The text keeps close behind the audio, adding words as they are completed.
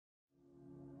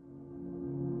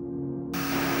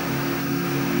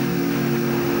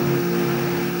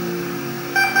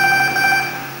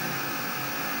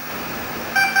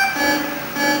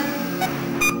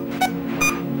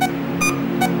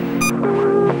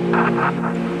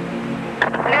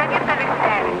Леонид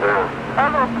Алексеевич.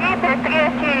 Алло, 2, 3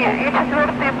 Акея и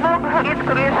 4-й блок горит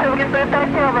крыша в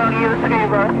результате аварии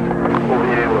взрыва.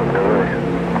 Уверен, давай.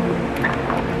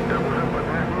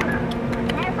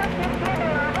 Не подтвердили,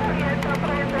 авария это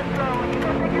произошла. У него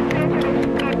зарегистрировали в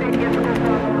Кипре несколько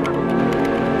заломов.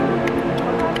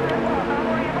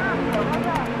 Алло, Иванка,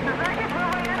 вода. Значит, вы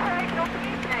выезжаете в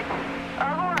Припять.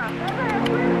 Алло, да, я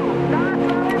слышу. Да,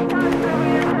 с станции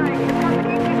выезжаете.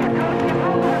 Смотрите, 4-й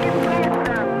блок горит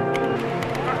крыша.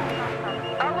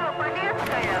 Алло,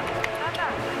 Полесская? Да-да.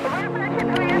 Вы, значит,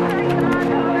 выезжаете на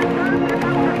атомную станцию,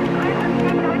 там горит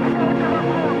крыша с 4-го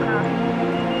блока.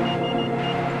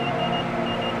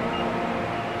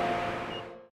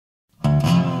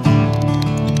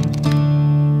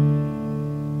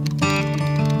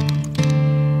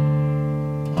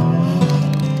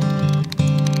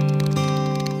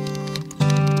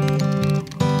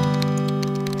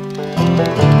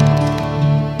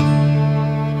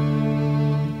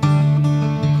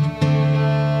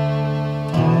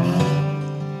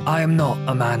 I am not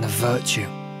a man of virtue.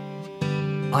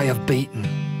 I have beaten,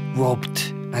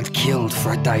 robbed, and killed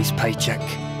for a day's paycheck.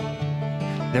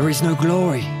 There is no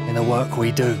glory in the work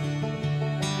we do.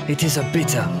 It is a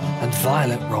bitter and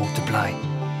violent role to play,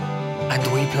 and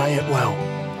we play it well.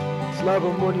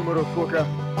 Slava money, motherfucker.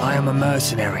 I am a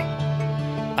mercenary.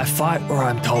 I fight where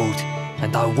I'm told,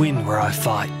 and I win where I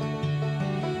fight.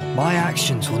 My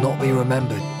actions will not be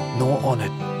remembered nor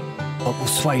honoured, but will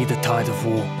sway the tide of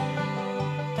war.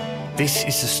 This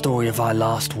is the story of our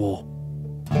last war,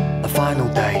 the final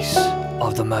days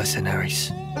of the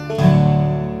Mercenaries.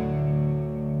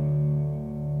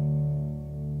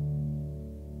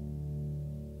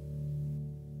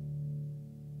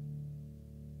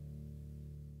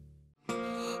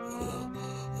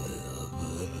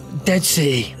 Dead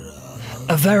City,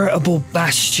 a veritable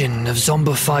bastion of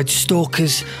zombified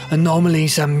stalkers,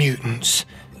 anomalies and mutants,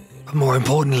 but more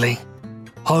importantly,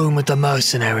 home of the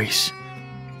Mercenaries.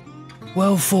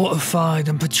 Well fortified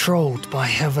and patrolled by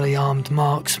heavily armed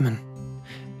marksmen.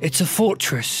 It's a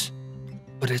fortress,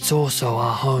 but it's also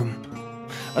our home.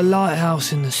 A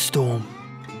lighthouse in the storm.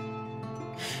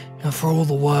 And for all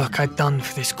the work I'd done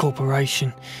for this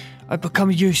corporation, I'd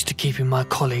become used to keeping my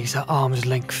colleagues at arm's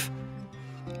length.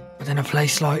 But in a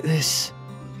place like this,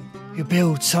 you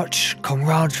build such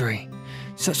camaraderie,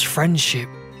 such friendship.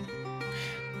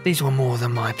 These were more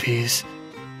than my peers.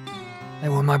 They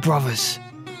were my brothers.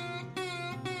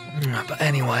 But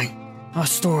anyway, our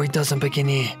story doesn't begin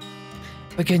here.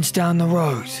 It begins down the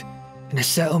road, in a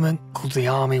settlement called the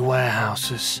Army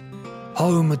Warehouses,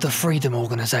 home of the Freedom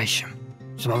Organization,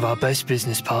 some of our best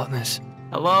business partners.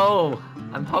 Hello,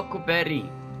 I'm Huckleberry.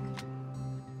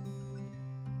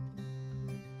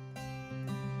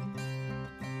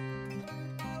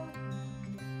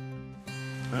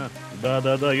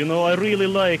 Da. You know, I really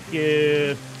like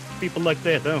people like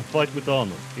that, huh? Fight with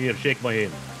honor. Here, shake my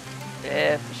hand.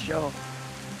 Yeah, for sure.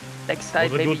 Next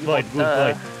time, Was a maybe good fight, good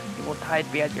fight. you won't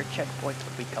hide behind your checkpoints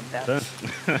when we come down.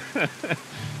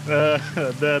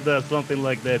 Something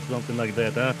like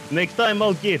that, huh? Next time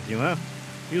I'll get you, huh?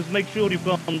 Just make sure you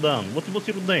come down. What's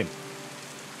your name?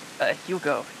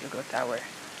 Hugo Tower.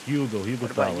 Hugo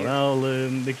What about Tower. you? I'll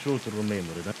make sure to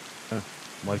remember it, huh?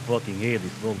 My fucking head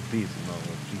is all pissed now,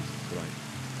 Jesus Christ.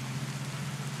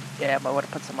 Yeah, I want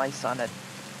to put some ice on it.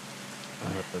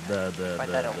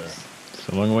 Find that always. It's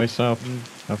a long way south.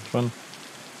 Have fun.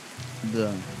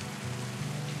 Done.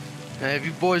 Have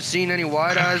you boys seen any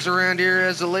white eyes around here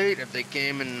as of late? If they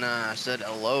came and said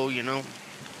hello, you know?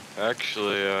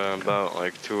 Actually, about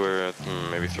like 2 or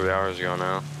maybe 3 hours ago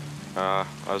now, I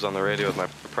was on the radio with my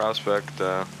prospect.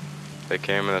 They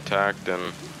came and attacked,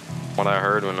 and what I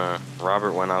heard when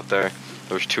Robert went out there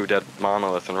was 2 dead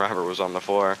monoliths, and Robert was on the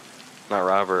floor. Not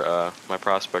Robert, my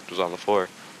prospect was on the floor.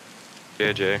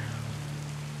 JJ.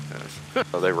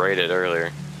 So they raided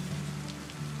earlier.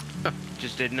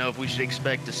 Just didn't know if we should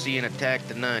expect to see an attack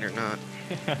tonight or not.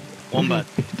 Wombat.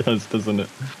 It does, doesn't it?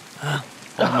 Oh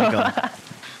my god.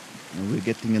 And we're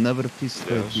getting another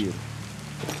pistol here.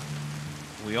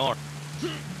 We are.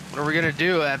 What are we gonna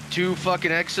do? Have 2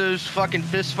 fucking exos fucking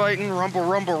fist fighting, rumble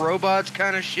robots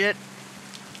kind of shit?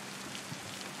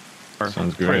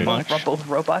 Sounds great. Rumble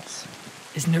robots?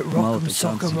 Isn't it Rock'em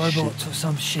Sock'em Robots or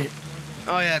some shit?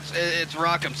 Oh yeah, it's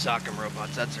Rock'em Sock'em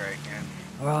Robots, that's right, man.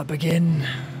 Alright, begin.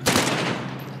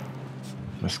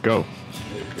 Let's go.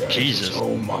 Jesus.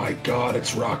 Oh my god,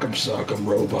 it's Rock'em Sock'em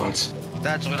Robots.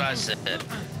 That's what I said.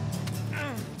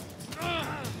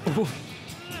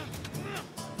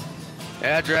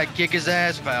 After I kick his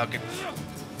ass, Falcon.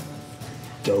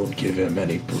 Don't give him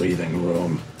any breathing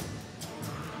room.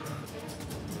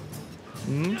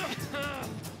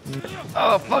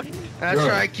 Oh fuck! That's Good,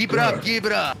 right. Keep it up. Keep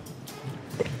it up.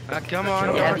 Come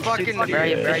on, Yeah, you're these fucking. suits are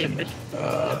very efficient.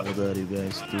 What are you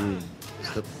guys doing?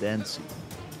 Stop dancing.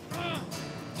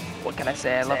 What can I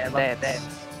say? I love to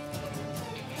dance.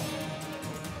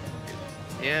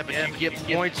 Yeah, but you get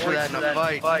points for that in a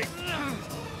fight.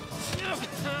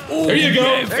 There you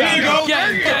go. There you go.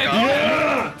 There you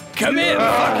go. Come here,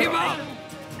 fuck him up!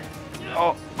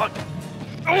 Oh fuck!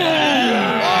 Oh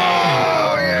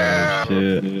yeah.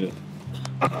 Shit.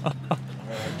 I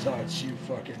taught you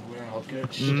fucking well.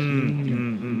 Good shit.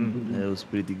 That was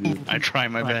pretty good. I try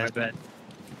my best.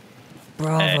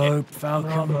 Bravo,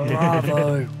 Falcon,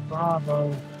 bravo.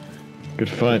 Bravo. Good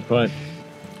fight.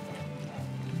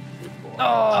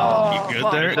 Oh, You good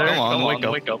fuck. there? Come on,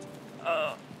 wake up.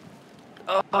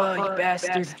 Oh, you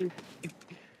bastard!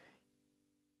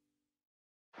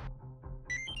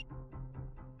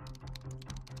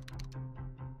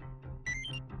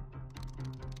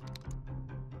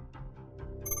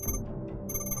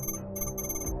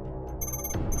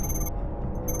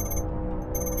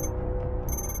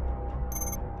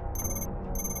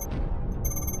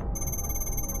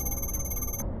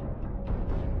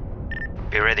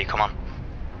 Be ready, come on.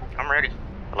 I'm ready.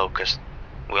 Locust.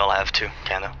 We all have to,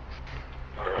 kinda.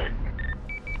 Alright.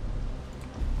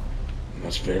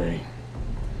 That's very...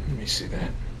 Let me see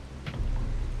that.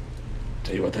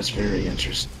 Tell you what, that's very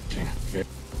interesting.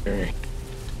 Very.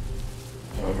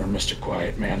 However, Mr.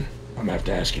 Quiet Man, I'm gonna have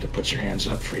to ask you to put your hands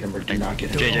up, Freedom, or do not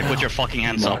get involved. JJ, put your fucking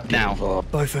hands Not up get now.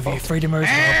 involved. Both of you, Freedom or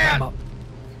Israel, put them up.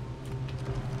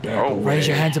 Back away. Raise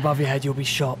your hands above your head, you'll be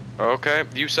shot. Okay,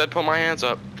 you said put my hands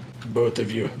up. Both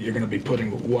of you, you're gonna be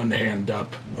putting one hand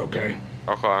up, okay?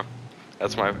 Okay.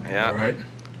 That's my, yeah. Alright?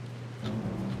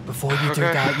 Before you do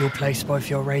Okay. that, you'll place both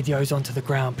your radios onto the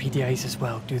ground, PDAs as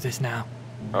well. Do this now.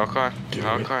 Okay. Do it.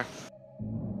 Okay.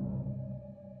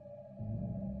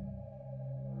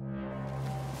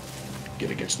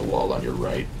 Get against the wall on your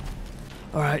right.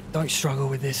 Alright, don't struggle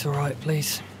with this, alright,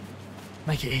 please?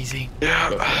 Make it easy.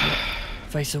 Yeah.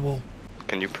 Face the wall.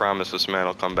 Can you promise this man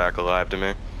will come back alive to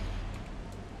me?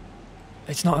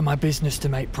 It's not in my business to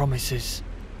make promises.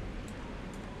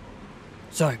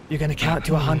 So, you're going to count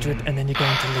to 100 and then you're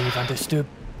going to leave, understood?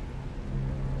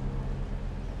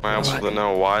 I also Alright. don't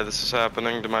know why this is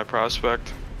happening to my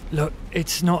prospect. Look,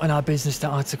 it's not in our business to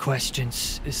answer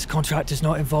questions. This contract does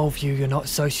not involve you, you're not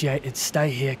associated. Stay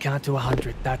here, count to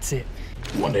 100, that's it.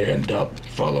 One hand up,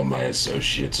 follow my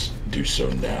associates. Do so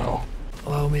now.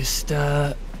 Well,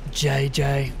 Mr.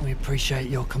 JJ, we appreciate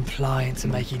your compliance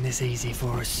and making this easy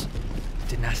for us.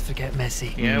 Didn't have to get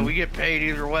messy. Yeah, we get paid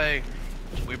either way.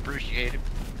 We appreciate it.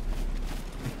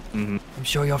 I'm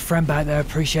sure your friend back there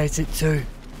appreciates it too.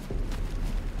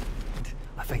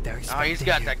 I think they're Oh, expecting he's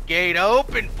got you. the gate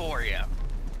open for you.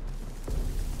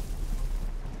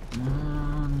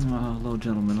 Hello,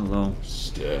 gentlemen. Hello.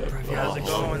 Step Prove you How's it have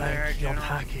going like there, your General?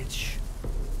 package.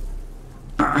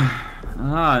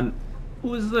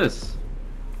 Who is this?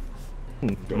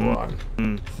 Go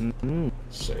on.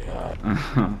 Say hi.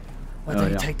 Why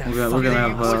don't you take that We're fucking...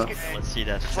 gonna have. Let's see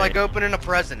that. It's like opening a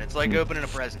present. It's like opening a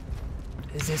present.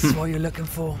 Is this what you're looking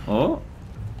for? Oh.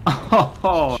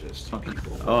 Oh. Just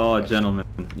people Oh, gentlemen,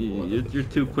 you're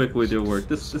too quick with your work.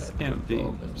 This can't be.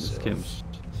 This can't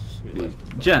be.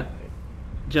 Jet,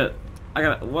 I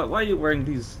got. Why are you wearing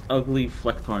these ugly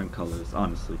Fleck-torn colors?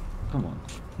 Honestly, come on.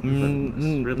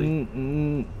 Really?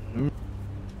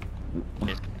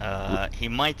 He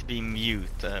might be mute.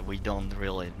 We don't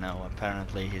really know.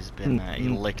 Apparently, he's been he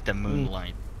licked the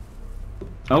moonlight.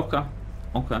 Okay.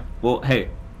 Well, hey,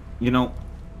 you know,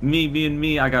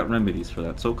 me, I got remedies for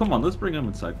that. So come on, let's bring him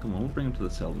inside. Come on, we'll bring him to the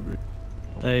cell.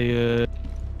 Hey,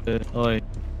 oi.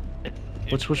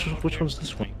 Which one's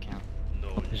this one?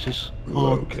 Is this?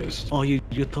 Locust. Oh, you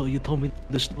told me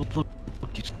this.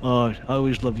 Oh, I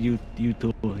always love you two.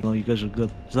 You know, you guys are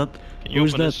good. Is that? Can you who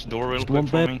is open that? this door real Is the quick one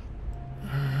for bed? me?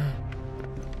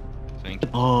 Thank you.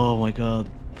 Oh my god,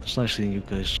 it's nice seeing you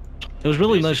guys. It was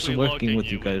really nice Basically working logging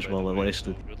with you guys by while the I way,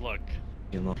 lasted. so Good luck.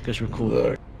 You know, you guys were cool.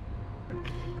 Look.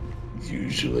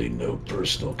 Usually no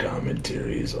personal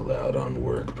commentary is allowed on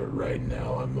work, but right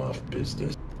now I'm off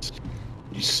business.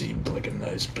 You seemed like a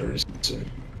nice person.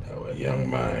 How a young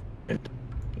mind,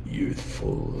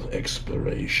 youthful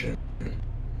exploration.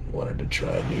 Wanted to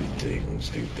try new things,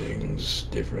 do things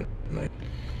differently.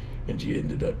 And you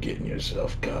ended up getting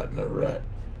yourself caught in a rut.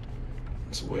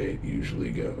 That's the way it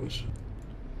usually goes.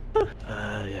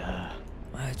 Yeah.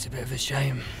 Well, it's a bit of a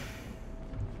shame.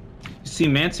 You see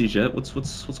Mancy, Jet? What's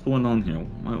going on here?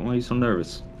 Why are you so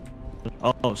nervous?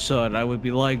 Oh, sir, I would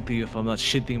be lying to you if I'm not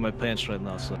shitting my pants right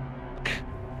now, sir.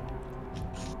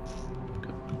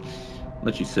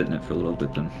 let you sit in it for a little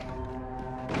bit then.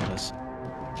 Yes.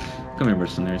 Come here,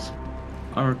 mercenaries.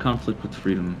 Our conflict with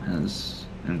freedom has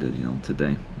ended, you know,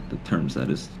 today. The terms, that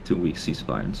is, 2-week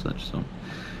ceasefire and such, so...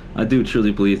 I do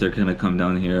truly believe they're gonna come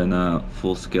down here and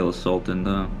full-scale assault and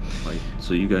fight.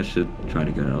 So you guys should try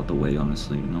to get it out of the way,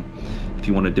 honestly, you know. If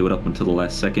you want to do it up until the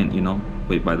last second, you know,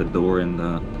 wait by the door and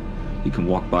you can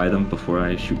walk by them before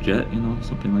I shoot jet, you know,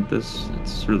 something like this.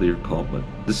 It's really your call, but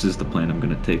this is the plan I'm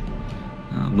gonna take.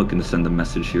 I'm looking to send a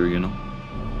message here, you know.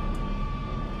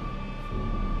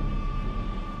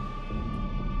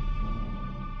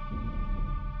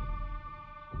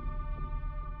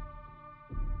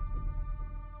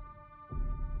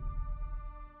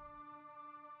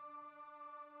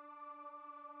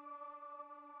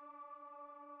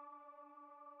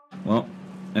 Well,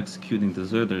 executing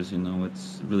deserters, you know, it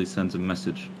really sends a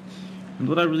message. And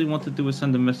what I really want to do is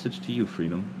send a message to you,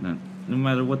 Freedom, that no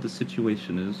matter what the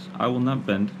situation is, I will not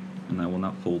bend and I will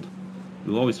not fold.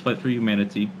 We will always fight for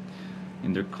humanity.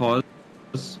 In their cause,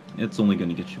 it's only going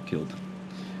to get you killed.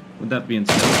 With that being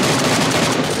said...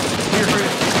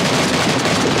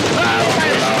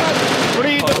 What are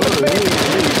you doing?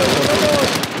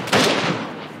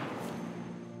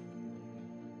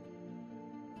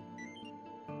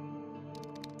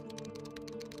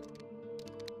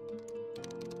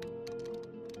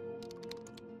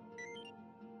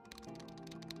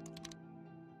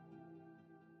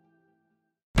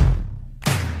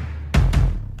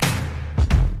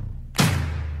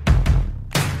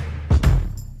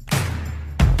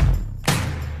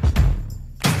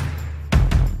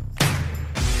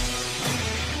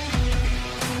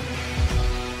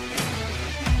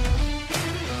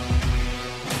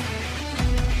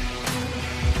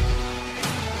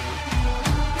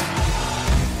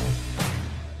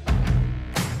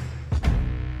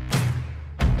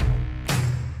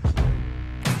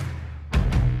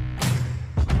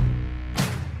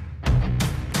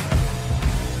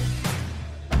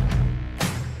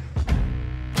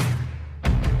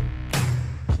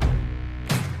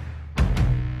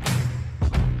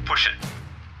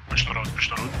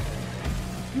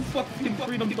 You fucking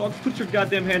freedom dogs, put your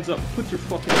goddamn hands up. Put your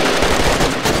fucking...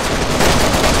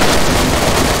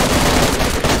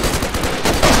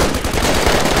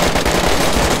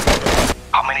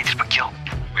 How many did we kill?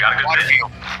 We got a good bit.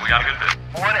 We got a good bit.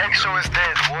 One EXO is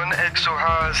dead. One EXO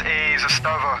has a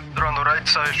Zastava. They're on the right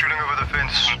side, shooting over the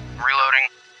fence. Reloading.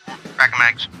 Crack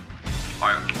mags.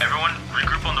 Alright, everyone,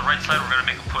 regroup on the right side. We're gonna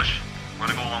make a push. We're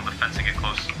gonna go along the fence and get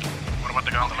close. What about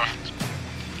the guy on the left?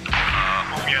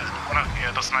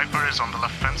 Yeah, the sniper is on the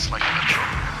left fence, like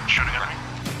shooting at me.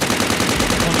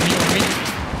 On me.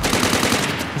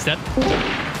 He's dead.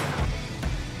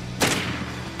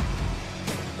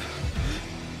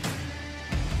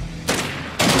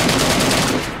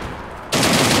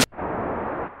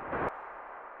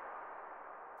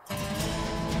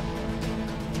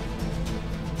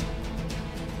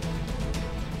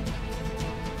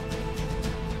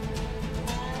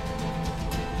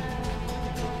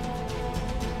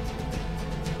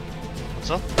 What's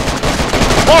up?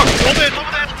 Oh! Over there! Top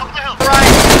of the hill!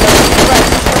 Right!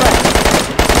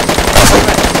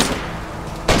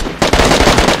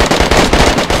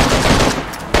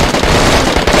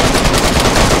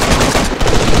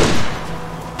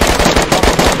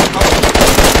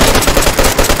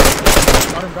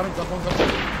 Got him.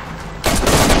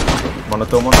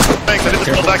 Monotone. Thanks, I did the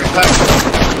full back attack.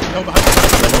 No, behind.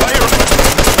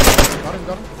 Got him.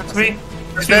 That's me.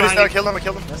 He's dead, I killed him.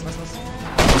 Nice.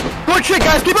 Good shit,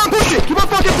 guys! Keep on pushing! Keep on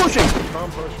fucking pushing! Keep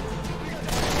on pushing.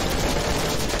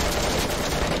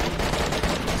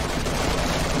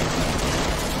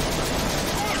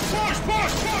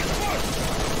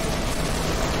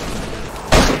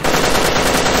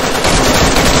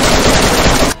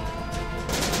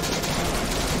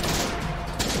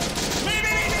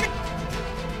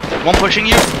 One pushing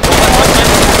you.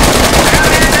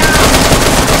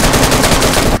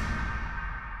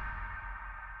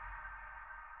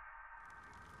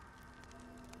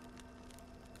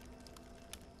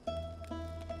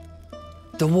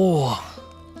 The war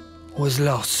was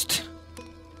lost.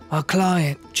 Our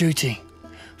client, Duty,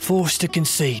 forced to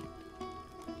concede.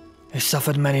 He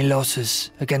suffered many losses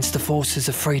against the forces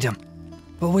of freedom.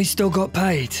 But we still got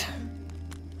paid.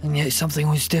 And yet something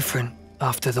was different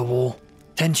after the war.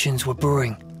 Tensions were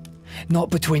brewing.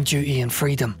 Not between Duty and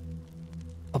freedom,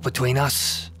 but between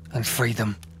us and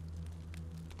freedom.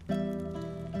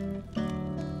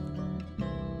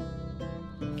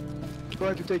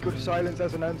 Going to take your silence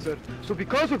as an answer. So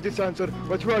because of this answer,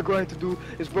 what you are going to do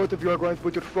is both of you are going to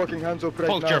put your fucking hands up right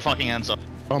now. Put your fucking hands up.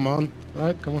 Come on.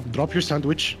 Alright, come on. Drop your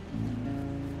sandwich.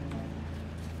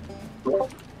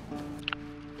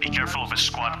 careful of his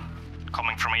squad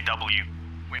coming from AW.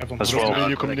 We have As well.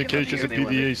 radio communications and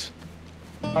PDAs.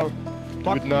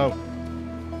 Do it now.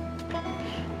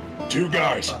 2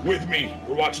 guys, with me.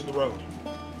 We're watching the road.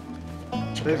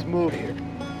 Let's move.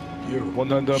 You. One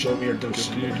hand up. Show me your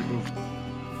Continue to move.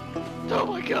 Oh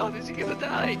my god, is he gonna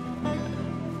die?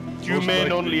 2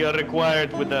 men only are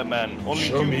required with that man. Only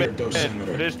Show 2 me your men. dosimeter.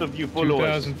 The rest of you follow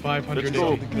us. 2,500 Let's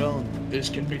go. on the ground. This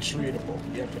can be treatable.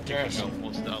 You have to take us out.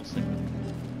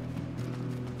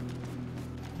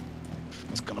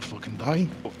 It's gonna fucking die.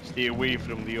 Stay away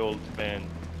from the old man.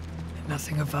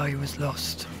 Nothing of value is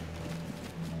lost.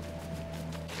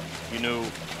 You know,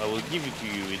 I will give it to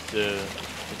you. It's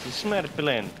a smart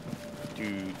plan to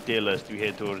tell us to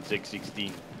head towards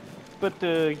X16. But,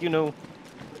 you know,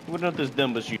 we're not as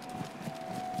dumb as you.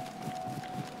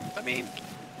 I mean,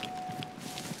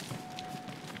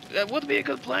 that would be a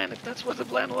good plan if that's what the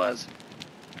plan was.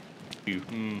 You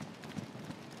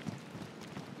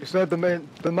said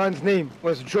the man's name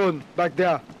was John back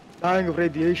there, dying of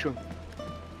radiation.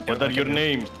 What are your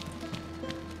names?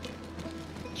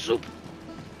 Soup.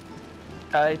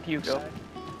 Hugo.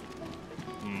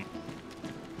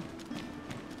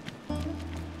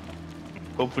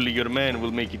 Hopefully your man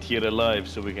will make it here alive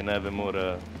so we can have a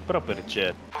more proper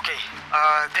chat. Okay,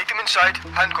 take him inside,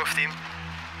 handcuff him.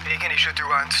 Take any shit you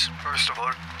want, first of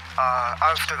all.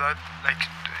 After that, like,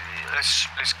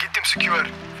 let's get them secure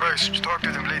first. Talk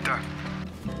to them later.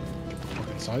 Fuck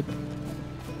inside.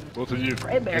 Both of you,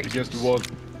 get against the wall.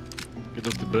 Get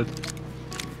off the bed.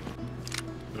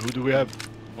 Who do we have?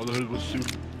 All I heard was Sue.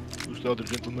 Who's the other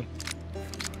gentleman?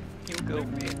 Hugo.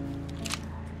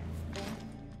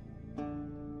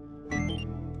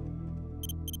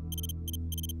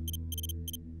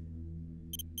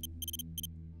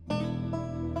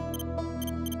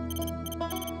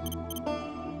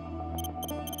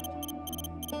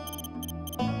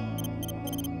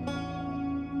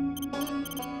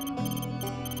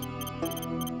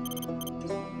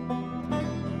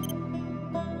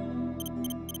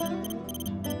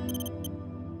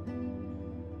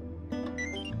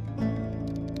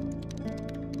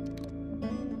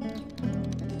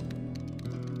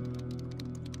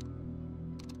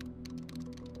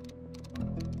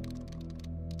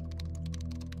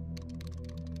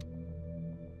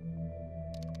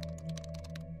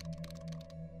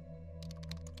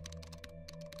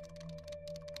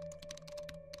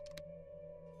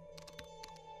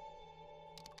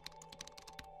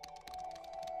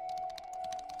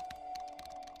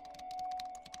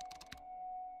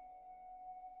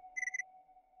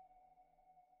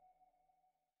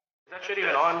 Is that shit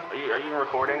even on? Are you even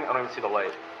recording? I don't even see the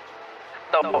light.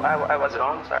 No, I wasn't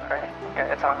on. Sorry.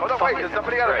 Yeah, it's on. Oh no, wait, does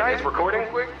somebody got a knife? It's recording?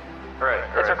 Alright,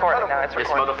 It's recording now, it's This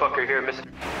recording. motherfucker here,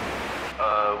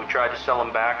 we tried to sell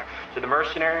him back to the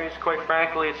Mercenaries. Quite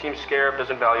frankly, it seems S.T.A.L.K.E.R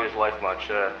doesn't value his life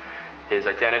much. His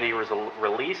identity was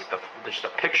released, just a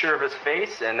picture of his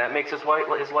face, and that makes his life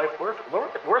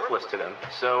worthless to them.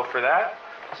 So for that,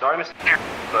 sorry, Mr.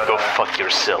 But, Go fuck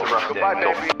yourself. Goodbye,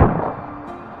 baby.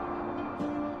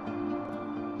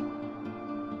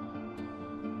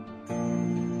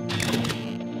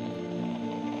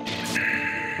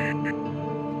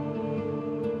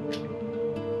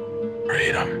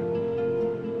 Freedom.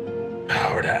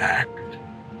 Power to act,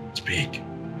 speak,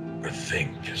 or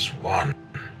think as one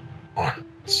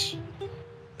once,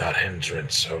 without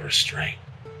hindrance or restraint.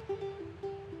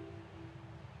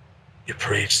 You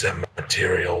preach that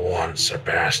material wants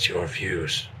surpassed your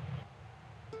views.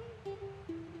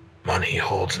 Money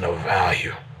holds no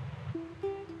value.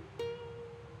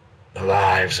 The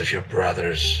lives of your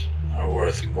brothers are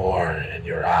worth more in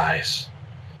your eyes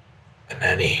than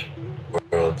any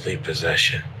worldly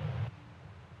possession.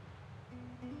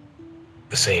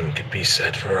 The same could be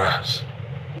said for us.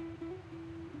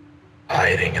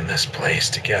 Hiding in this place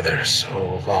together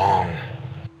so long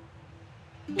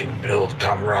can build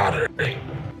camaraderie.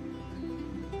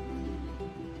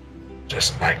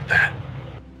 Just like that.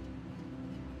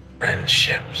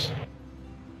 Friendships.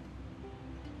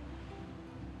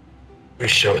 We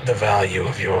showed the value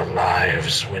of your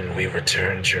lives when we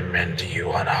returned your men to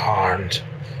you unharmed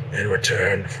in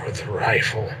return for the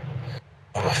rifle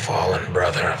of a fallen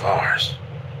brother of ours.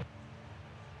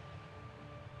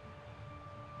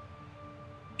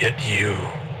 Yet you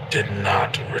did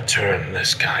not return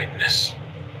this kindness.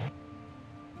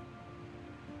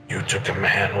 You took a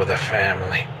man with a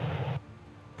family,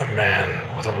 a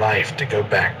man with a life to go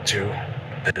back to,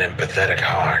 an empathetic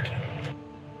heart,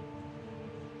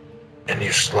 and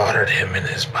you slaughtered him in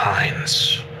his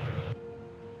pines.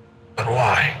 But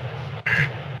why?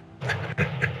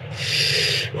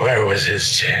 Where was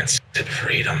his chance at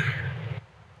freedom?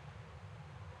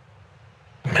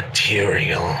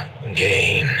 material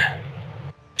gain.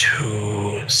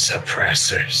 2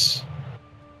 suppressors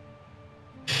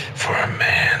for a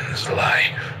man's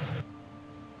life.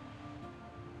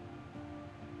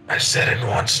 I said it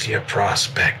once to your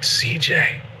prospect,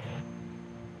 CJ.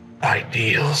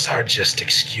 Ideals are just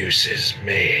excuses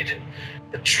made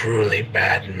for truly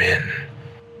bad men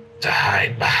to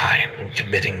hide behind when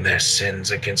committing their sins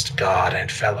against God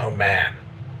and fellow man.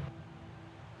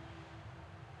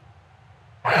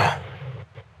 Well,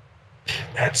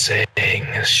 that saying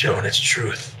has shown its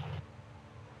truth.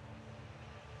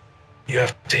 You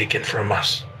have taken from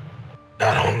us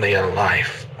not only a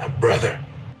life, a brother,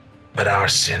 but our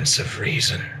sense of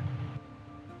reason.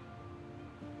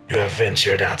 You have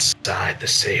ventured outside the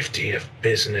safety of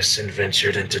business and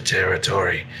ventured into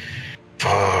territory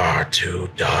far too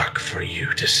dark for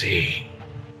you to see.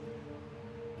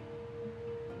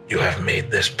 You have made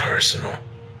this personal.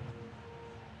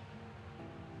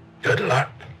 Good luck.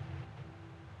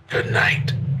 Good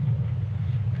night.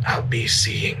 I'll be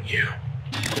seeing you.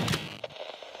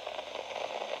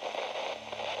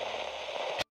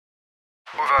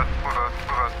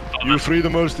 You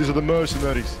freedomers, these are the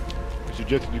mercenaries. I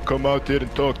suggest you come out here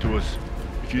and talk to us.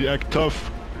 If you act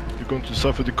tough, you're going to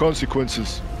suffer the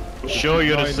consequences. Show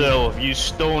yourself, you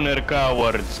stoner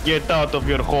cowards. Get out of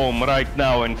your home right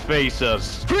now and face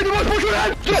us. Freedomers, put your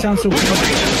hands up! Sounds so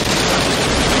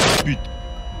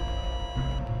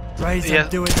Dayz, Yeah.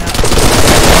 do it now.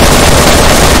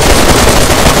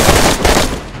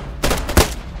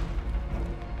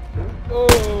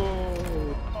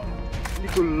 Oh,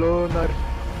 Nicolonar.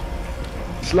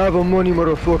 Slava money,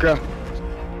 motherfucker.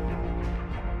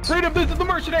 Freedom, this is the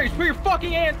Mercenaries. Put your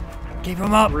fucking hands Keep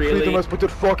him up. Freedom must put your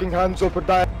fucking hands up or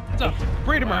die. up.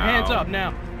 Freedom, our hands up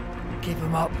now. Keep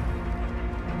him up.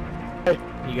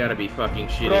 You gotta be fucking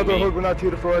shitting Brotherhood, me. we're not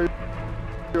here for you.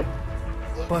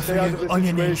 Both Stay of out you, of this on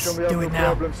your knees. situation, we have Do no it now.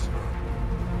 problems.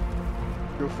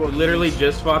 You We fucking literally beast.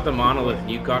 just fought the monolith,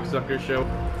 you cocksucker show.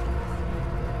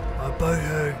 Oh,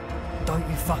 boo-hoo. Don't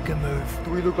you fucking move.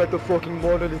 Do we look like the fucking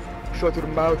monolith? Shut your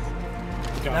mouth.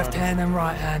 Left hand and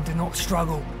right hand, do not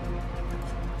struggle.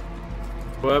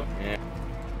 Whoop. Yeah.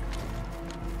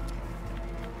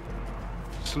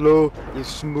 Slow is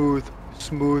smooth.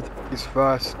 Smooth is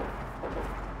fast.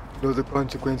 Know the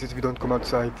consequences if you don't come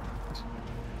outside.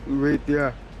 Wait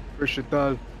there. Push it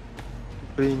all.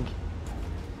 Bring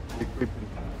equipment.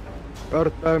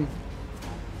 Artem.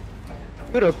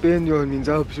 Your opinion means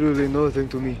absolutely nothing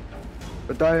to me.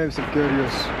 But I am so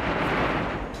curious.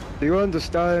 Do you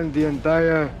understand the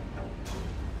entire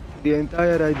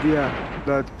idea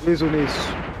that business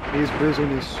is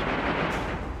business?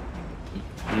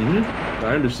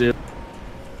 I understand.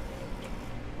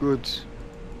 Good.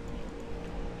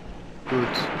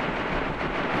 Good.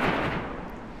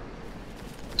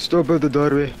 Stop at the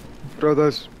doorway.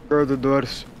 Brothers, guard the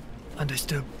doors.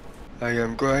 Understood. I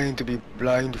am going to be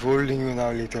blindfolding you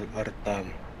now, little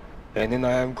Artam. And then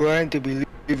I am going to be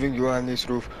leaving you on this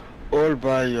roof all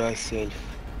by yourself.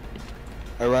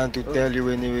 I want to tell you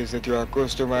anyways that your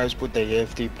customers put a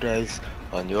hefty price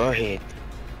on your head.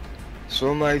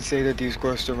 Some might say that these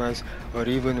customers are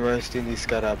even worse than the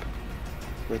Scarab.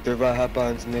 Whatever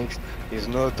happens next is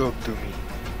no talk to me.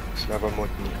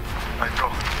 Slavomotny. Right,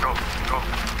 go.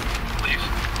 Leave.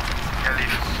 Yeah,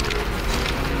 leave.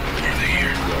 Are they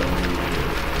here?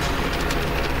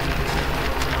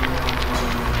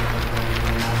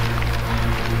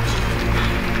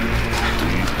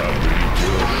 Ты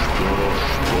обретешь то,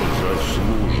 что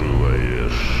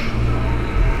заслуживаешь.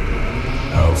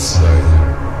 Outsider,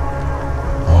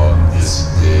 on this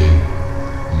day,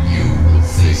 you will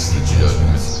face the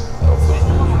judgment of the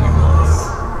holy earth.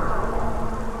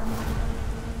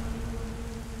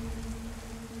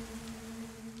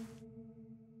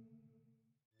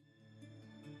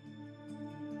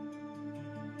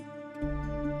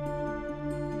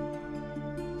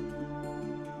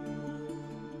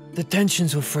 The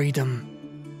tensions with freedom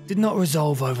did not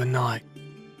resolve overnight,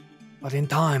 but in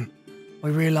time,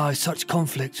 we realized such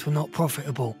conflicts were not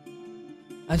profitable.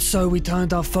 And so we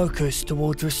turned our focus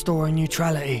towards restoring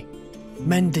neutrality,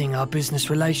 mending our business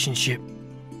relationship.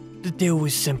 The deal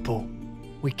was simple.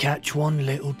 We catch one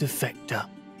little defector.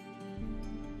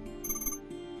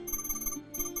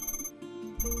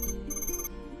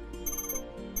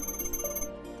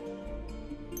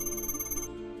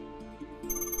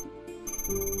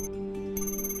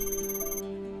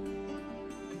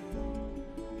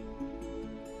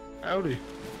 Howdy.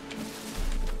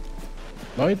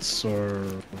 Lights or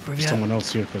someone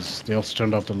else here? Because they also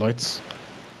turned off the lights.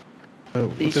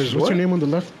 What's your name on the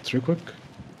left, real quick?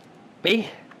 Me?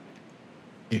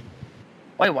 Yeah.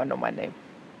 Why you want to know my name?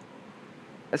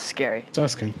 That's scary. It's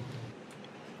asking.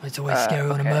 It's always scary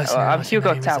on a mercenary. Well, I'm that's the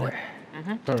Hugo name, Tower.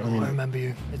 isn't it? I remember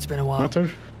you. It's been a while.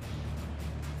 Matter?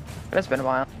 It's been a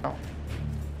while. Oh,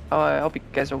 I hope you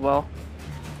guys are well.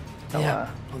 Yeah,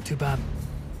 not too bad.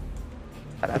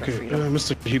 Okay,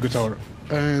 Mr. Hugo Tower.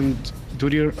 And,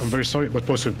 dude here, I'm very sorry, but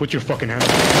Poster, put your fucking hand.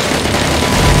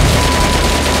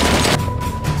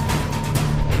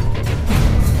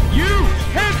 You!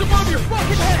 Hands above your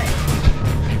fucking head!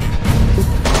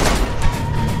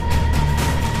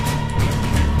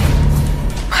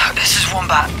 This is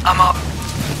Wombat. I'm up.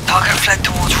 Target fled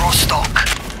towards Rostock.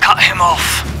 Cut him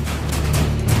off.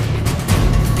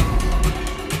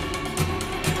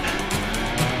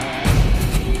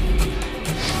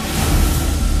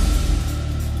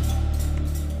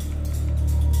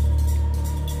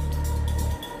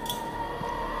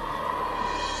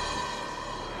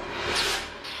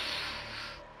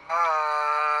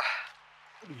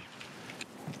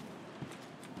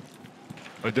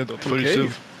 Identify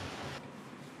yourself.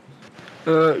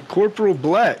 Corporal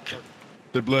Black.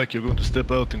 The Black, you're going to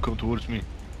step out and come towards me.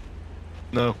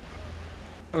 Now.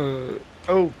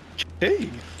 Okay.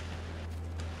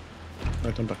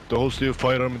 Right, I'm back. The holster your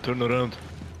firearm and turn around.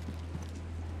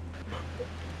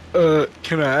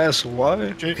 Can I ask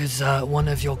why? Because one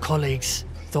of your colleagues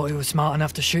thought he was smart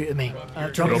enough to shoot at me.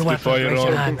 Drop your weapon, raise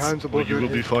your hands. Or you will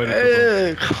be fired.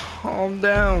 Hey, calm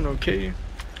down, okay?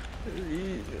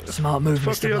 Smart move,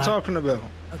 What the fuck Mr. are you Black. talking about?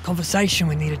 A conversation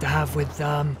we needed to have with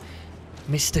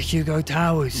Mr. Hugo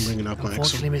Towers. I'm bringing up my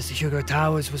Unfortunately, Mr. Hugo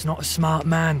Towers was not a smart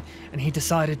man, and he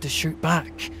decided to shoot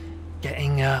back,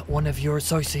 getting one of your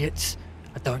associates,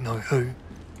 I don't know who,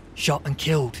 shot and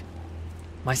killed.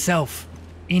 Myself,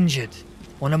 injured.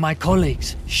 One of my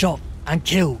colleagues, shot and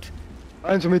killed.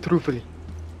 Answer me truthfully.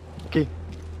 Okay,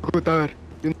 Hugo Tower,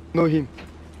 you know him.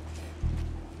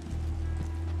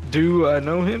 Do I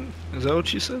know him? Is that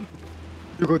what you said?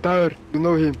 Hugo Tower, you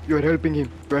know him. You are helping him.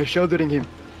 You are sheltering him.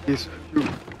 Yes, you.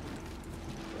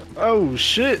 Oh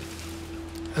shit!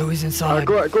 Who is inside?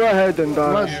 Go ahead and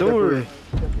my step door. away.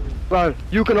 Well,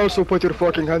 you can also put your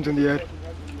fucking hands in the air.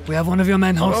 We have one of your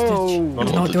men hostage. Oh.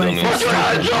 He's not doing anything. Put your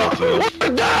hands up!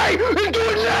 Wanna die? And do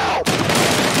it now!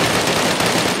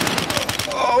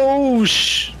 Oh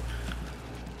sh!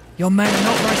 Your men are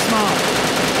not very smart.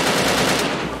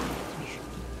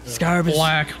 Scarab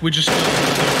Black, we just.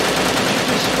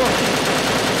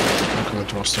 I'm going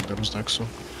to Rostock, that was next, so.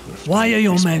 Why are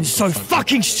your men so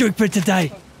fucking stupid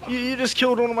today? You just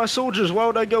killed one of my soldiers. Why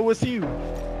would I go with you?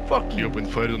 Fuck You opened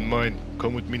fire on mine.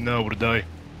 Come with me now or die.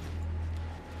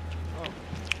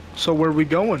 So where are we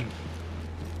going?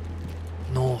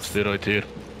 North. Stay right here.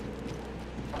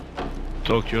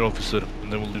 Talk to your officer,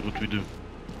 and then we'll do what we do.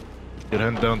 Your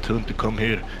hand down, tell him to come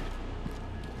here.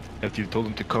 After you've told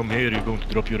him to come here, you're going to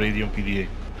drop your radio on PDA.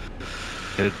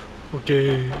 Head.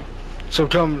 Okay. So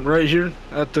come right here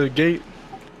at the gate.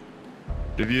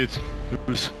 Привет.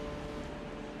 Who's?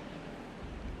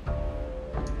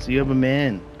 So you have a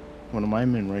man, one of my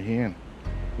men right here.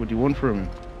 What do you want from him?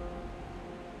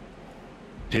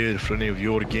 Here for any of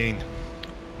your gain.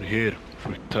 We're here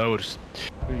for towers.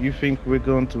 You think we're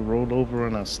going to roll over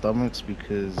on our stomachs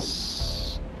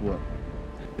because what?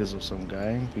 Because of some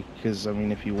guy? Because I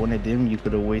mean, if you wanted him, you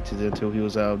could have waited until he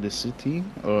was out of the city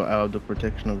or out of the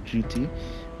protection of duty.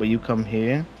 But you come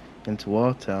here into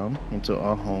our town, into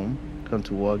our home, come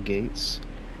to our gates,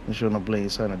 and show a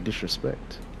blatant sign of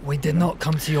disrespect. We did not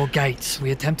come to your gates.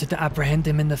 We attempted to apprehend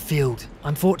him in the field.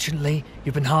 Unfortunately,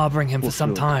 you've been harboring him for some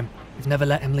field? time. You've never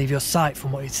let him leave your sight,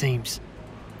 from what it seems.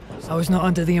 I was not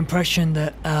under the impression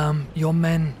that your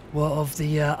men were of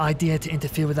the idea to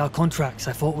interfere with our contracts.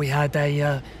 I thought we had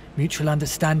a mutual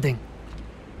understanding.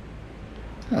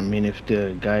 I mean, if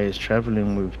the guy is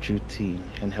traveling with duty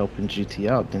and helping duty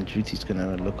out, then duty's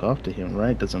gonna look after him,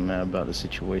 right? Doesn't matter about the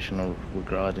situation or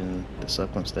regarding the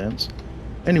circumstance.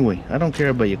 Anyway, I don't care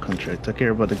about your contract. I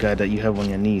care about the guy that you have on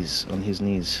your knees, on his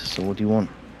knees. So what do you want?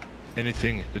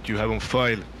 Anything that you have on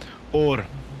file, or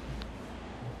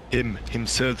him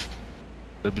himself.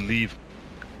 I believe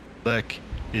Black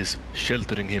is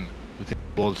sheltering him within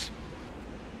walls.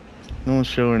 No one's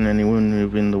showing anyone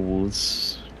within the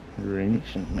woods range.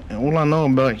 All I know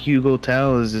about Hugo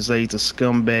Towers is that he's a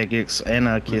scumbag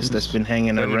ex-anarchist that's been hanging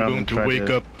And around you're going and to trying wake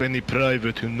to... up any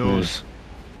private who knows.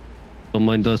 Don't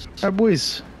mind us. Alright,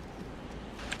 boys.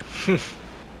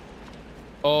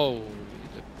 Oh.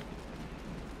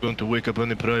 Going to wake up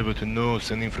any private who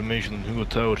knows any information on Hugo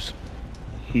Towers.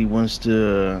 He wants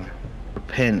to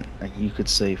repent, you could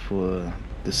say, for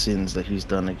the sins that he's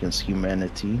done against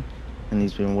humanity, and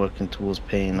he's been working towards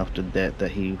paying off the debt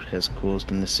that he has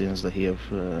caused and the sins that he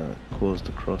have caused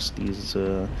across these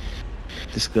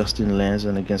disgusting lands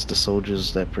and against the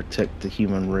soldiers that protect the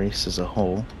human race as a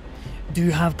whole. Do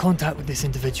you have contact with this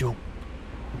individual?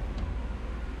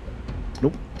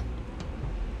 Nope.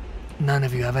 None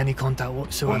of you have any contact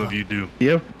whatsoever? One of you do.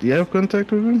 Do you have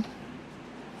contact with him?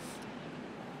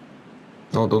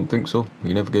 No, I don't think so.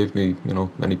 He never gave me, you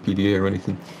know, any PDA or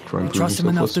anything. Try and prove Trust him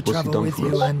himself. enough to What's he travel done with for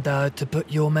you us? and to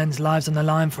put your men's lives on the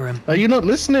line for him. Are you not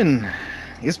listening?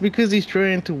 It's because he's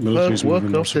trying to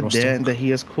work off the debt that he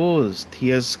has caused. He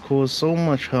has caused so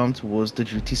much harm towards the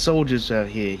duty soldiers out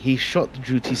here. He shot the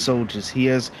duty soldiers. He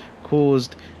has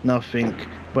caused nothing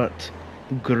but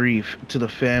grief to the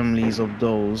families of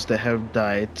those that have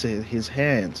died to his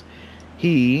hands.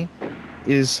 He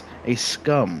is a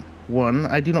scum. One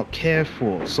I do not care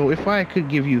for. So if I could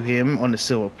give you him on a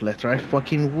silver platter, I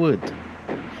fucking would.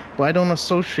 But I don't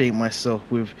associate myself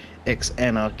with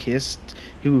ex-anarchists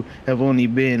who have only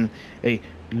been a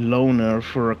loner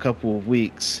for a couple of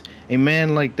weeks. A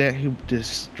man like that who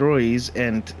destroys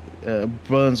and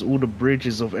burns all the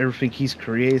bridges of everything he's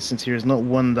created since there is not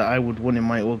one that I would want in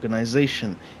my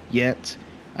organization. Yet,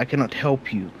 I cannot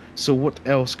help you. So what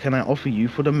else can I offer you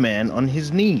for the man on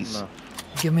his knees? No.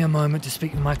 Give me a moment to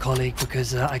speak with my colleague,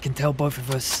 because I can tell both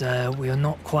of us we are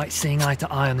not quite seeing eye to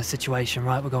eye on the situation,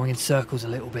 right? We're going in circles a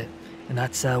little bit, and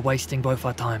that's wasting both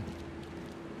our time.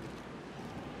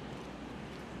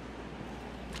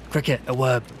 Cricket, a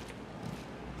word.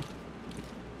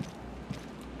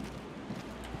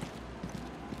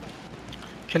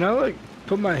 Can I, like,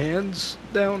 put my hands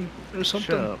down or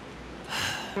something?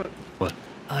 Shut up. What?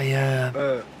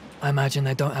 I imagine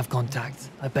they don't have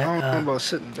contact. I bet. I don't know about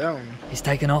sitting down. He's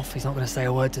taken off. He's not going to say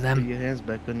a word to them. Put your hands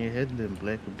back on your head then,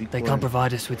 Black. They can't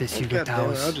provide us with this Hugo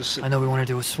Towers. I know we want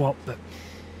to do a swap, but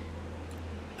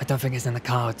I don't think it's in the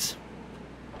cards.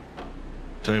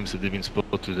 Times that they've been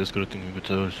spotted escorting Hugo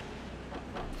Towers.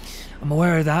 I'm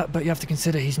aware of that, but you have to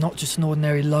consider he's not just an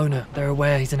ordinary loner. They're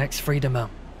aware he's an ex-freedomer.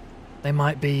 They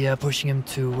might be pushing him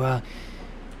to,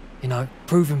 you know,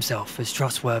 prove himself as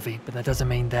trustworthy, but that doesn't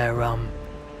mean they're,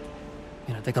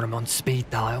 you know, they got him on speed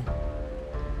dial.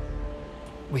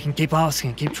 We can keep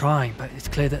asking, keep trying, but it's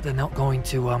clear that they're not going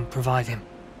to provide him.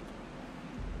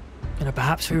 You know,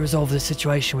 perhaps we resolve this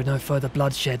situation with no further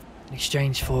bloodshed in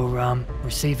exchange for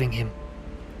receiving him.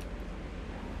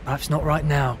 Perhaps not right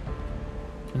now.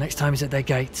 The next time he's at their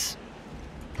gates.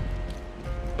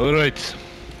 Alright.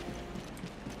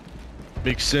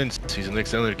 Makes sense. He's an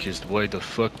ex-anarchist. Why the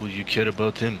fuck would you care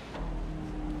about him?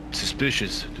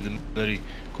 Suspicious to the Mercenary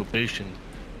Corporation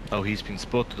how he's been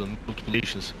spotted on multiple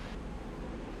occasions.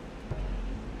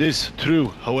 This true,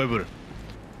 however.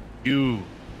 You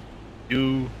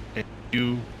and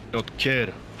you don't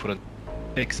care for an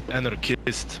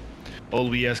ex-anarchist. All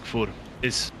we ask for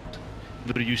is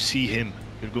whenever you see him,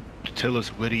 you're going to tell us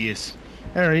where he is.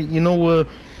 Alright, you know,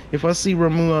 if I see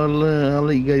Ramu, I'll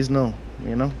let you guys know,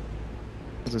 you know?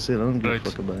 As I said, I don't give a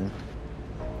fuck about him.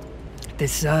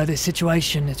 This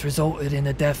situation, it's resulted in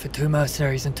the death of 2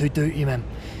 mercenaries and 2 duty men.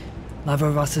 Neither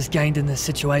of us has gained in this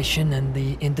situation, and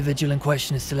the individual in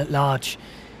question is still at large.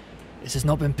 This has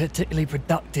not been particularly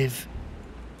productive.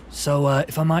 So,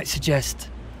 if I might suggest,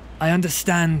 I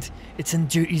understand it's in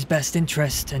duty's best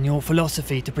interest and your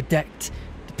philosophy to protect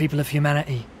the people of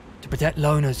humanity, to protect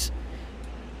loners.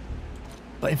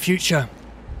 But in future,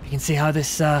 you can see how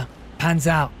this pans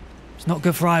out. It's not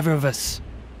good for either of us.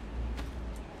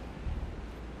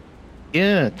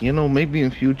 Yeah, you know, maybe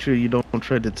in future you don't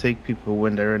try to take people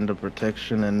when they're in the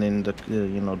protection and in the,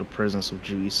 you know, the presence of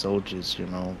duty soldiers, you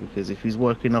know, because if he's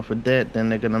working off of that, then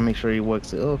they're gonna make sure he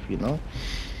works it off, you know.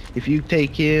 If you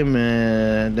take him,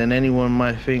 then anyone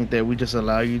might think that we just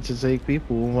allow you to take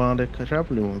people while they're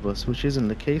traveling with us, which isn't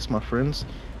the case, my friends.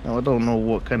 Now, I don't know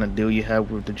what kind of deal you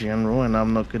have with the general, and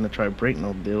I'm not gonna try to break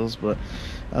no deals, but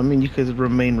I mean, you could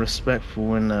remain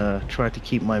respectful and try to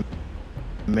keep my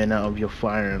men out of your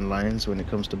firing lines when it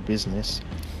comes to business.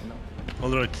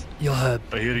 Alright. You're heard.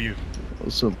 I hear you.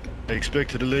 Awesome. I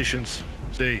expect relations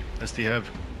stay as they have.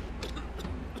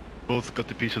 Both got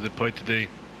the piece of the pie today.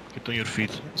 Get on your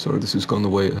feet. Sorry, this has gone the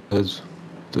way it has.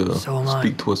 So am I.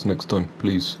 Speak to us next time,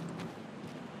 please.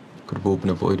 Could have all been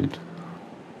avoided.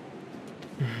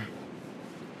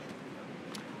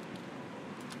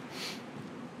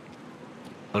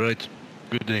 Alright.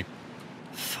 Good day.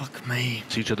 Fuck me.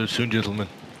 See each other soon, gentlemen.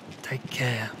 Take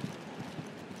care.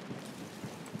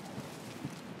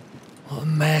 What a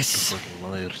mess. Fucking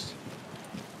liars.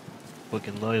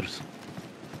 Fucking liars.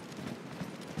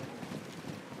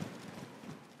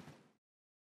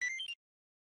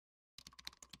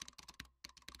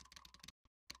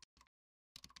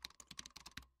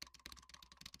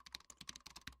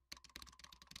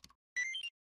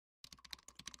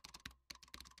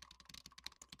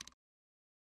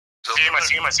 I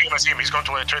see him. He's going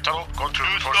to a trade tunnel. Go to.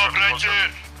 Stop right there.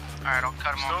 Alright, I'll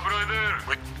cut him off. Stop right there.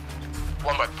 Wait.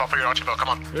 One minute. Pop your archibald. Come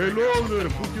on. Hey, Loner,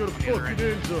 put your fucking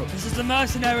hands up. This is the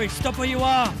Mercenaries. Stop where you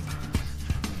are.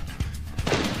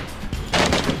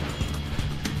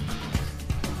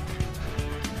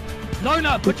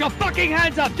 Loner, put your fucking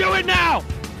hands up. Do it now.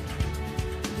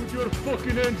 Put your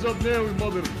fucking hands up now, you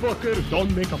motherfucker.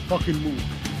 Don't make a fucking move.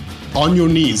 On your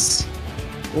knees.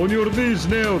 On your knees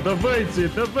now. Давай,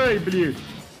 блядь.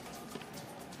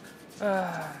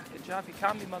 Good job, you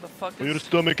caught me, motherfucker. On your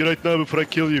stomach right now before I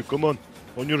kill you. Come on.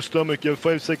 On your stomach. You have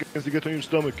 5 seconds to get on your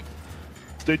stomach.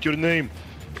 State your name.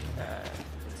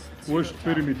 Where's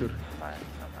perimeter?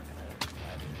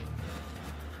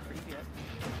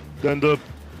 Stand up.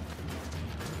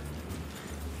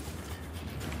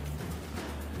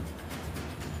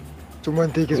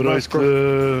 Someone take his Alright, mask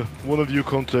off. one of you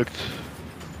contact.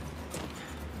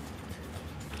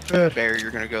 Barry,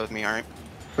 you're gonna go with me, alright?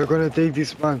 We're gonna take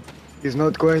this man. He's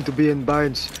not going to be in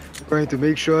binds. We're going to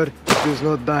make sure he does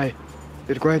not die.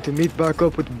 We're going to meet back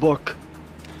up with Buck.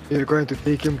 We're going to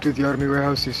take him to the army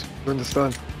warehouses. You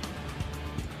understand?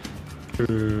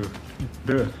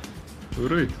 There.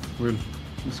 Alright, well,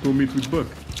 let's go meet with Buck.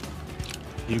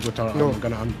 No. I'm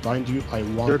gonna unbind you. I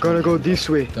want. You're gonna go this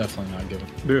way. Definitely not give it.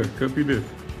 There, copy that.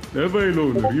 Давай,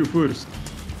 Loner, you first.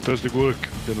 Fantastic work,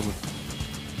 gentlemen.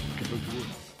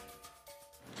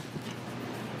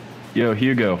 Yo,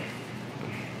 Hugo.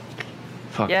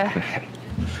 Fuck. Yeah?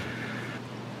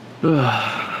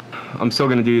 I'm still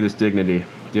gonna do this dignity. Do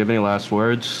you have any last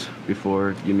words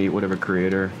before you meet whatever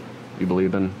creator you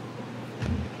believe in?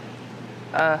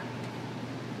 I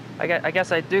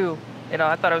guess I do. You know,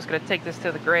 I thought I was gonna take this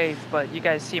to the grave, but you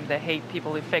guys seem to hate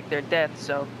people who fake their death,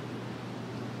 so...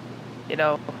 You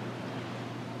know...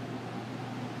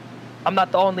 I'm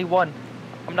not the only one.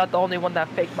 I'm not the only one that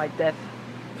faked my death.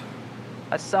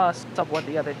 I saw someone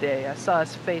the other day. I saw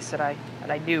his face and I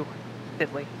knew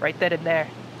instantly, right then and there.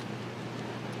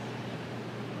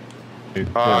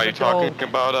 Are you talking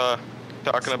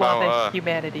about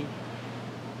humanity.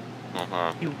 You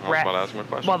I was rat about to ask my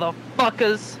question.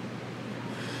 motherfuckers.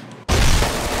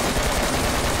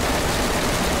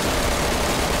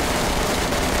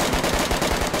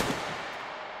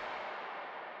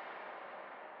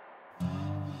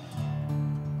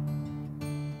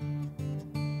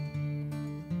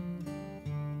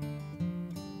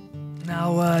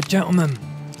 Now, gentlemen,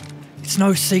 it's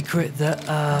no secret that,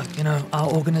 you know,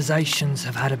 our organizations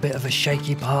have had a bit of a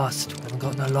shaky past. We haven't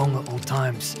gotten along at all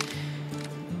times.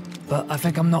 But I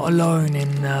think I'm not alone in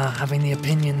having the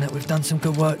opinion that we've done some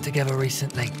good work together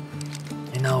recently.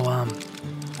 You know,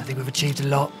 I think we've achieved a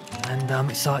lot, and I'm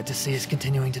excited to see us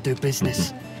continuing to do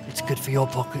business. It's good for your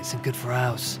pockets and good for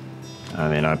ours. I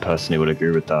mean, I personally would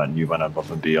agree with that. You went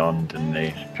above and beyond in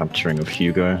the capturing of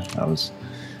Hugo. That was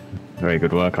very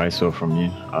good work I saw from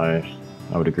you. I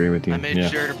would agree with you. I made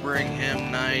sure to bring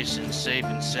him nice and safe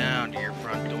and sound to your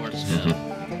front doorstep.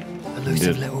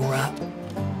 Elusive little rat.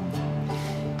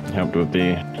 Helped with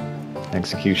the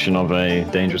execution of a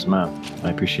dangerous man.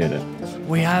 I appreciate it.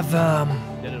 We have,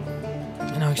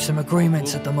 you know, some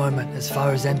agreements at the moment as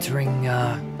far as entering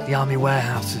the army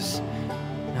warehouses.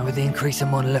 Now, with the increase in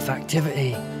monolith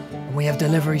activity, and we have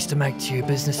deliveries to make to you,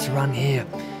 business to run here.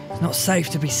 It's not safe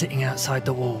to be sitting outside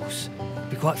the walls. To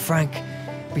be quite frank,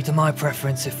 it'd be to my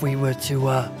preference if we were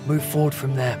to move forward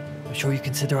from there. I'm sure you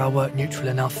consider our work neutral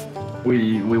enough.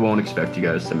 We won't expect you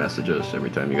guys to message us every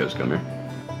time you guys come here.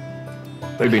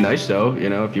 It'd be nice though, you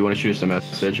know, if you want to shoot us a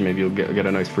message, maybe you'll get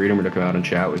a nice freedom to come out and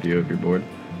chat with you if you're bored.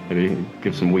 Maybe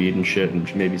give some weed and shit and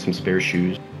maybe some spare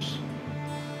shoes.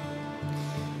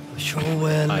 Sure,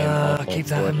 we'll keep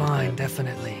that in mind,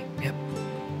 definitely. Yep.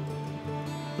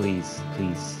 Please,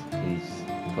 please, please.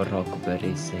 For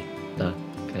Rockberry's sake.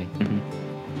 Okay.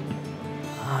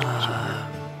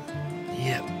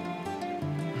 Yep.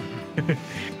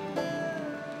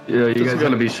 Yeah, you guys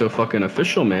gotta be so fucking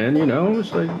official, man, you know?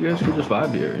 It's like, you guys can just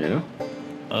vibe here, you know?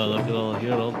 Look at all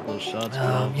here, all those shots,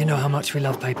 bro. You know how much we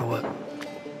love paperwork.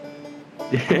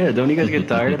 Yeah, don't you guys get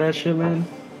tired of that shit, man?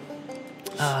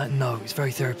 No, it's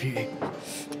very therapeutic.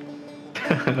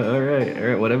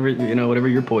 Alright, whatever, you know, whatever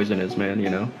your poison is, man, you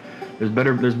know? There's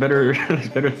better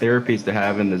therapies to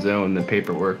have in the zone than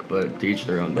paperwork, but to each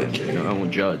their own, man, you know, I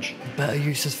won't judge. Better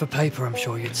uses for paper, I'm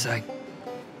sure you'd say.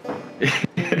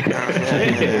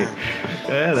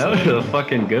 Yeah, that was a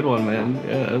fucking good one, man.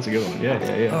 Yeah, that was a good one. Yeah.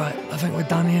 Alright, I think we're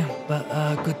done here, but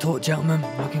good talk, gentlemen.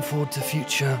 Looking forward to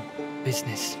future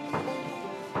business.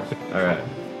 Alright,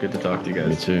 good to talk to you guys.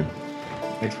 Me too.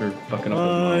 Thanks for fucking up.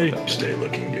 Bye. Stay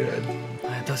looking good.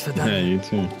 That's for that. Yeah, you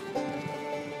too.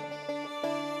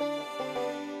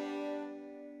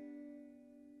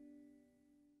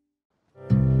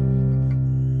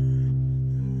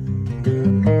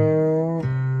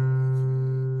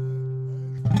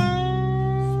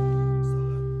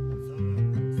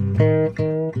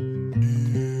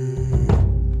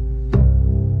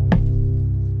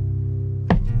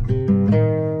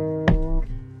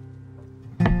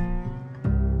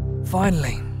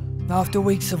 Finally, after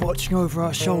weeks of watching over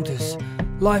our shoulders,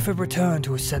 life had returned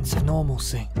to a sense of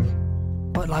normalcy.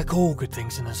 But like all good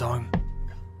things in the zone,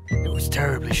 it was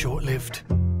terribly short-lived.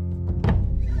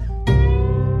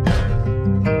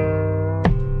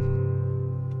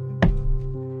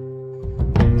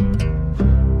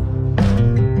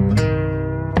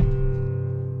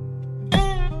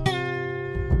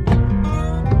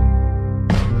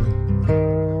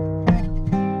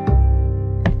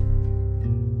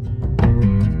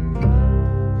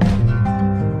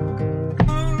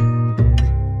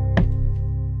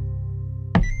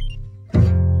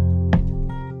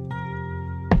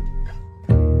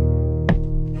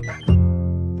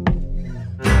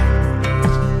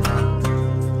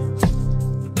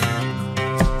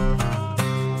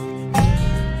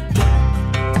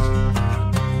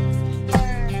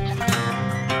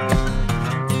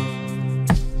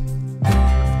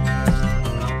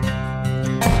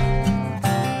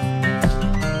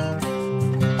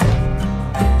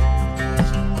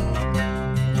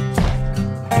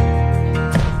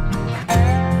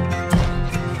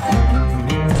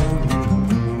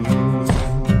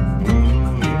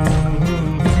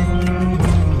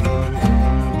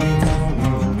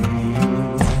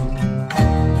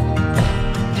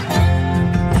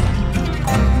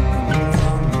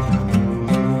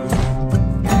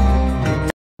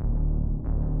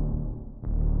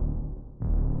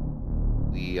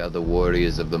 We are the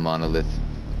warriors of the monolith.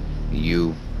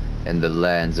 You and the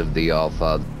lands of the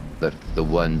All-Father, the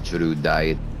one true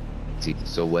deity.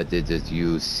 So what is it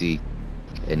you seek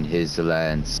in his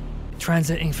lands?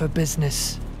 Transiting for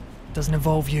business doesn't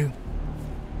involve you.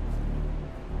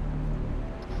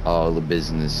 All the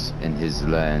business in his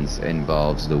lands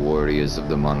involves the warriors of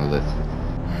the monolith.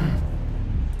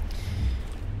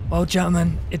 Well,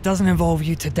 gentlemen, it doesn't involve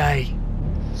you today.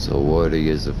 So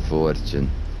warriors of fortune,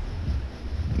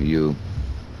 you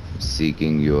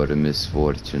seeking your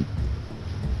misfortune.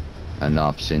 An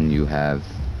option you have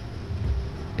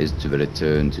is to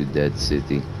return to Dead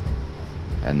City,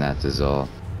 and that is all.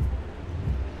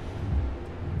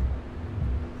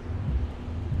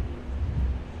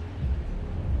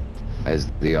 As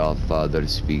the All-Father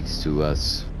speaks to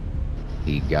us,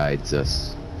 he guides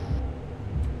us.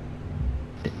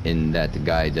 In that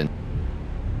guidance,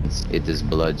 it is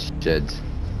bloodshed.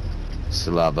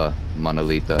 Slava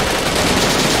Monolitha.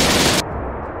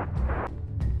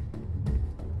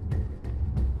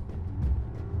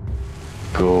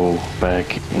 Go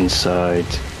back inside,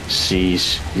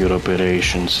 cease your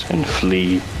operations, and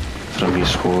flee from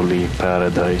his holy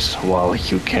paradise while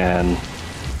you can.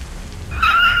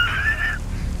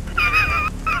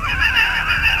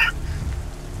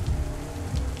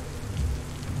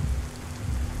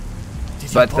 Did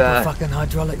you pop a fucking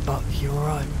hydraulic buck? You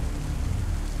alright?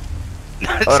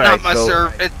 It's not my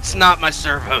It's not my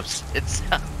servos. It's.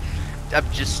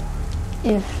 I'm just.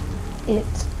 If it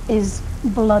is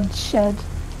bloodshed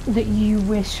that you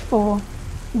wish for,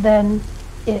 then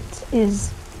it is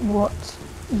what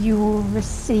you will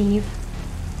receive.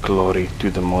 Glory to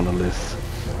the monolith.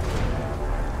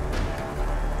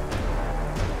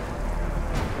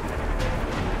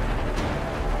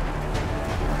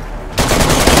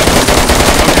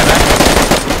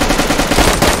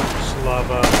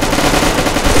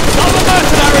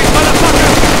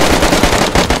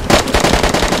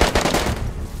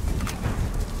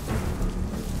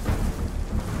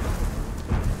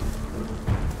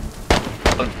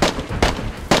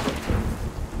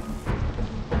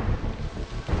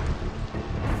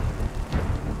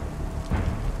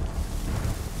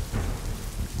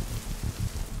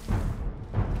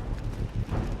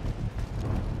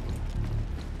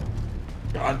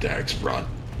 Contacts front.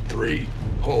 3.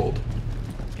 Hold.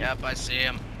 Yep, I see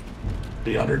him.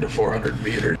 300 to 400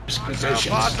 meters.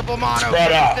 Positions. Possible mono.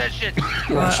 Spread out.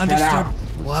 Right, understood.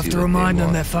 We'll have to remind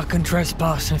them they're fucking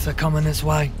trespassing if they're coming this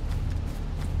way.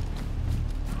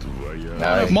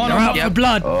 Mono out for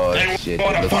blood. Oh shit.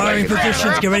 Firing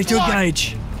positions, get ready to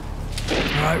engage.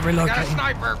 Alright, relocating.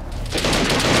 Sniper.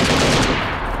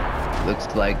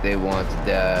 Looks like they want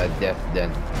death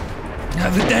then.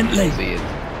 Evidently. See it.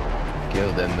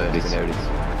 Kill them, mercenaries.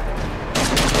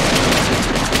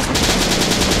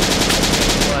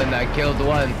 One, I killed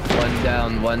one. One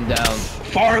down, one down.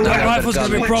 Far left. That rifle's gonna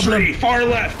be a problem. Far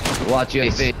left. Watch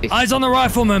your face. Eyes on the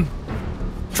rifleman.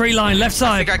 Tree line, left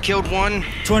side. I think I killed one.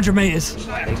 200 meters.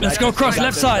 Let's go across,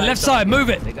 left side, move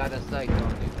it. They got a sight on you.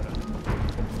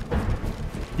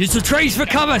 Use the trees for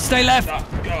cover, stay left.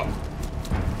 Go.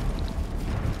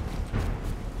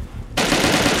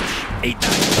 Eat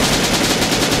that.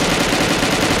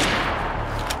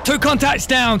 2 contacts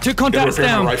down, 2 contacts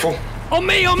down. Rifle. On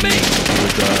me, on me!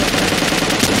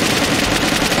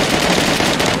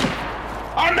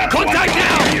 Contact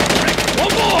now!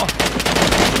 One more!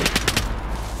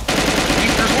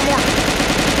 There's one more!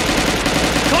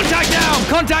 Contact down!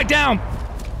 Contact down!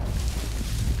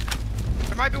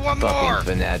 There might be one Fucking more!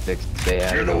 fanatics, they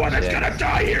have You're the no one that's chance. gonna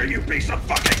die here, you piece of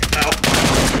fucking filth!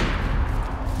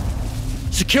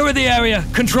 Secure the area.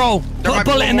 Control. There Put might a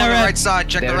be bullet one in more their on the head. right side.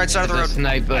 Check the right side of the road.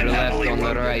 Sniper I'm left heavily on the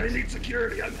wounded. right. I need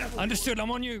security. I'm heavily... Understood. I'm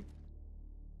on you.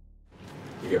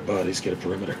 You got bodies, get a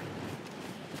perimeter.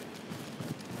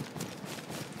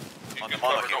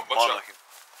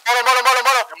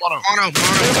 Mono.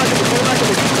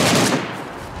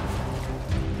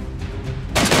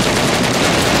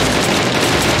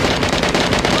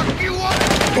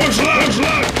 Push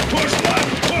left!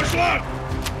 Push left!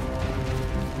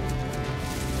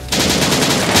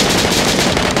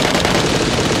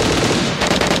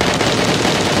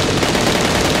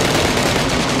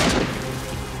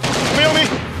 Me!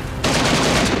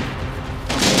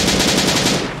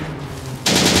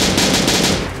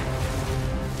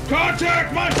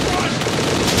 Contact my front!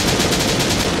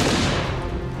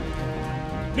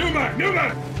 New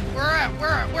Mac! Where at?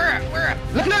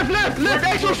 Left!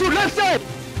 Exo shoot, left side!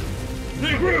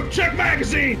 Regroup, check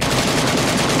magazine!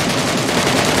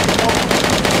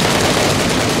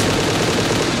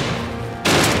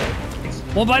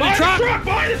 One by the truck!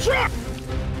 Behind the truck!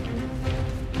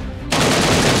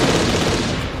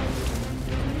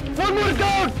 One more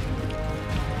down!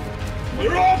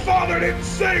 Your all father didn't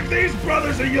save these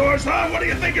brothers of yours, huh? What do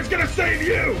you think it's gonna save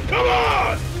you? Come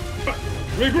on!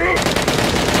 Regroup!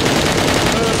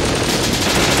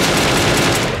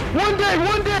 One day!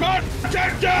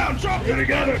 Contact down! Drop you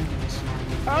together!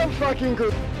 I'm fucking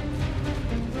good.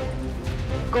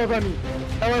 Cover me.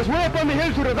 I was way up on the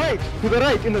hill to the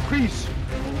right, in the trees.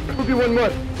 There could be one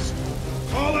more.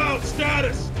 Call out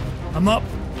status! I'm up.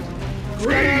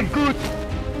 Green! Good.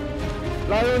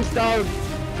 Lions down.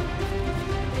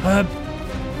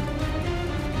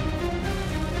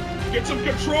 Get some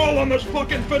control on those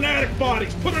fucking fanatic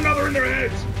bodies! Put another in their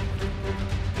heads!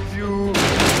 You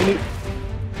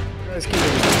guys keep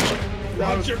it.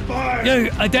 Watch your fire!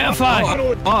 You, identify!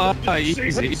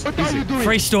 Easy. What are you doing?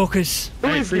 Free stalkers.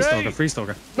 Hey, free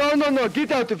stalker. No,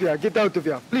 get out of here.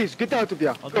 Please, get out of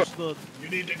here. Understood. You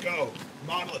need to go.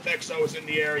 Monolith XO is in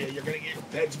the area. You're gonna get your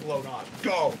heads blown off.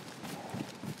 Go!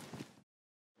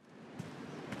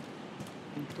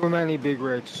 Too many big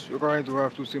rates. You're going to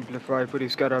have to simplify for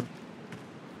this setup.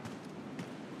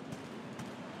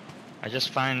 I just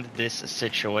find this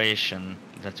situation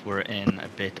that we're in a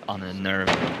bit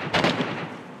unnerving.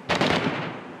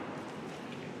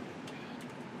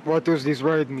 What does this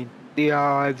word mean? The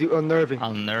unnerving.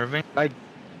 Unnerving? Like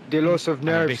the loss of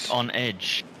nerves. I'm a bit on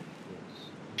edge.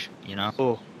 You know?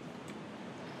 Oh.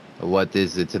 What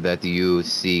is it that you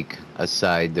seek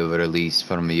aside of release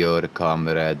from your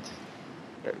comrade?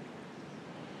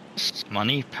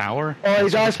 Money? Power? Oh,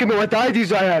 he's asking me what I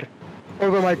desire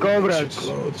over my comrades.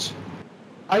 Clothes.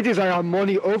 I desire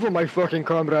money over my fucking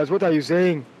comrades. What are you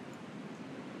saying?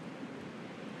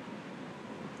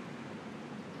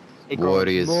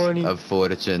 Warriors of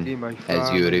fortune,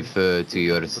 as you refer to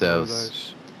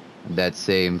yourselves. That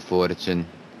same fortune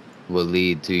will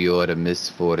lead to your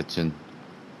misfortune.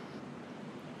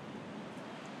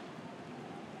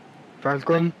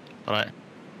 Falcon? Right.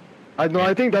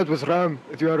 I think that was Ram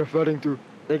that you are referring to.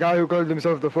 The guy who called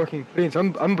himself the fucking prince.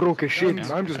 I'm broke as shit.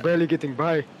 Okay. I'm just barely getting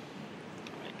by.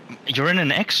 You're in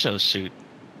an exosuit.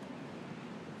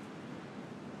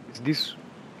 Is this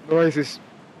Oasis?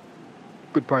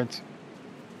 Good point.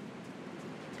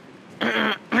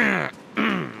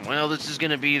 Well, this is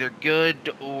gonna be either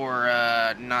good or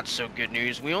not so good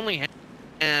news. We only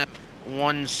have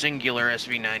one singular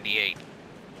SV-98.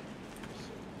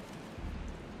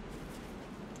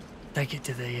 Take it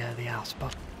to the house,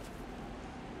 Bob.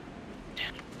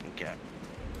 Okay.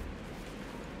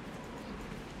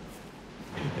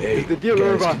 Hey, the deal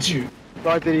guys, over? could you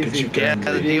Yeah,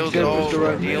 the deal's over.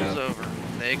 right Deal's now. over.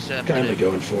 They accepted kindly it.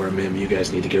 go inform him? You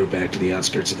guys need to go back to the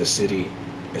outskirts of the city.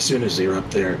 As soon as they're up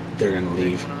there, they're gonna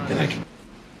leave, and I can...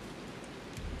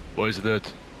 Why is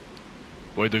that?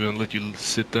 Why they gonna let you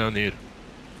sit down here?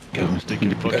 Go. Stick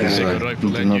your fucking second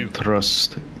rifle and you.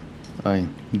 I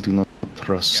do not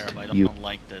trust I you. don't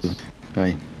like this.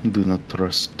 I do not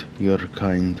trust your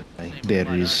kind.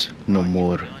 There is no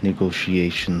more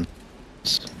negotiations.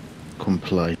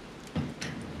 Comply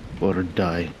or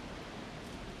die.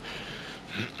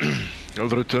 I'll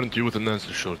return to you with an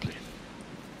answer shortly.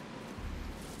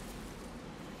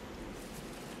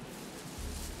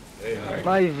 Hey, hi.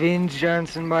 My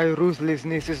vengeance and my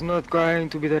ruthlessness is not going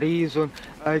to be the reason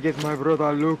I get my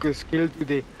brother Lucas killed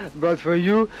today. But for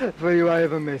you I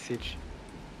have a message.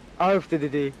 After the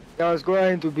day, there is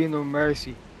going to be no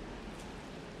mercy.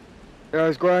 There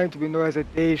is going to be no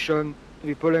hesitation to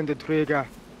be pulling the trigger.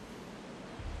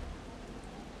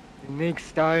 The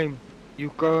next time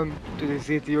you come to the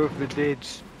city of the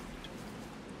Dayz,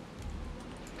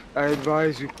 I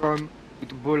advise you come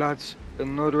with bullets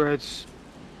and no words.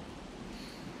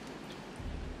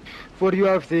 For you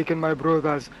have taken my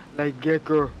brothers like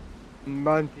Gecko and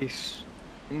Mantis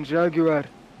and Jaguar,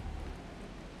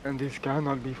 and this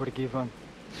cannot be forgiven.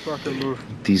 Fucking move.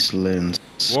 These lands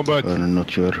Wombat. are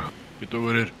not your Get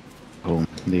over here. home.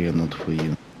 They are not for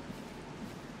you.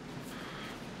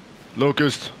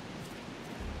 Locust.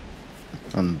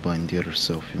 Unbind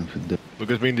yourself, infidel. Look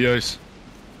at me in the eyes.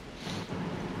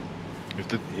 If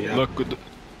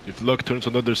the luck turns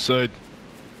on the other side,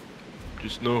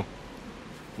 just know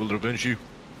we'll revenge you.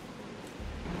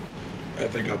 I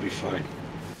think I'll be fine.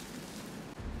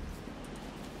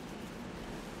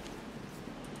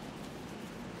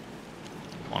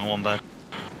 One back.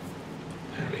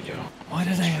 There we go. Why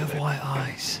do they have white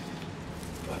eyes?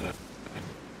 But,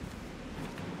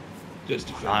 just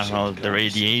to I don't know, finish up the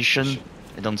radiation.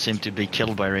 They don't seem to be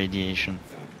killed by radiation.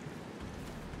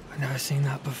 I've never seen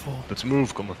that before. Let's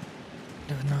move, come on.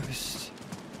 Never noticed.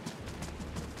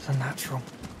 It's unnatural.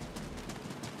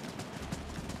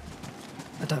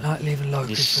 I don't like leaving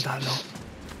Locust for that long.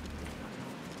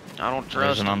 I don't trust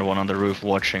There's him. another one on the roof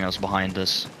watching us behind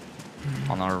us.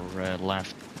 On our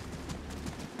left.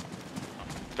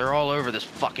 They're all over this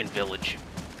fucking village.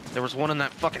 There was one in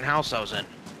that fucking house I was in.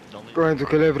 Going to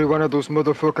kill every one of those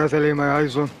motherfuckers I lay my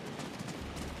eyes on.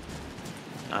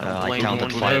 I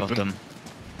counted 5 of them.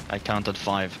 I counted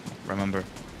 5, remember?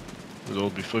 They'll all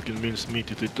be fucking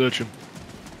mincemeat if they touch him.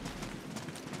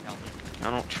 I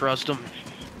don't trust them.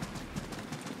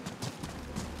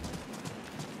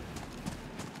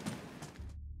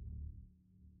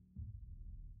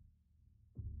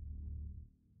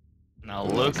 Now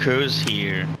look who's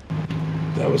here.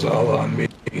 That was all on me.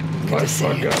 My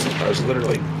fuck up. I was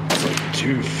literally like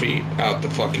 2 feet out the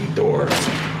fucking door.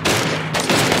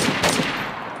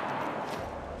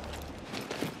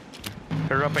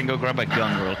 Hurry up and go grab a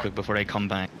gun real quick before they come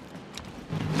back.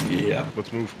 Yeah.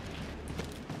 Let's move.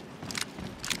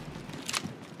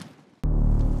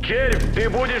 Червь, ты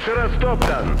будешь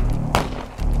растоптан.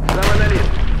 Самонолит.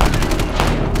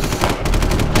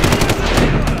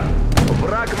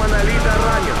 Враг монолита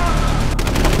ранен.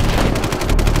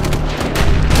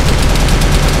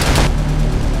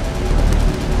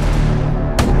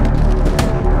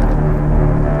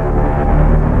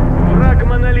 Враг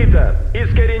монолита.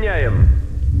 Искореняем.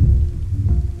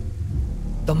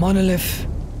 The monolith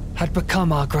had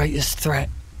become our greatest threat.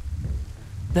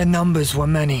 Their numbers were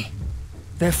many.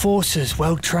 Their forces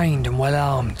well trained and well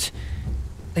armed.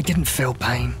 They didn't feel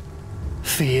pain,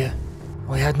 fear.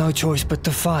 We had no choice but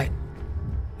to fight.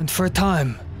 And for a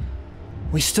time,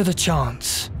 we stood a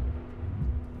chance.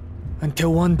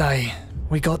 Until one day,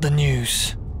 we got the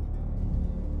news.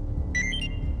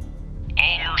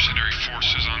 All mercenary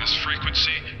forces on this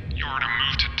frequency, you are to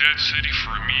move to Dead City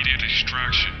for immediate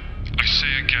extraction. I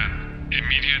say again,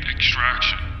 immediate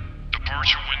extraction.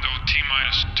 Departure window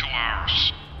T-minus 2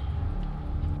 hours.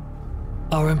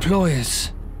 Our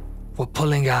employers were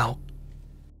pulling out.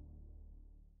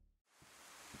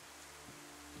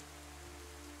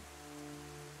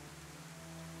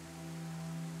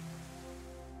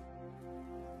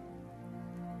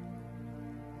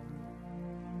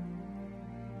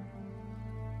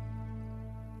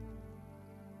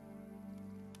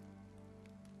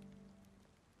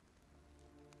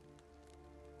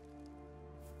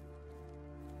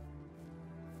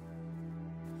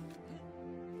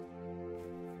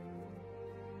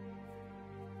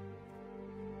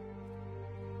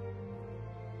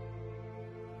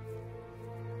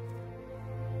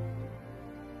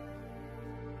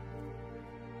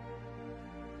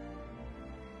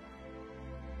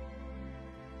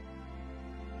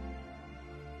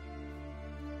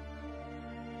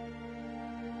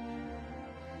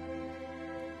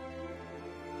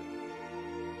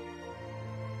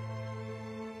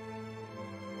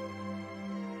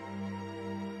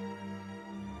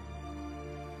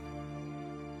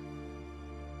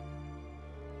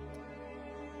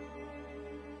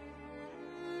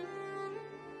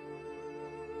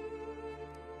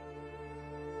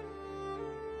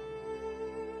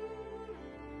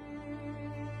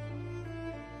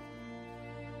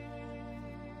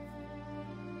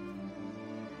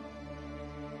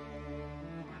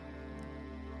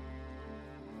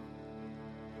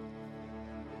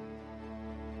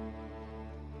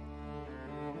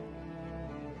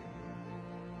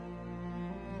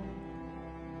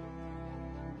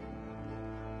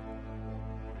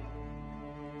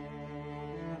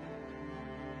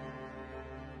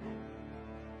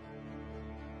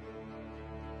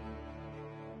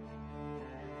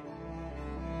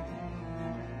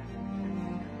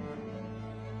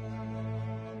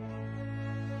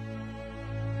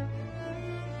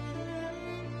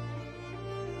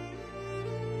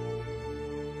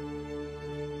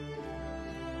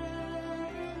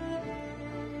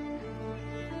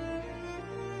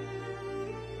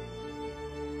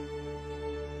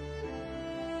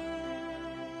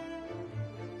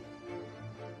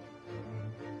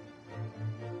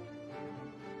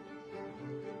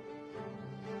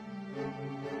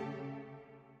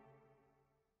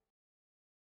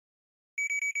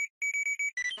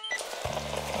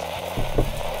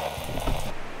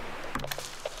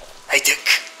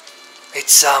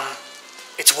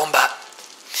 it's Wombat.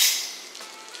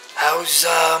 How's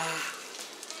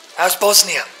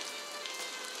Bosnia?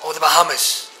 Or the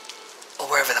Bahamas? Or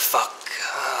wherever the fuck.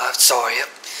 Sorry.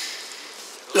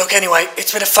 Look, anyway,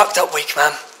 it's been a fucked up week,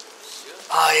 man.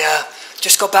 I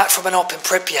just got back from an op in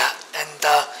Pripyat, and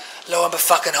lo and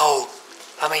befucking-behold,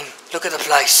 I mean, look at the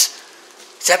place.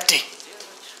 It's empty.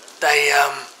 They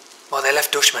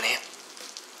left Dushman here,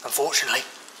 unfortunately.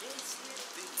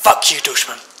 Fuck you,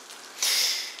 Dushman.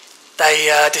 They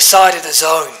decided the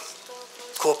zone.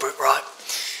 Corporate, right?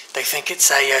 They think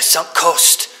it's a sunk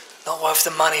cost, not worth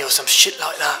the money or some shit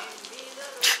like that.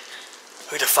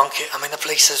 Who'd have thunk it? I mean, the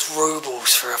police has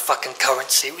rubles for a fucking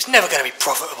currency. It was never going to be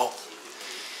profitable.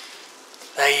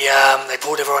 They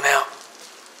pulled everyone out.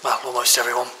 Well, almost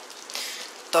everyone.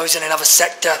 Those in another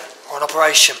sector or an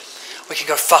operation, we can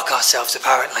go fuck ourselves,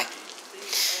 apparently.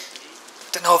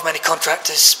 Don't know of many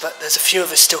contractors, but there's a few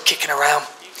of us still kicking around.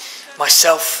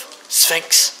 Myself,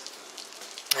 Sphinx.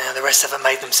 Yeah, the rest haven't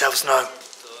made themselves known.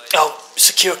 Oh,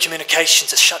 secure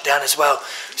communications are shut down as well,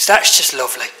 so that's just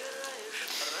lovely.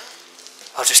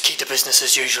 I'll just keep the business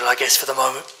as usual, I guess, for the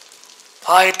moment.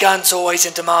 Hired guns always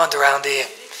in demand around here.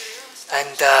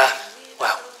 And,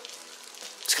 well,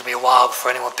 it's going to be a while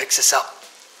before anyone picks us up.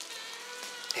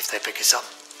 If they pick us up.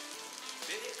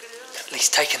 At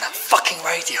least taking that fucking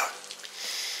radio.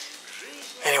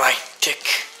 Anyway, Dick,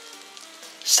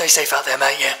 stay safe out there,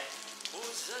 mate, yeah?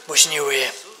 Wishing you were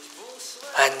here.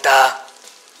 And,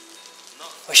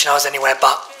 wishing I was anywhere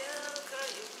but.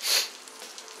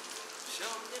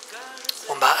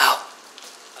 Wombat out.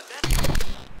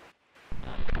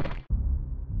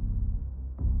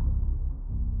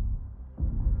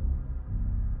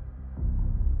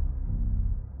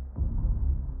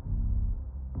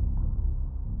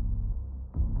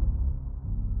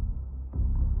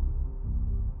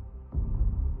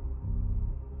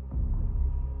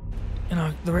 You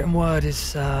know, the written word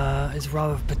is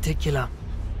rather particular.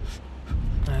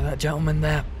 That gentleman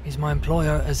there, he's my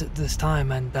employer as at this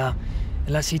time, and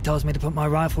unless he tells me to put my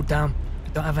rifle down, I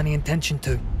don't have any intention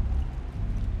to.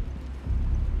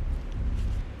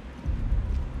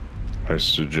 I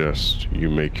suggest you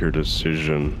make your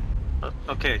decision.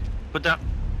 Okay, put down...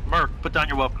 Merc, put down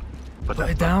your weapon. Put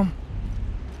it down?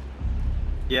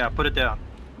 Yeah, put it down.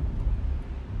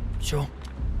 Sure.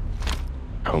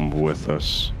 Come with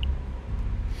us.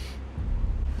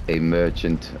 A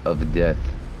merchant of death.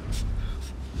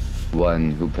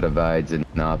 One who provides an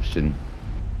option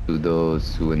to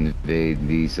those who invade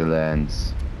these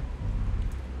lands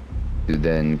to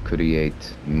then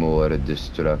create more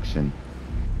destruction,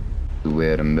 to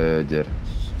where murder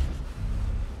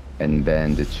and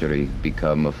banditry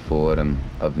become a form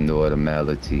of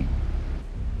normality,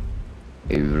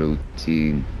 a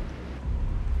routine,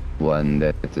 one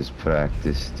that is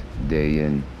practiced day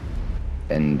in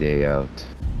and day out.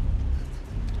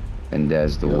 And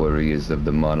as the warriors of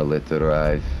the monolith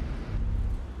arrive,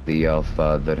 the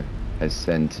Allfather has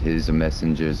sent his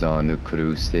messengers on a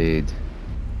crusade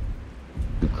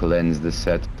to cleanse the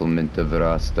settlement of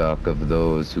Rostock of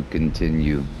those who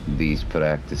continue these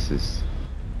practices.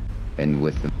 And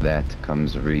with that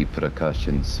comes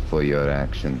repercussions for your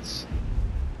actions.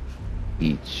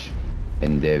 Each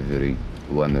and every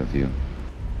one of you.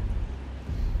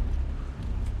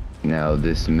 Now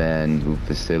this man who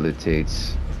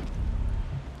facilitates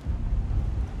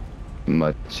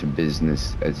much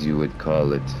business, as you would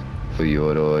call it, for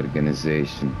your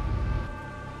organization.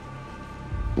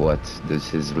 What does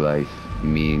his life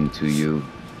mean to you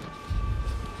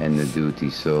and the duty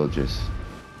soldiers?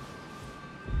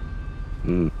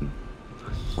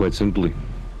 Quite simply,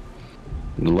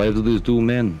 the lives of these two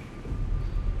men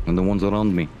and the ones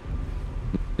around me,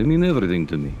 they mean everything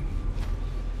to me.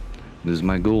 This is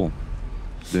my goal,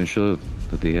 to ensure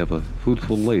that they have a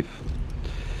fruitful life.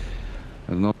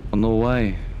 I don't know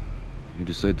why you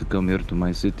decide to come here to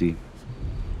my city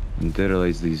and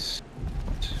terrorize these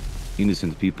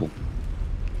innocent people.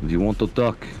 If you want to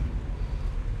talk,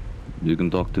 you can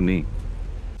talk to me.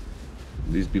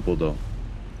 These people, though,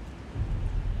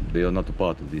 they are not a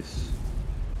part of this.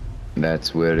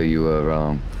 That's where you are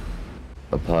wrong.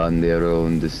 Upon their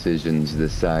own decisions,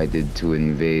 decided to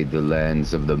invade the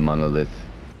lands of the monolith,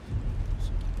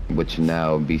 which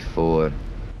now before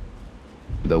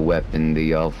the weapon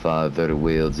the Allfather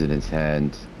wields in his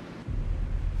hand,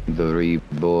 the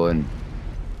reborn,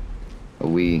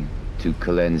 we to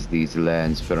cleanse these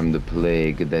lands from the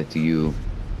plague that you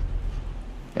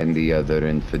and the other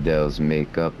infidels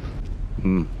make up.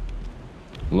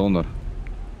 Loner,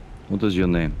 what is your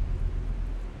name?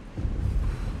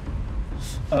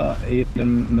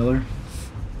 Aiden Miller.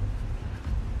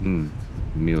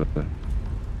 Miller.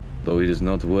 Though it is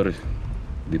not where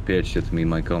the patch that me and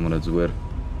my comrades were.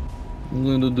 I'm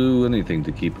going to do anything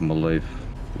to keep him alive.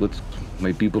 Let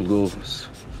my people go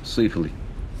safely.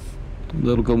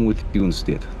 They'll come with you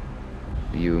instead.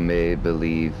 You may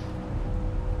believe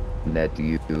that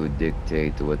you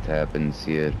dictate what happens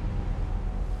here,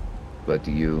 but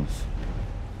you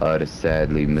are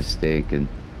sadly mistaken.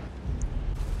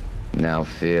 Now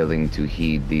failing to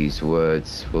heed these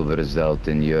words will result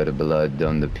in your blood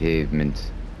on the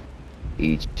pavement.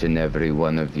 Each and every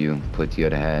one of you, put your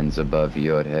hands above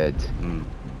your head.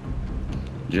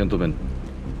 Gentlemen.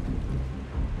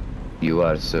 You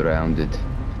are surrounded.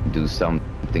 Do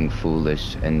something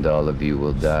foolish and all of you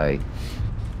will die.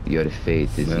 Your fate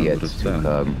is yet to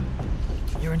come.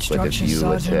 Your But if instructions, you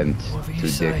Sergeant. attempt Whatever you to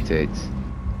say. dictate,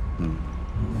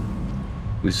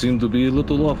 We seem to be a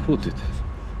little off-footed.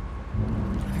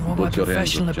 If you want my Put your hands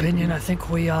professional up, opinion, gentlemen. I think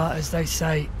we are, as they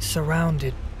say,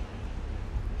 surrounded.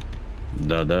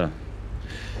 Da.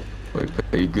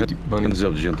 Hands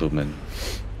up, gentlemen.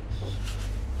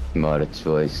 smart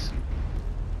choice.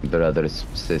 Brothers,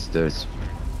 sisters,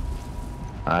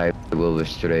 I will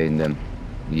restrain them.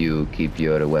 You keep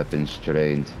your weapons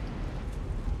trained.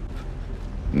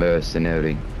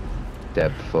 Mercenary,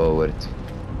 step forward.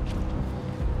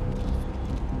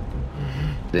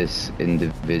 This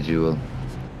individual,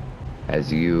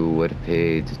 as you were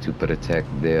paid to protect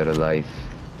their life,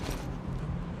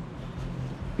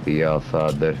 the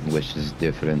Allfather wishes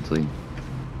differently.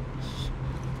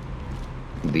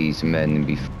 These men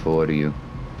before you,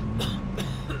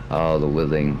 all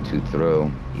willing to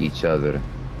throw each other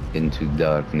into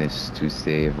darkness to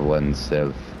save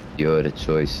oneself. Your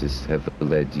choices have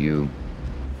led you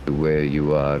to where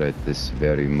you are at this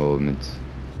very moment.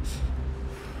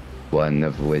 One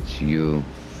of which you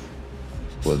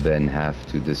will then have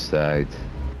to decide.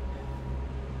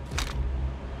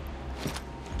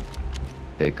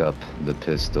 Pick up the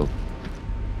pistol.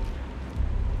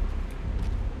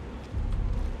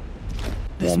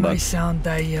 This may sound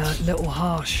a little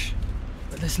harsh,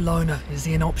 but this loner is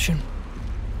the an option.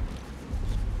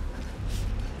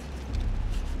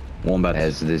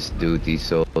 As this duty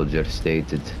soldier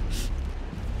stated,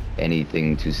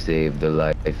 anything to save the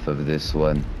life of this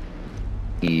one.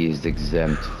 He is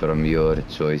exempt from your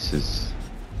choices.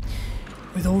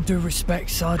 With all due respect,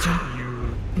 Sergeant,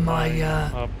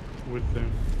 Up with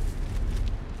them.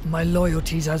 my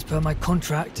loyalties as per my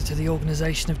contract to the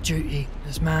organisation of duty.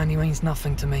 This man, he means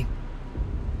nothing to me.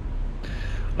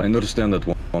 I understand that,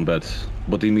 Wombat,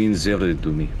 but he means everything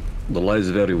to me. The lives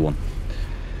of everyone.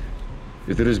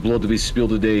 If there is blood to be spilled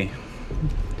today,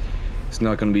 it's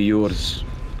not gonna be yours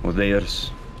or theirs.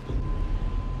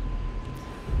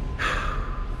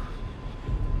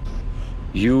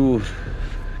 You're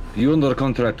under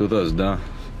contract with us, da?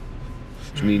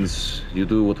 Which means you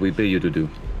do what we pay you to do.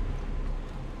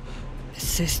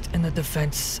 Assist in the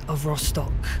defence of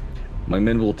Rostock. My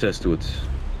men will attest to it.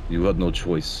 You had no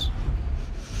choice.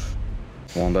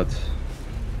 Wombat.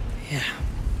 Yeah.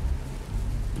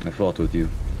 I fought with you.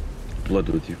 Bled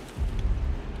with you.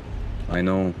 I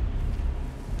know.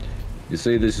 You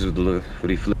say this will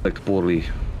reflect poorly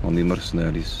on the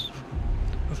mercenaries.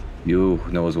 You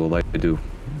know as well I do.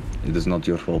 It is not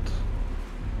your fault.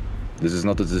 This is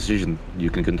not a decision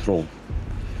you can control.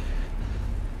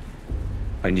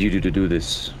 I need you to do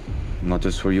this, not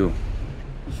just for you,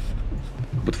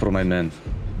 but for my men.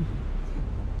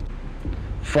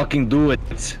 Fucking do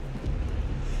it!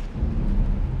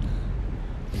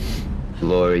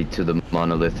 Glory to the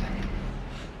monolith.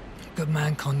 Good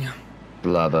man, Konya.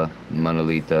 Slava,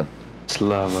 Monolita.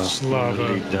 Slava. Slava.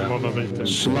 Monolita.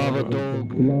 Slava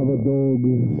dog. Slava dog.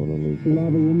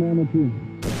 Slava humanity.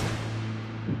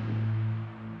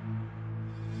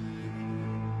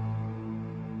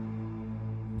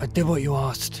 I did what you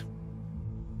asked.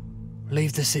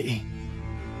 Leave the city.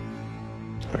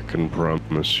 I can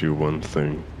promise you one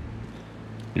thing.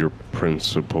 Your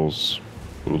principles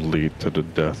will lead to the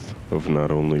death of not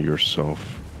only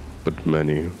yourself, but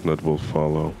many that will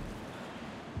follow.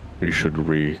 You should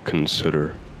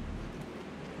reconsider.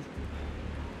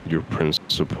 Your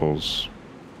principles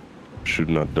should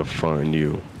not define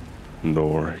you,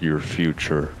 nor your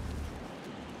future.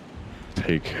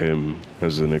 Take him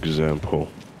as an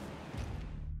example.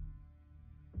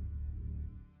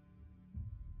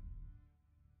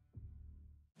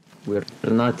 We're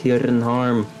not here in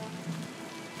harm.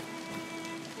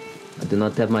 I do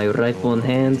not have my rifle in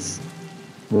hands.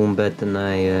 Wombat and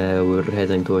I were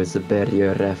heading towards the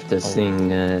barrier after seeing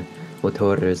what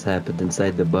horrors happened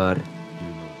inside the bar.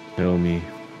 Tell me,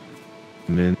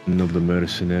 men of the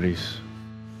Mercenaries,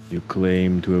 you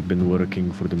claim to have been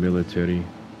working for the military.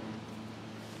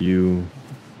 You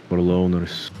were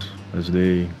loners, as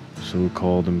they so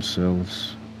call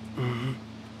themselves. Mm-hmm.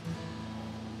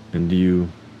 And you,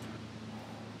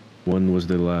 when was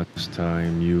the last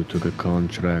time you took a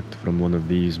contract from one of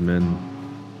these men?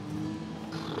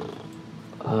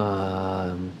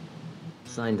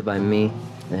 Signed by me.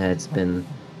 It's been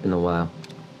a while.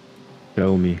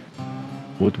 Tell me,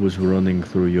 what was running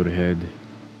through your head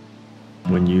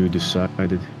when you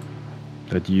decided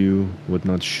that you would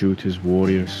not shoot his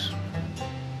warriors,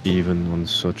 even on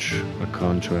such a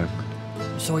contract?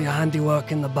 Saw your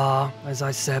handiwork in the bar, as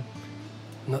I said.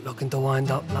 Not looking to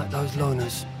wind up like those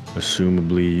loners.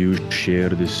 Assumably you share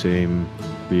the same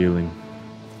feeling.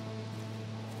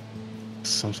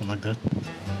 Something like that.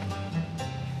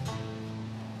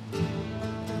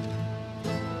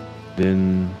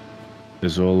 Then,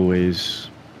 as always,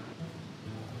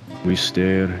 we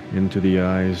stare into the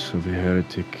eyes of a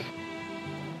heretic.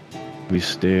 We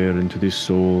stare into the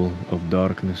soul of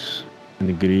darkness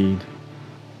and greed.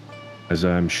 As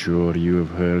I am sure you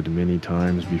have heard many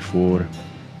times before,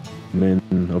 men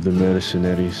of the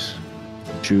Mercenaries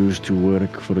choose to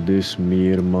work for this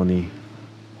mere money.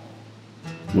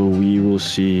 Well, we will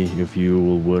see if you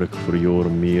will work for your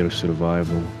mere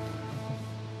survival.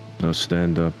 Now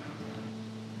stand up.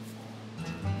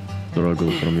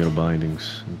 Struggle from your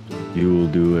bindings. You will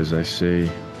do as I say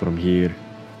from here.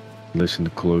 Listen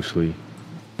closely.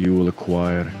 You will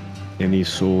acquire any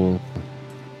soul.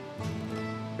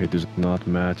 It does not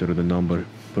matter the number,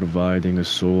 providing a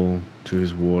soul to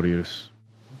his warriors.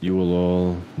 You will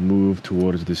all move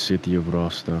towards the city of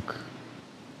Rostock,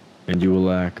 and you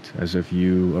will act as if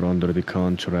you are under the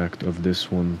contract of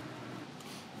this one,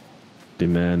 the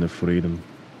man of freedom.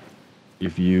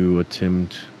 If you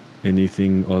attempt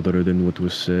anything other than what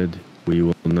was said, we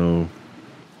will know.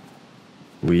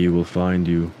 We will find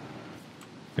you,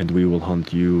 and we will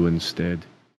hunt you instead.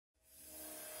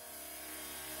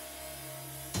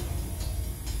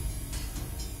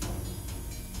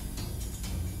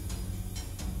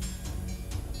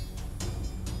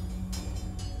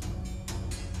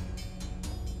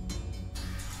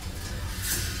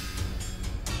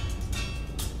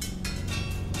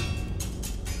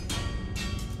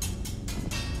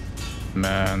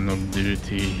 Man of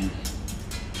duty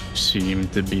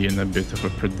seemed to be in a bit of a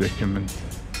predicament.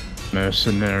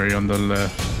 Mercenary on the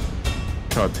left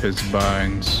cut his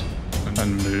binds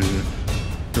and moved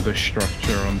to the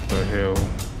structure on the hill.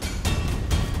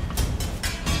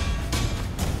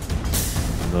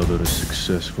 Another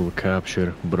successful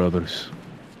capture, brothers.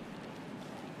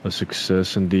 A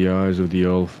success in the eyes of the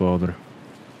All-Father.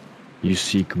 You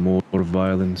seek more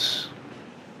violence.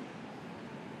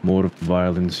 More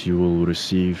violence you will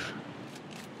receive.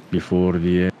 Before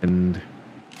the end,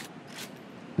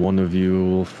 one of you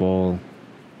will fall.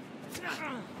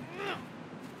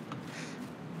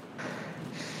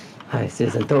 This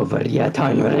isn't over yet,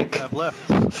 Heinrich. I've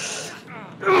left.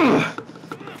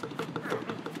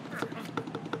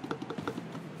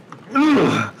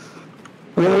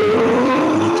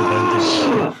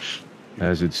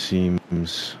 As it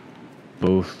seems,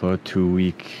 both are too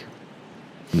weak.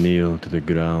 Kneel to the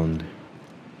ground.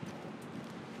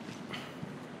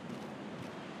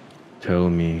 Tell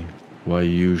me why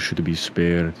you should be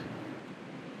spared,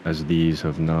 as these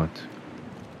have not.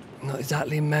 Not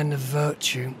exactly men of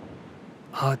virtue.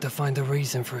 Hard to find a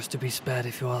reason for us to be spared,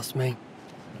 if you ask me.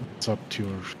 It's up to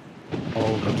your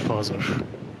all-godfather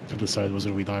to decide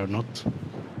whether we die or not.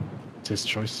 It's his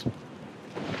choice.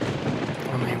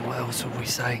 I mean, what else would we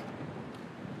say?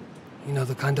 You know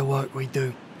the kind of work we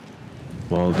do.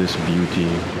 While this beauty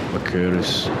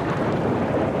occurs,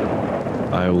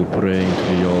 I will pray to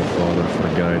the All-Father for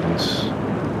guidance.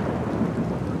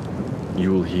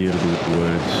 You will hear the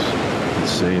words that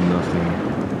say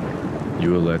nothing.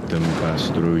 You will let them pass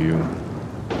through you.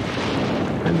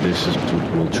 And this is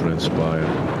what will transpire.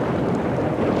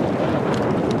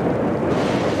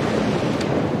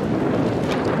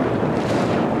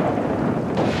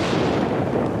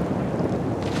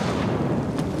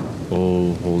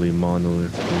 Oh, Holy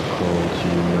Monolith, we call to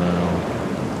you now.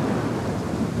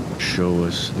 Show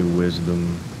us the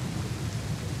wisdom.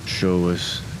 Show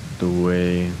us the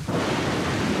way.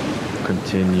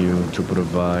 Continue to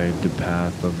provide the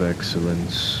path of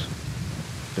excellence.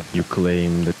 That you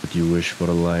claim that you wish for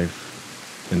a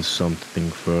life and something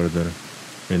further,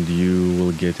 and you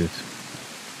will get it.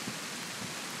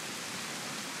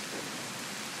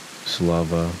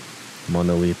 Slava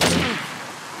Monolitha.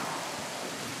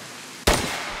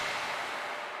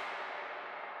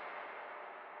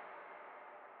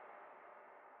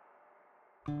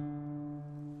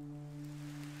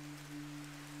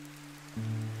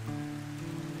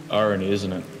 irony,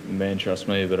 isn't it? Man trusts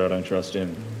me, but I don't trust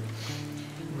him.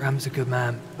 Ram's a good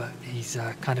man, but he's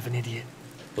kind of an idiot.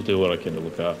 I'll do what I can to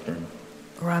look after him.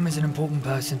 Ram is an important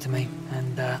person to me,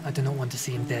 and I do not want to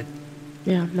see him dead.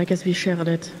 Yeah, I guess we share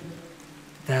that.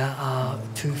 There are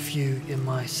too few in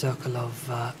my circle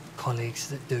of colleagues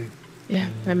that do. Yeah,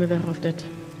 I'm aware of that,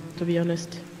 to be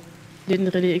honest.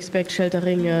 Didn't really expect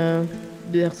sheltering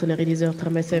Mercenary deserter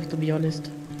myself, to be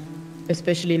honest.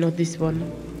 Especially not this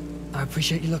one. I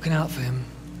appreciate you looking out for him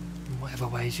in whatever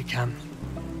ways you can.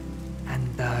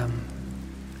 And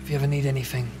if you ever need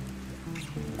anything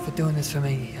for doing this for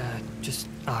me, just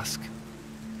ask.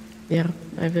 Yeah,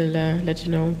 I will let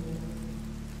you know.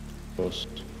 Of course.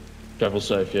 Travel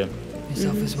safe, yeah?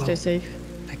 Yourself as well. Stay safe.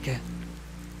 Take care.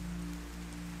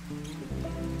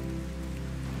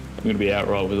 I'm going to be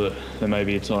outright with it. There may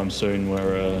be a time soon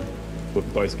where we're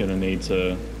both going to need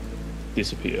to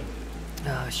disappear.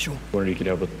 Sure. Wonder you could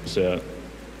help us out.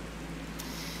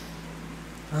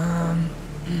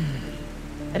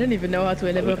 I don't even know how to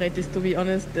elaborate this, to be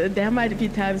honest. There might be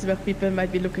times where people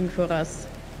might be looking for us.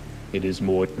 It is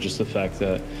more just the fact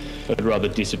that I'd rather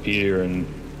disappear and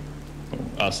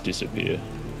us disappear.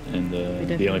 And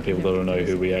the only people that'll know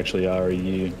who we actually are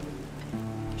you.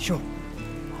 Sure.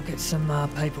 I'll get some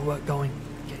paperwork going.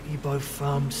 Get you both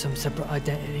some separate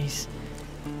identities.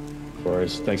 No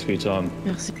worries. Thanks for your time.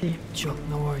 Merci. Sure,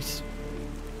 no worries.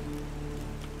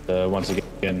 Once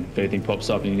again, if anything pops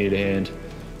up and you need a hand,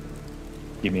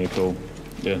 give me a call.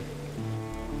 Yeah.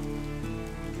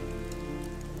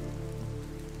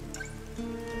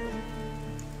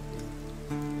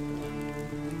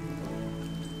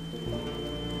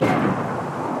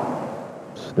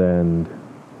 Stand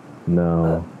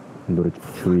now and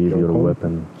retrieve your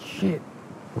weapon. Shit.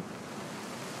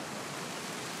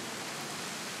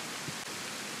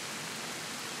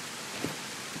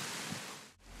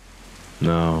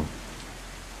 Now,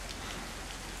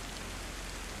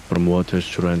 from what has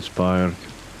transpired,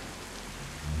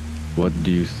 what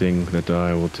do you think that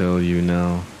I will tell you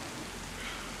now?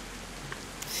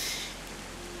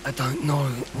 I don't know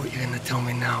what you're gonna tell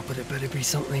me now, but it better be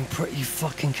something pretty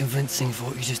fucking convincing for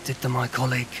what you just did to my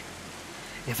colleague.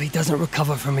 If he doesn't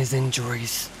recover from his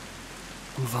injuries,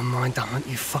 I'm of a mind to hunt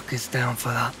you fuckers down for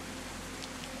that.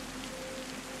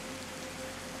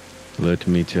 Let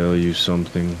me tell you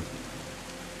something,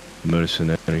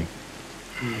 Mercenary.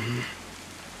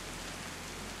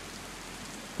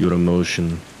 Your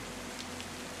emotion,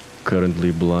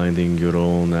 currently blinding your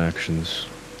own actions.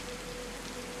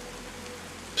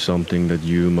 Something that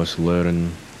you must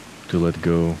learn to let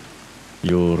go.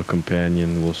 Your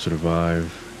companion will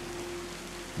survive,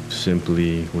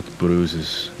 simply with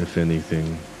bruises, if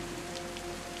anything.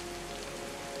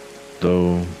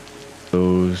 Though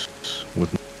those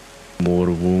with more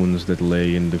wounds that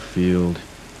lay in the field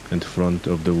in front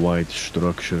of the white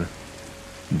structure,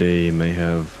 they may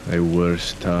have a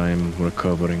worse time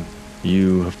recovering.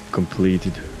 You have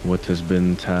completed what has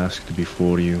been tasked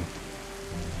before you.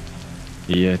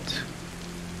 Yet,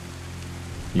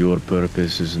 your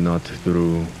purpose is not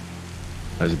through,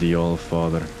 as the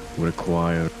All-Father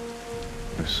requires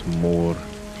more.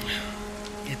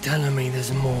 You're telling me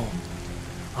there's more,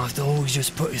 after all he's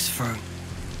just put us through.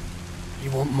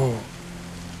 You want more?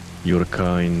 Your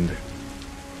kind,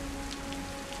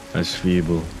 as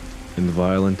feeble and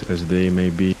violent as they may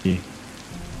be,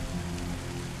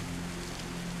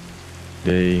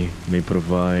 they may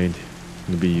provide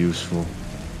and be useful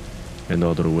in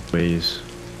other ways.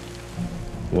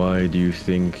 Why do you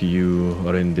think you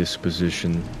are in this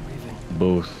position?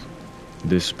 Both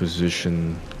this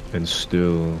position and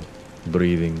still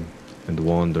breathing and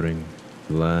wandering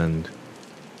land.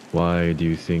 Why do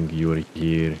you think you are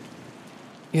here?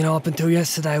 You know, up until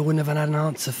yesterday I wouldn't have had an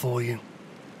answer for you.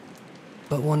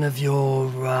 But one of your,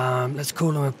 let's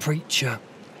call him a preacher,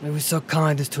 he was so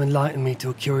kind as to enlighten me to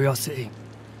a curiosity.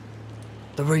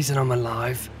 The reason I'm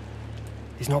alive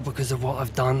is not because of what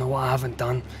I've done or what I haven't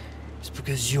done. It's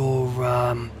because you're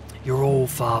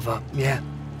All-Father, yeah,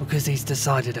 because he's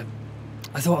decided it.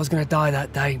 I thought I was going to die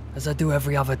that day, as I do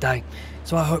every other day,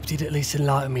 so I hoped he'd at least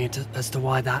enlighten me as to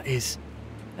why that is.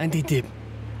 And he did.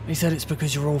 He said it's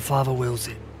because your All-Father wills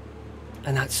it.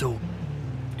 And that's all.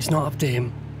 It's not up to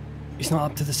him. It's not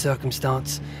up to the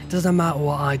circumstance. It doesn't matter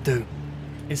what I do.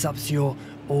 It's up to your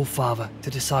All-Father to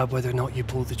decide whether or not you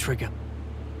pull the trigger.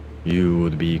 You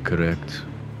would be correct.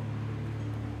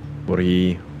 For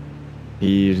he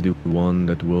is the one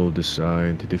that will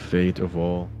decide the fate of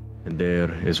all. And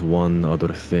there is one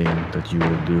other thing that you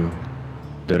will do.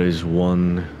 There is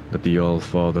one that the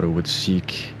All-Father would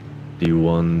seek, the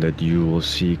one that you will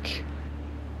seek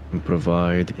and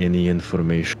provide any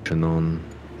information on.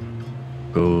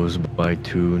 goes by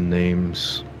two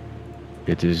names.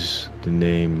 It is the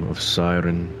name of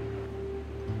Siren,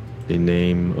 the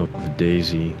name of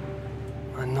Daisy.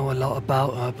 I know a lot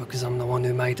about her because I'm the one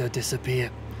who made her disappear.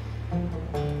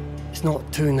 It's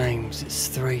not two names, it's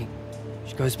three.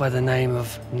 She goes by the name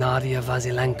of Nadia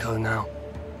Vasilenko now.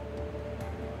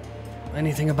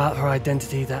 Anything about her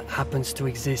identity that happens to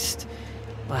exist,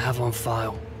 I have on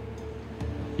file.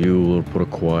 You will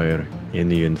require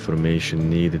any information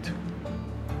needed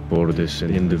for this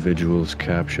individual's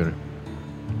capture.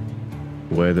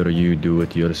 Whether you do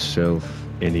it yourself,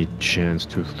 any chance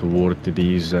to thwart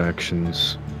these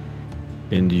actions,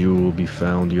 and you will be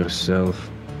found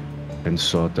yourself and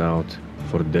sought out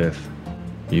for death.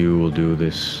 You will do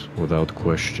this without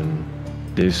question.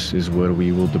 This is where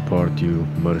we will depart you,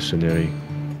 mercenary.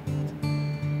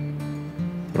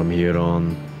 From here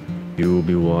on, you will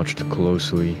be watched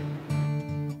closely.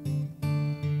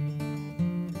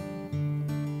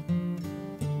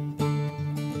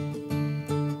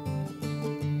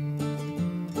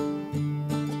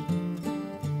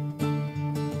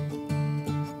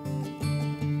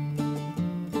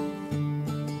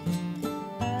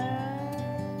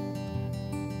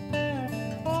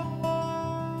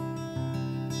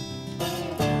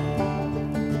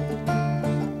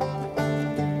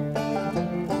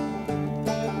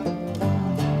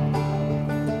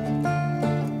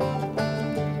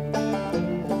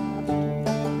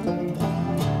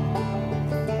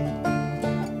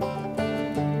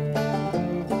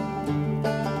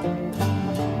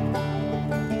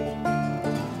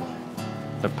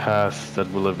 A path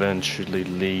that will eventually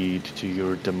lead to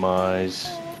your demise.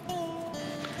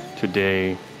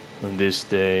 Today, on this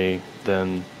day,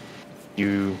 then,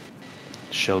 you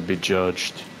shall be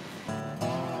judged.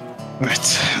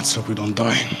 Let's hope we don't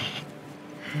die.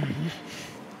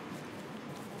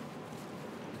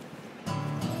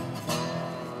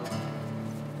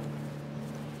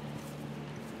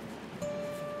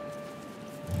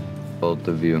 Both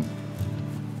of you.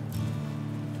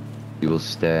 You will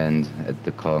stand at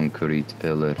the concrete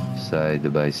pillar,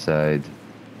 side by side.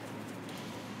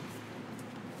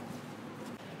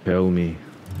 Tell me,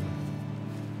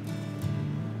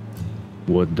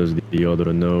 what does the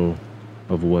other know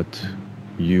of what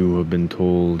you have been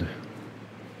told?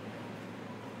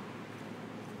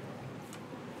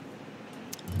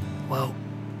 Well,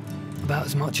 about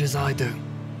as much as I do.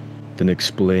 Then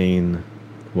explain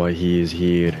why he is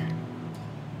here.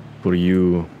 For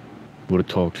you were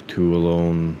talked to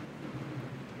alone.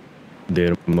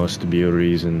 There must be a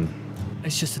reason.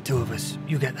 It's just the two of us.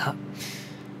 You get that.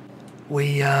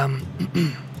 We, well,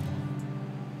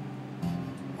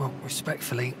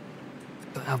 respectfully,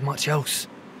 don't have much else.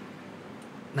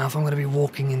 Now, if I'm going to be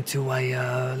walking into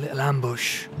a little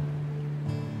ambush,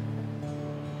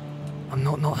 I'm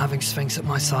not having Sphinx at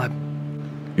my side.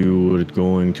 You were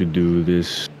going to do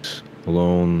this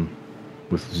alone,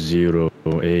 with zero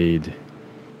aid.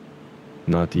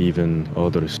 Not even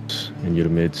others in your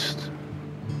midst.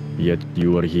 Yet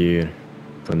you are here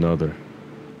for another.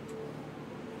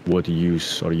 What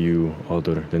use are you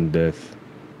other than death?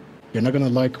 You're not gonna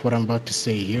like what I'm about to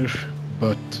say here,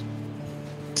 but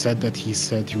said that he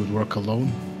said he would work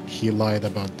alone. He lied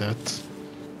about that.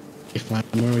 If my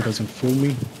memory doesn't fool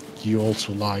me, you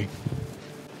also lie.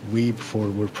 We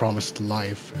before were promised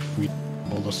life if we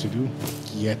told us to do,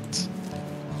 yet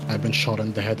I've been shot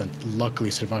in the head and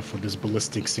luckily survived for this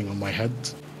ballistic thing on my head.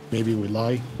 Maybe we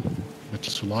lie, but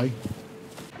just lie.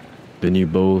 Then you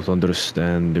both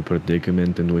understand the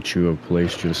predicament in which you have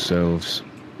placed yourselves.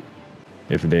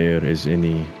 If there is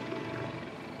any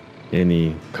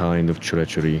kind of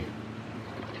treachery,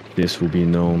 this will be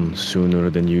known sooner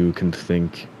than you can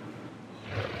think.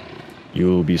 You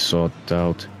will be sought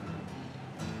out.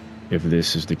 If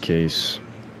this is the case,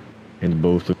 and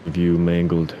both of you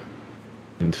mangled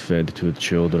and fed to the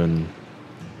children,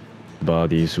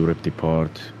 bodies ripped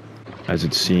apart. As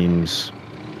it seems,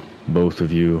 both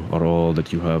of you are all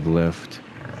that you have left.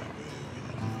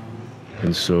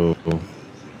 And so,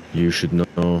 you should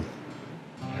know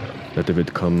that if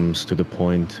it comes to the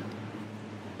point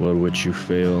where which you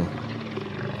fail,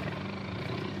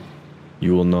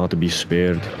 you will not be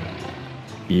spared,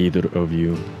 either of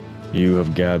you. You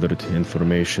have gathered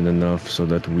information enough so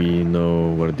that we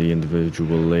know where the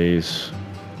individual lays.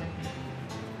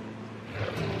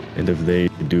 And if they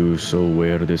do so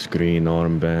wear this green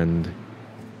armband,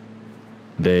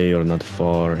 they are not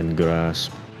far in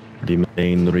grasp. The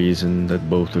main reason that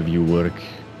both of you work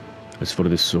is for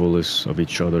the solace of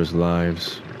each other's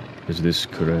lives. Is this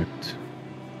correct?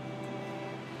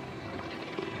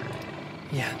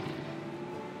 Yeah.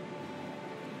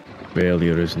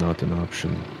 Failure is not an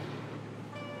option.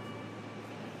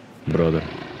 brother.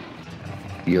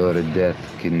 Your death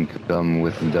can come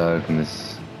with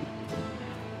darkness,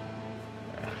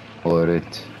 or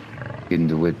it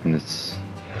can witness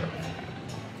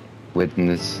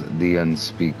the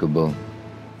unspeakable.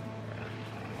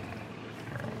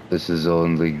 This is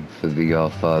only for the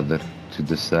All-Father to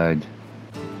decide.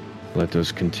 Let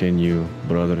us continue,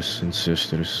 brothers and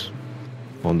sisters,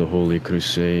 on the Holy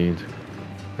Crusade,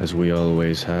 as we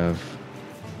always have.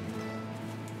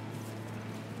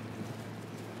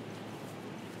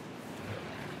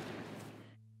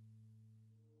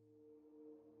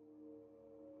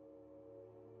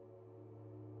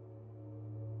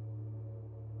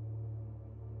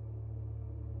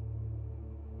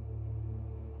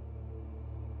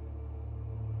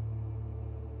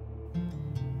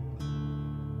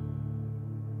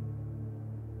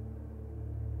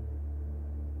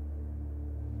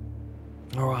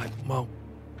 Alright, well,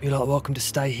 you're lot welcome to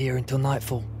stay here until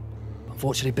nightfall.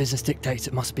 Unfortunately, business dictates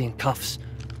it must be in cuffs.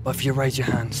 But if you raise your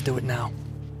hands, do it now.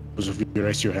 Because if you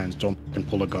raise your hands, don't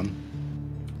pull a gun.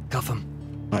 Cuff them.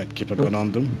 Alright, keep a gun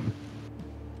on them.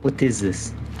 What is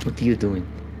this? What are you doing?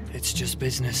 It's just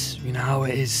business. You know how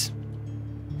it is.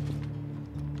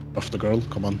 Off the girl,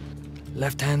 come on.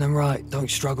 Left hand and right, don't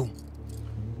struggle.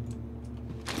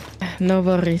 No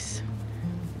worries.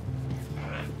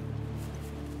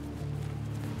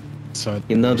 So,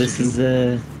 you know, this is,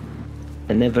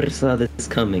 I never saw this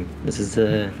coming. This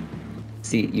is,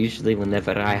 see, usually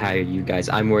whenever I hire you guys,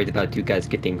 I'm worried about you guys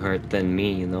getting hurt than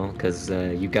me, you know? Because,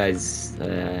 you guys,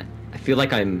 I feel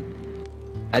like I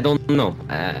don't know.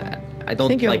 I don't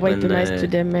think you're like way when, too nice to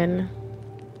them, man.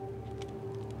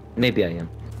 Maybe I am.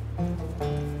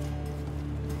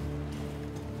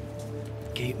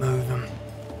 Keep moving.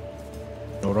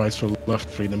 No right or left,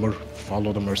 freedom, or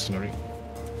follow the mercenary.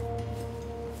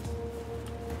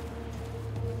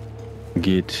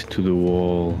 Get to the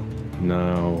wall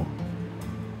now,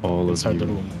 all Inside of you.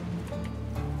 the room.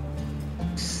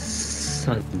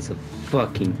 Sons of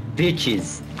fucking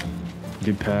bitches!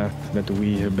 The path that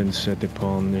we have been set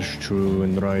upon is true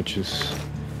and righteous.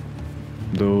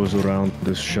 Those around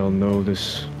us shall know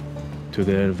this to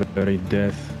their very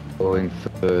death. Going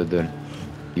further,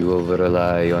 you will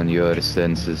rely on your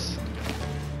senses,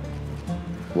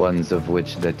 ones of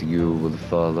which that you will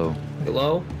follow.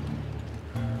 Hello?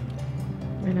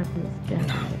 When I'm scared in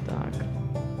the dark.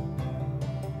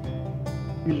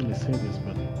 I usually say this,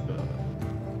 but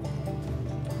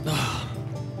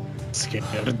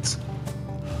scared.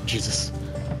 Jesus.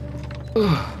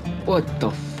 What the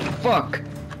fuck?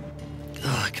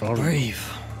 I can breathe.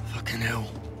 Fucking hell.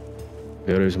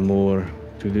 There is more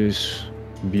to this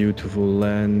beautiful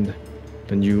land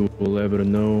than you will ever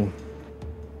know.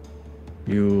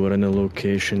 You are in a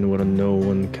location where no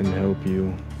one can help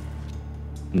you.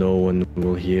 No one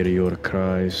will hear your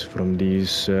cries from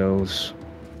these cells.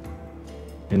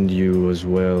 And you as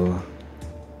well.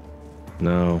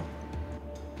 Now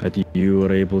that you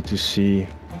are able to see,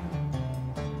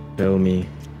 tell me,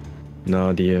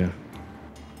 Nadia,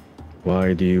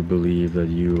 why do you believe that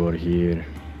you are here?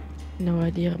 No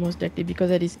idea, most likely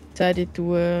because I decided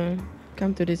to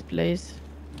come to this place.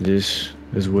 This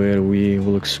is where we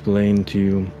will explain to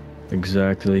you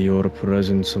exactly your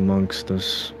presence amongst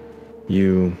us.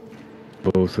 You,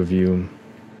 both of you.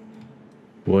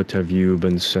 What have you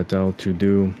been set out to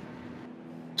do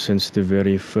since the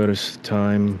very first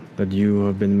time that you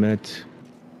have been met?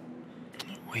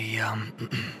 We,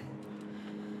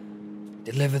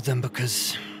 delivered them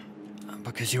because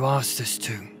you asked us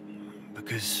to.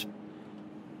 Because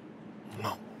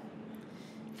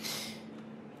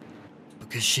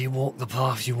she walked the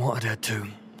path you wanted her to,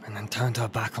 and then turned her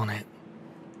back on it.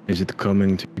 Is it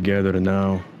coming together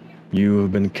now? You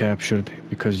have been captured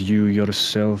because you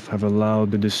yourself have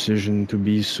allowed the decision to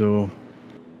be so.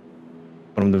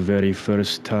 From the very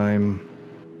first time,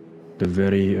 the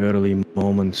very early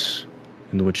moments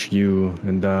in which you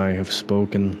and I have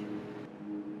spoken,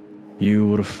 you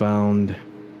were found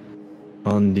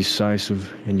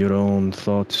undecisive in your own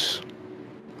thoughts.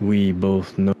 We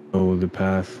both know the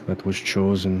path that was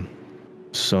chosen.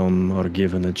 Some are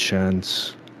given a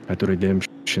chance at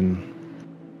redemption,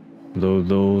 though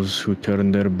those who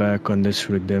turn their back on this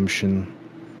redemption,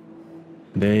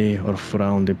 they are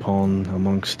frowned upon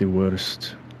amongst the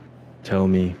worst. Tell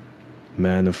me,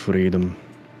 man of freedom,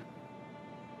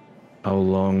 how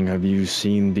long have you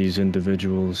seen these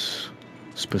individuals,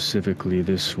 specifically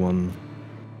this one,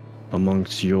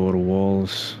 amongst your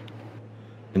walls?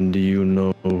 And do you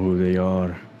know who they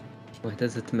are? Why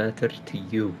does it matter to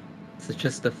you? It's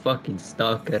just a fucking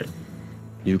stalker.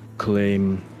 You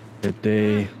claim that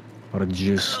they are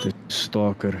just as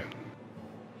stalker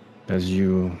as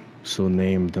you so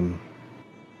named them.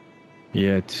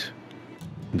 Yet,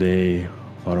 they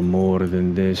are more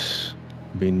than this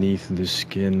beneath the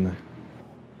skin.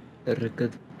 You're a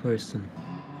good person.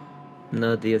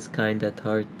 Nadia's kind at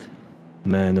heart.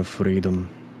 Man of freedom.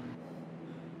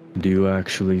 Do you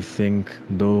actually think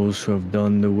those who have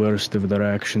done the worst of their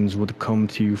actions would come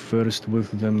to you first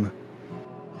with them?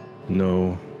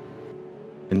 No.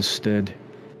 Instead,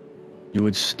 you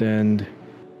would stand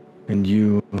and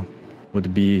you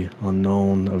would be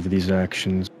unknown of these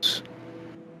actions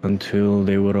until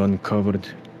they were uncovered,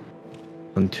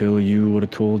 until you were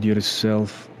told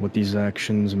yourself what these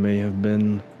actions may have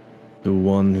been. The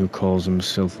one who calls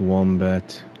himself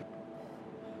Wombat.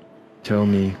 Tell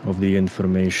me of the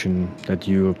information that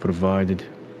you have provided.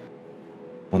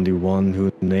 On the one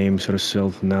who names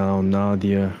herself now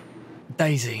Nadia.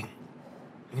 Daisy,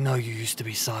 we know you used to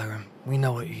be Siren. We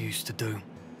know what you used to do.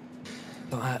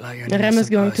 Don't act like you're an Rem is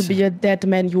innocent going person. to be a dead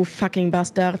man, you fucking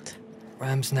bastard.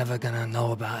 Ram's never gonna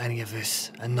know about any of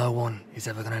this, and no one is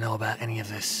ever gonna know about any of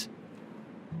this.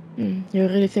 You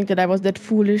really think that I was that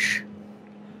foolish?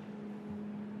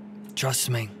 Trust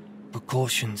me,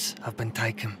 precautions have been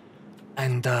taken.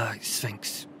 And,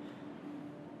 Sphinx,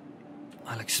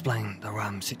 I'll explain the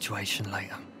Ram situation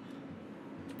later.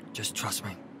 Just trust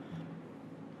me.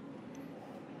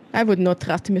 I would not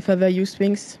trust him if I were you,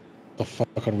 Sphinx. The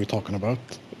fuck are we talking about?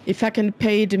 He fucking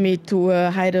paid me to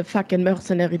hide a fucking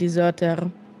mercenary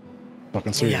deserter.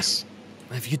 Fucking serious.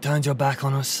 Yeah. If you turned your back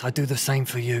on us, I'd do the same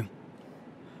for you.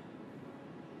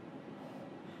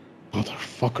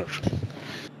 Motherfucker.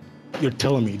 You're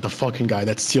telling me the fucking guy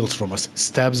that steals from us,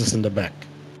 stabs us in the back,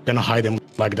 gonna hide him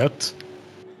like that?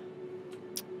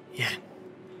 Yeah.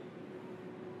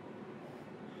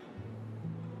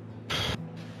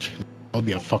 I'll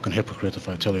be a fucking hypocrite if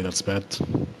I tell you that's bad.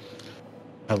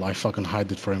 Hell, I fucking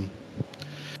hide it for him.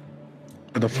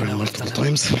 I've done it multiple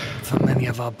times. For many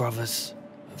of our brothers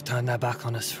have turned their back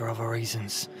on us for other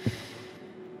reasons.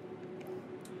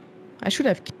 I should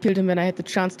have killed him when I had the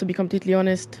chance, to be completely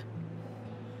honest.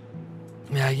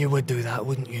 Yeah, you would do that,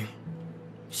 wouldn't you?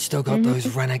 Still got those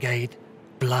renegade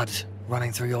blood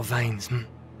running through your veins, hmm?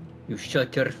 You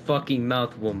shut your fucking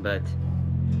mouth, Wombat.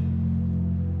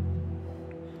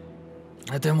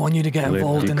 I didn't want you to get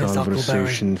involved in this, Huckleberry. Let the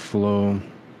conversation flow.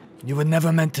 You were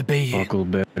never meant to be here.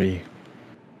 Huckleberry.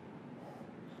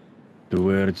 The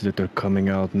words that are coming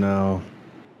out now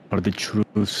are the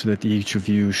truths that each of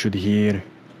you should hear.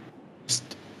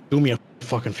 Just do me a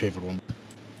fucking favor, Wombat.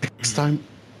 Next time,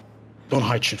 don't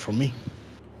hide shit from me.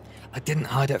 I didn't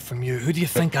hide it from you. Who do you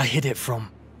think I hid it from?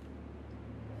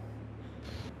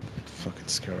 Fucking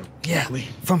Scarab. Yeah,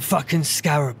 from fucking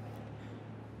Scarab.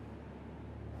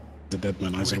 The dead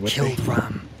man eyes are We with killed me.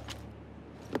 Ram.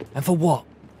 And for what?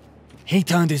 He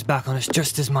turned his back on us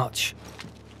just as much.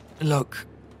 Look,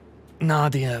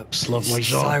 Nadia, love my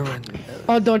job. Siren.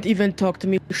 Oh, don't even talk to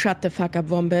me. Shut the fuck up,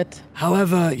 Wombat.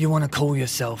 However you want to call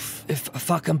yourself, if a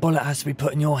fucking bullet has to be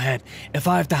put in your head, if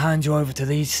I have to hand you over to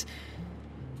these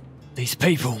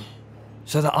people,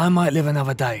 so that I might live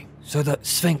another day, so that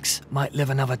Sphinx might live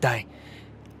another day,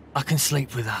 I can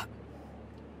sleep with that.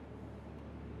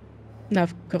 Now,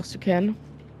 of course you can.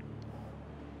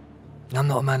 I'm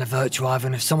not a man of virtue either,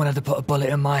 and if someone had to put a bullet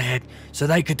in my head so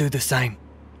they could do the same,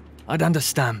 I'd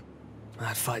understand.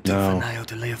 I'd fight tooth and nail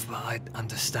to live, but I'd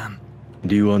understand.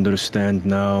 Do you understand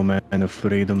now, man of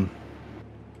freedom,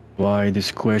 why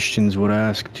these questions were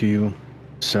asked to you,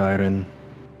 Siren?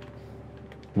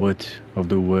 What of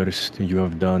the worst you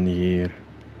have done here?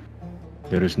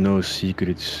 There is no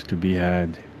secrets to be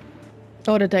had.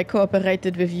 Oh, that I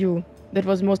cooperated with you. That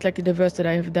was most likely the worst that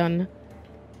I have done.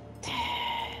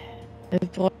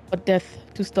 It brought death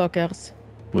to stalkers.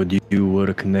 Would you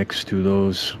work next to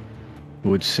those who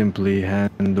would simply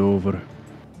hand over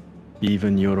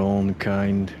even your own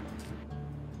kind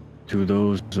to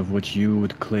those of what you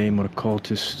would claim are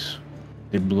cultists?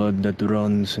 The blood that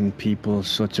runs in people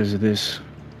such as this,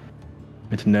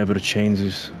 it never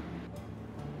changes.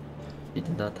 She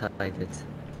did not hide it.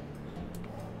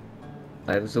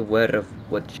 I was aware of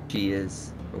what she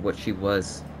is, or what she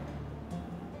was,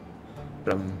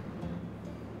 from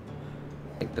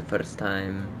like the first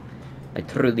time I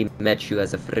truly met you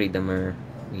as a freedomer.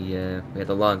 We had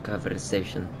a long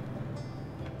conversation.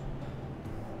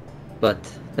 But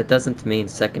that doesn't mean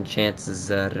second chances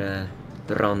are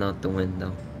thrown out the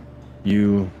window.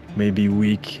 You may be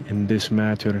weak in this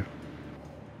matter,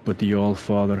 but the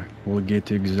All-Father will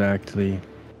get exactly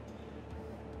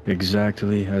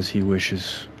as he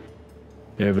wishes.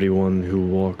 Everyone who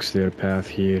walks their path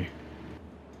here,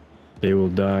 they will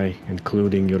die,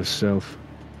 including yourself.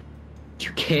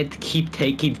 You can't keep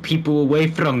taking people away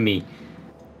from me.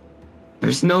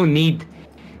 There's no need.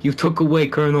 You took away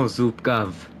Colonel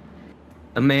Zubkov,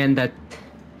 a man that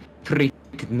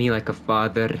treated me like a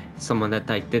father, someone that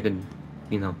I didn't,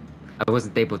 I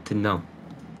wasn't able to know.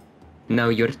 Now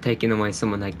you're taking away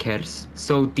someone I care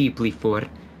so deeply for.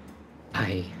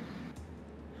 I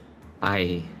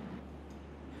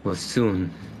will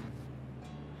soon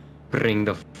bring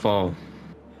the fall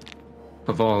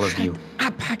of all of you.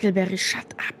 Shut up, Huckleberry,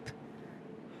 shut up.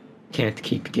 Can't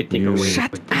keep getting away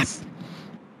with this.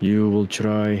 You will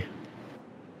try,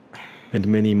 and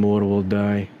many more will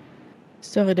die.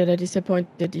 Sorry that I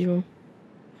disappointed you.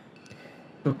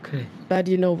 Okay. But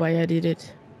you know why I did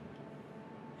it.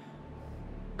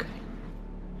 Okay.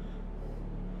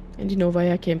 And you know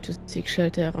why I came to seek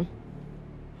shelter.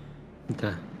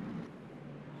 Duh.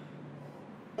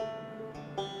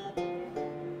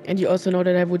 And you also know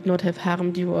that I would not have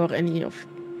harmed you or any of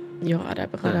your other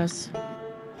brothers.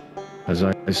 As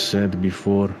I said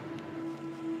before,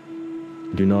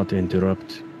 do not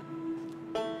interrupt.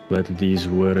 Let these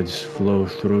words flow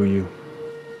through you.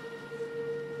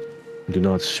 Do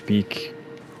not speak,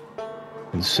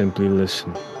 and simply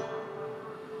listen,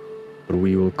 or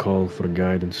we will call for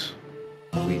guidance.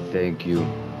 We thank you,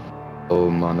 O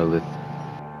Monolith,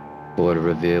 for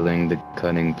revealing the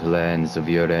cunning plans of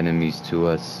your enemies to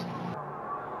us.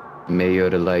 May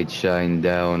your light shine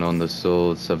down on the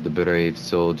souls of the brave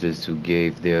soldiers who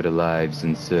gave their lives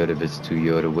in service to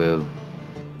your will.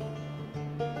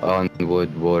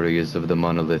 Onward, warriors of the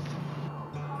Monolith,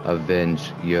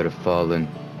 avenge your fallen.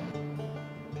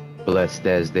 Blessed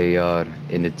as they are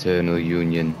in eternal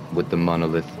union with the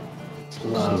Monolith.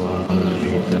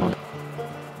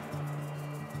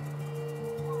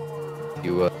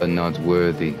 You are not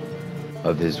worthy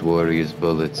of his warrior's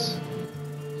bullets,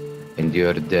 and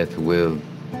your death will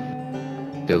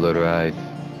still arrive,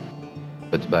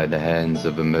 but by the hands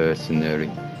of a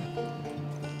mercenary.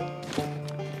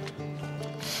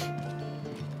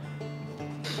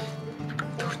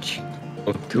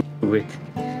 Don't do it.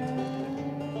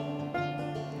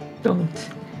 Don't.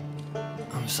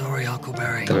 I'm sorry,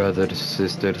 Huckleberry. Brothers,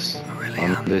 sisters,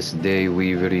 on this day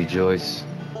we rejoice,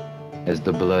 as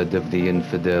the blood of the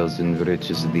infidels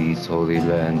enriches these holy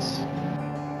lands.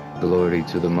 Glory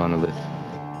to the Monolith.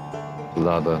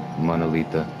 Slava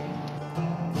Monolita.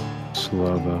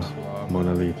 Slava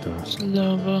Monolita.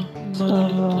 Slava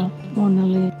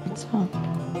Monolita.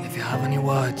 If you have any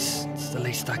words, it's the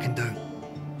least I can do.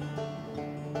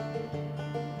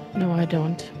 No, I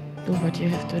don't. Do what you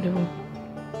have to do.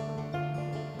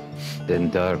 Then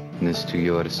darkness to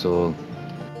your soul.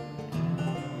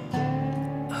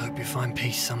 I hope you find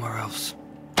peace somewhere else.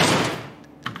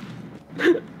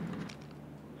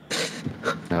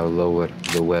 Now lower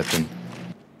the weapon.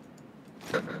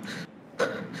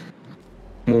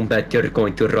 Moonbat, you're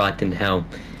going to rot in hell.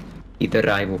 Either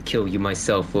I will kill you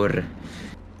myself or... I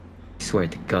swear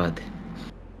to God.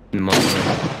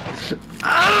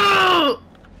 Oh!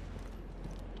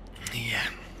 Yeah.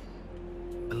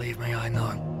 Believe me, I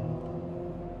know.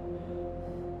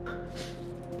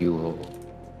 You...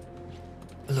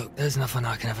 Look, there's nothing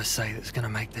I can ever say that's gonna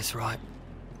make this right.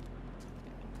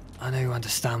 I know you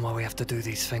understand why we have to do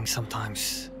these things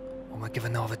sometimes, when we're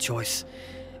given no other choice,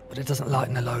 but it doesn't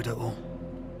lighten the load at all.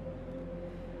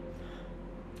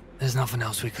 There's nothing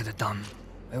else we could have done.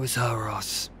 It was her or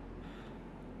us.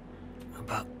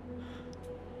 But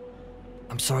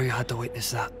I'm sorry you had to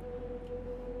witness that.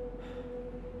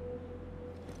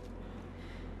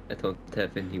 I don't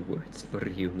have any words for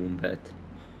you, Moonbat.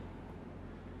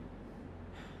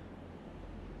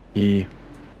 He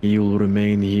will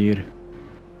remain here,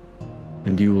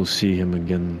 and you will see him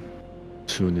again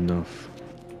soon enough.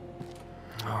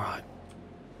 Alright.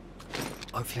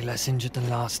 Hopefully less injured than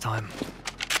last time.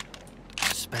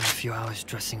 I'll spend a few hours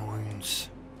dressing wounds.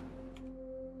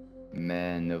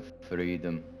 Man of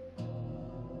freedom,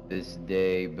 this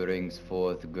day brings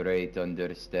forth great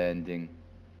understanding,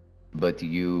 but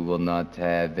you will not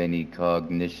have any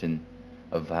cognition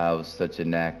of how such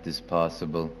an act is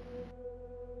possible.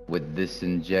 With this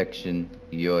injection,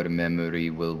 your memory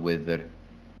will wither,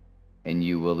 and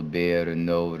you will bear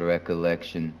no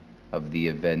recollection of the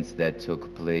events that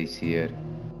took place here.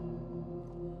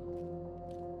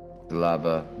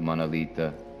 Slava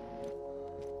Monolita.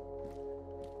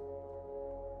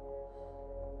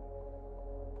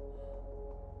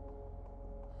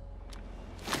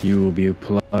 You will be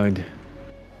applied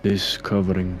this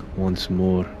covering once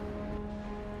more.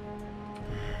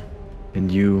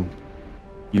 And you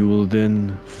will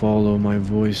then follow my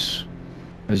voice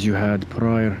as you had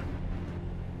prior.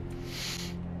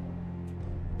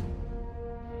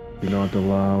 Do not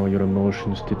allow your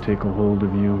emotions to take a hold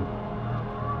of you.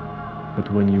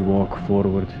 But when you walk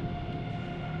forward,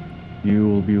 you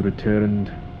will be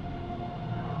returned.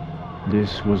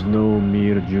 This was no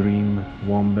mere dream,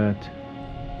 Wombat.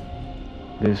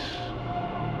 This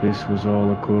was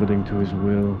all according to his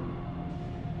will.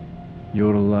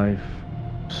 Your life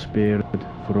spared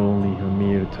for only a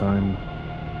mere time.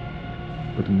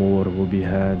 But more will be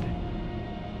had,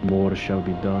 more shall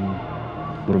be done.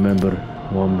 Remember,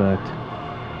 Wombat,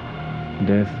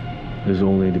 death is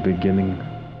only the beginning.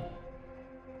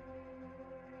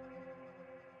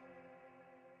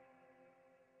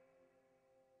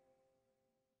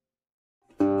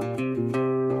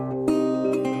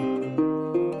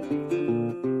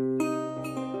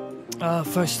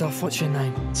 First off, what's your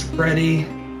name? It's Freddy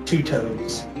Two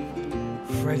Toes.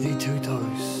 Freddy Two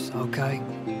Toes, okay.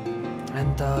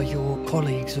 And your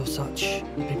colleagues or such,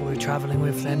 people you're travelling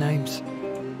with, their names?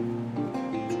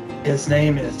 His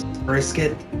name is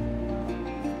Brisket.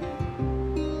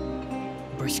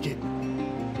 Brisket?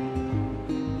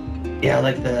 Yeah,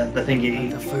 like the thing you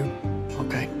eat. The food?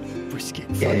 Okay. Brisket.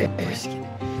 Yeah. Brisket.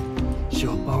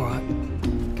 Sure, alright.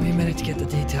 Give me a minute to get the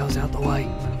details out the way,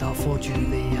 and I'll forward you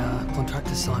the contract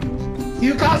assignment.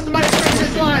 You cost my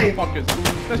precious life!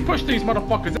 Motherfuckers. Let's push these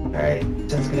motherfuckers. Alright,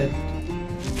 sounds good.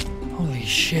 Holy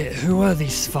shit, who are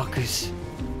these fuckers?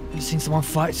 I've seen someone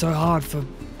fight so hard for...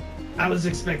 I was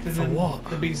expecting them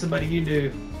to be somebody you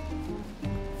knew.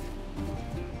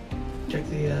 Check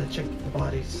the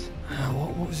bodies.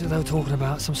 What was it they were talking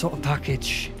about? Some sort of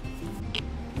package?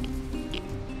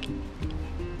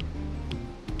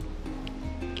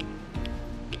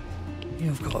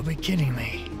 You've got to be kidding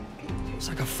me. It's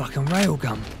like a fucking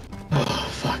railgun. Oh,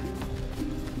 fuck.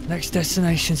 Next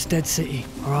destination's Dead City,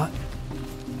 alright?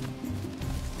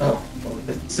 Oh, well,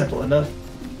 it's simple enough.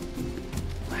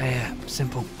 Yeah,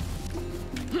 simple.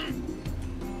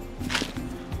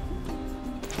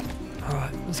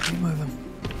 Alright, let's keep moving.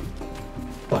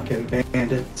 Fucking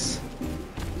bandits.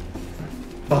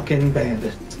 Fucking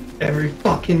bandits. Every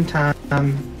fucking time.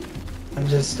 I'm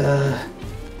just, a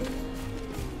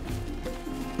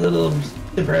little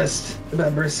depressed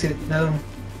about Brisket, no.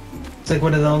 It's like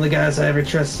one of the only guys I ever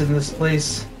trusted in this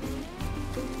place.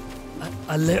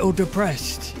 A little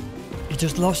depressed? You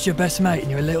just lost your best mate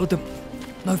and you're a little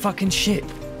No fucking shit.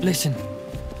 Listen.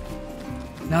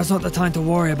 Now's not the time to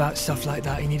worry about stuff like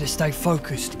that. You need to stay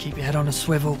focused, keep your head on a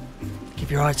swivel,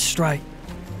 keep your eyes straight.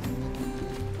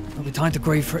 There'll be time to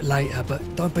grieve for it later, but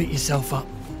don't beat yourself up.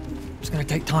 It's gonna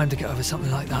take time to get over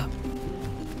something like that.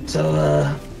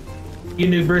 So, you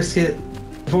knew Brisket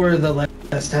before the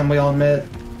last time we all met,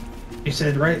 you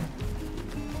said, right?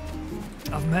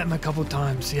 I've met him a couple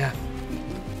times, yeah.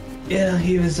 Yeah,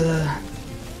 he was a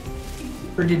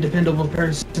pretty dependable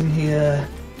person. He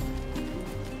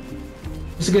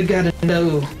was a good guy to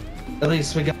know. At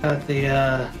least we got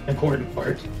the important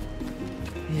part.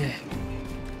 Yeah.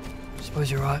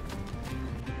 Suppose you're right.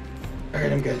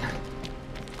 Alright, I'm good.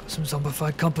 Got some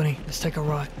zombified company. Let's take a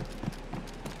ride.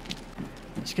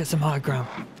 Let's get some high ground.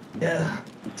 Yeah,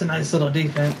 it's a nice little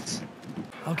defense.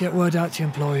 I'll get word out to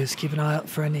employers. Keep an eye out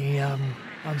for any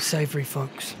unsavory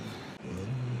folks.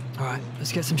 Alright,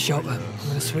 let's get some shelter. I'm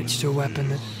gonna switch to a weapon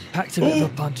that packs a bit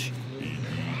of a punch.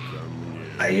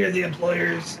 I hear the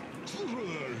employers.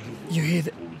 You hear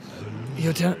the...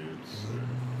 You're telling...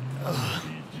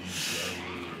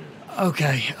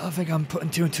 Okay, I think I'm putting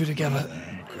two and two together.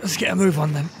 Let's get a move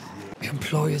on them.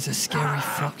 Employers are scary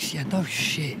fucks. Yeah, no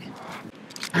shit.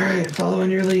 Alright,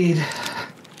 following your lead.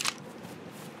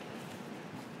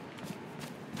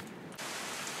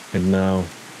 And now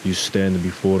you stand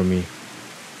before me.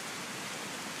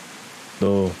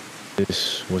 Though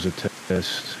this was a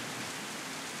test,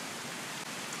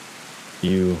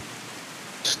 you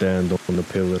stand on the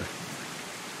pillar.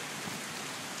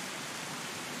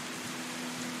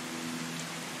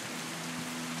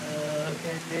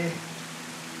 Okay.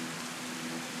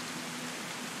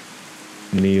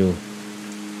 Kneel.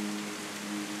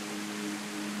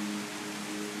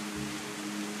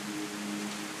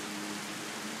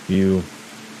 You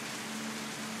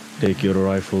take your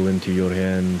rifle into your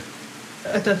hand.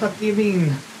 What the fuck do you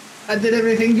mean? I did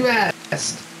everything you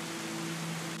asked.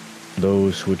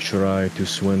 Those who try to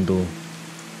swindle,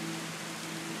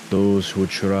 those who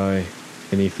try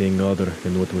anything other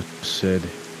than what was said,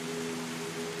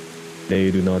 they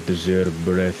do not deserve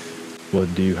breath.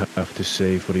 What do you have to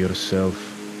say for yourself?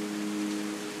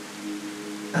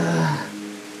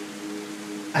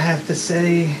 I have to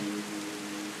say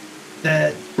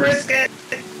that Brisket!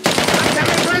 I'm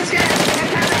coming, Brisket! I'm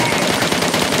coming!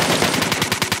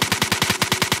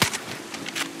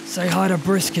 Say hi to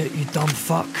Brisket, you dumb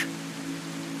fuck.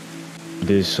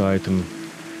 This item,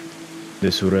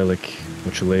 this relic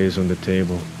which lays on the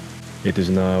table, it is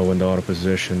now in our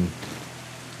possession,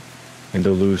 and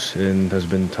the loose end has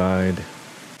been tied.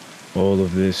 All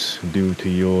of this due to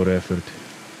your effort,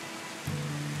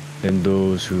 and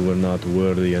those who were not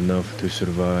worthy enough to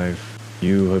survive.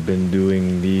 You have been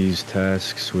doing these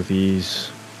tasks with ease,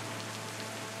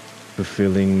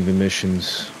 fulfilling the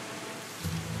missions,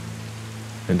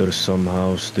 and are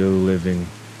somehow still living.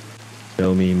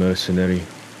 Tell me, mercenary,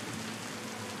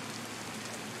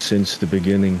 since the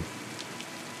beginning,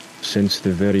 since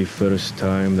the very first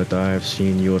time that I have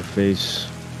seen your face,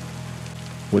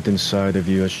 what inside of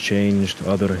you has changed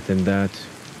other than that?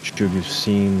 Should you've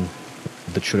seen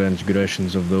the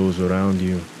transgressions of those around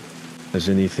you? Has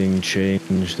anything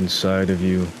changed inside of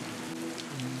you?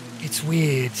 It's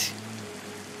weird.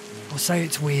 I'll say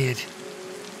it's weird.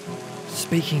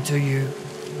 Speaking to you,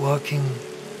 working.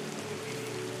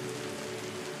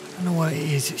 I don't know what it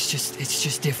is, it's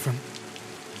just different.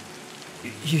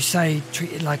 You say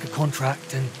treat it like a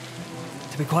contract, and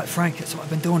to be quite frank, it's what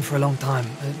I've been doing for a long time.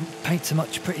 It paints a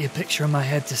much prettier picture in my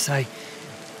head to say,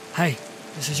 hey,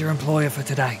 this is your employer for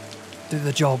today. Do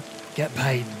the job, get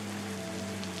paid.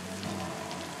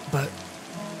 But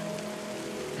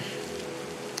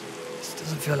this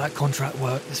doesn't feel like contract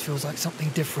work, this feels like something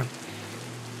different.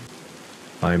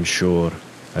 I'm sure,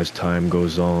 as time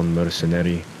goes on,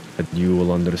 mercenary, that you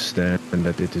will understand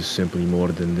that it is simply more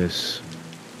than this.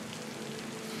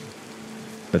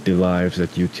 That the lives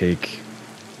that you take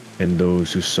and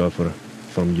those who suffer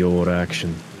from your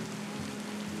action,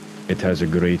 it has a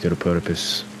greater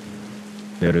purpose.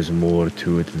 There is more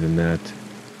to it than that.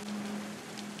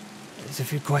 There's a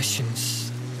few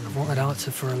questions I've wanted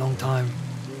answered for a long time.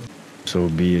 So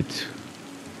be it.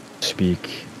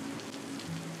 Speak.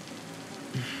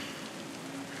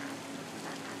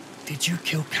 Did you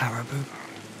kill Caribou?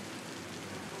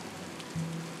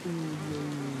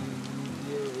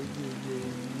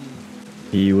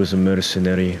 He was a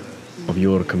mercenary of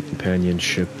your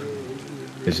companionship.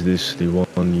 Is this the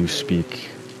one you speak?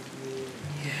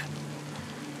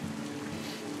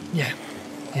 Yeah,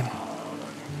 him.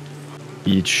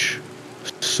 Each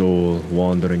soul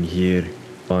wandering here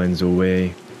finds a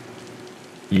way.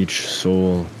 Each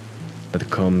soul that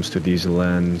comes to these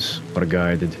lands are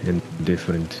guided in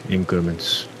different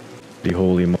increments. The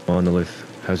Holy Monolith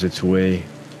has its way,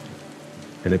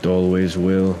 and it always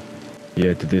will.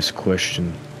 Yet this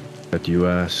question that you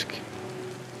ask,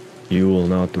 you will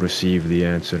not receive the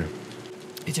answer.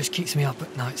 It just keeps me up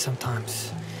at night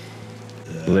sometimes.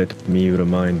 Let me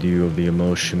remind you of the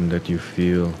emotion that you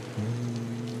feel.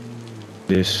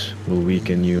 This will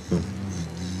weaken you.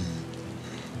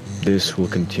 This will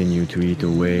continue to eat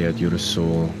away at your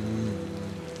soul.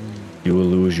 You will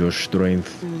lose your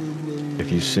strength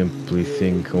if you simply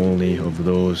think only of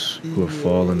those who have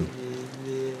fallen,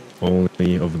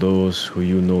 only of those who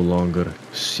you no longer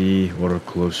see or are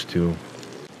close to.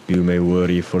 You may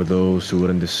worry for those who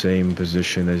are in the same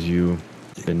position as you,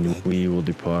 then we will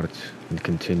depart and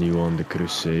continue on the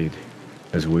crusade,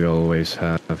 as we always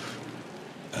have.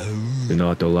 Do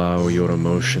not allow your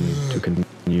emotion to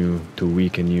continue to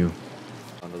weaken you.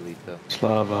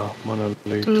 Slava,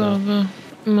 Monolita. Slava,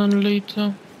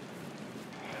 Monolita.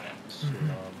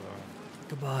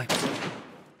 Goodbye.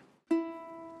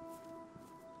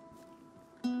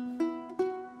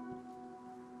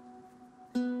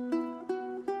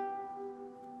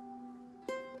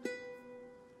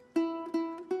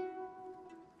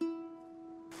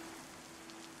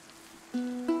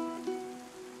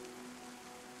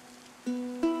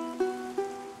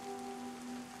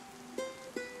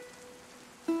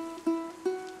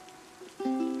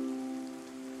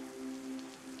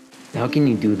 How can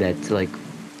you do that? Like,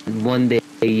 one day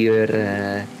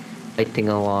you're fighting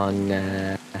along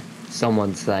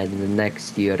someone's side, and the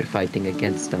next you're fighting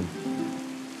against them.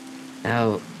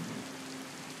 How?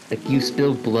 Like, you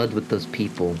spill blood with those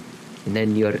people, and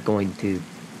then you're going to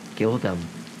kill them.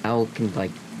 How can,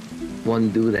 like,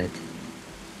 one do that?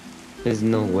 There's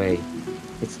no way.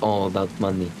 It's all about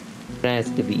money. There has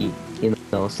to be, you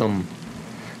know, some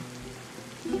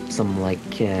like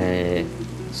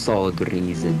solid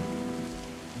reason.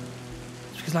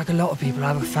 Because like a lot of people, I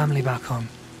have a family back home.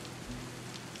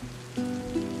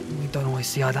 We don't always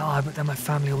see eye to eye, but they're my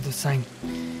family all the same.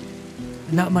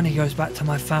 And that money goes back to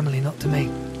my family, not to me.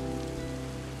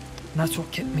 And that's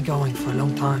what kept me going for a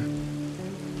long time.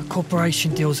 A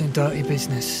corporation deals in dirty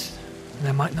business, and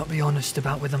they might not be honest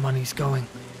about where the money's going.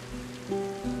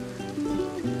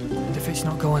 And if it's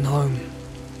not going home,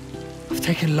 I've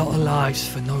taken a lot of lives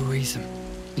for no reason.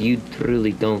 You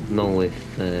truly don't know if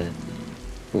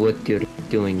what you're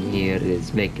doing here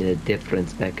is making a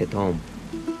difference back at home?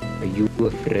 Are you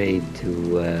afraid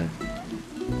to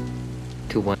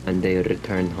one day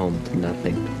return home to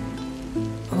nothing?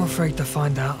 I'm afraid to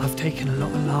find out I've taken a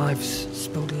lot of lives,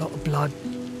 spilled a lot of blood,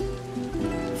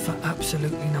 for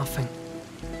absolutely nothing.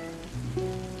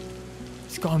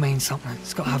 It's gotta mean something,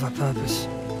 it's gotta have a purpose.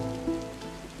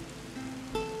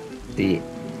 See,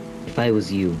 if I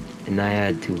was you, and I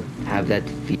had to have that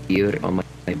fear on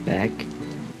my back,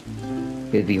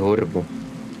 it'd be horrible.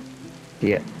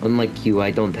 Yeah, unlike you,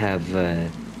 I don't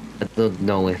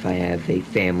know if I have a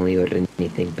family or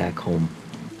anything back home.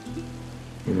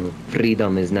 You know,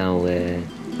 freedom is now,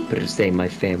 per se, my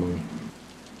family.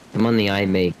 The money I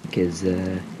make is,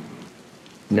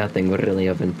 nothing really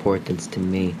of importance to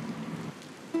me.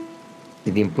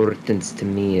 The importance to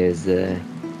me is,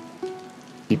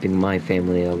 keeping my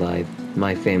family alive.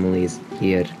 My family is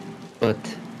here, but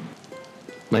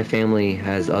my family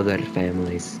has other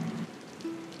families.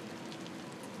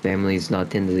 Families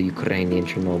not in the Ukrainian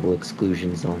Chernobyl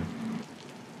Exclusion Zone.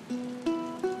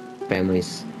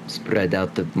 Families spread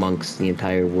out amongst the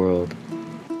entire world.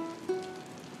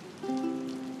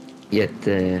 Yet,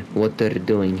 what they're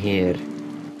doing here,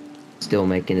 still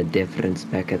making a difference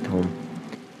back at home.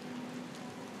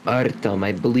 Artem,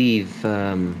 I believe,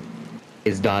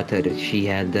 his daughter, she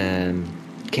had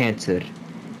cancer.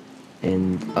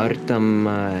 And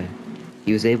Artem,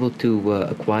 he was able to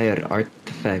acquire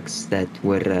artifacts that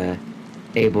were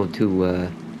able to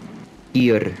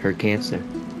cure her cancer.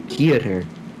 Cure her.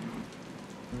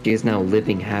 She is now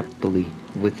living happily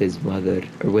with his mother,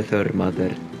 or with her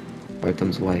mother,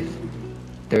 Artem's wife.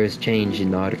 There is change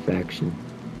in our faction.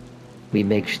 We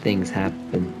make things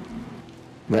happen.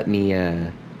 Let me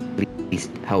at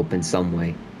least help in some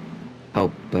way.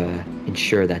 Help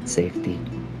ensure that safety.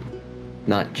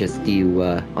 Not just you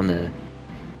on a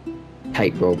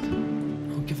tightrope.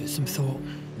 I'll give it some thought.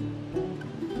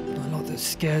 Not a lot that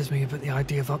scares me about the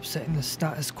idea of upsetting the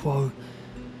status quo.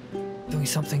 Doing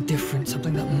something different,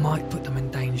 something that might put them in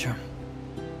danger.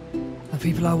 The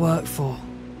people I work for,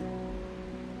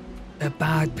 they're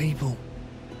bad people.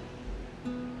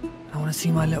 I want to see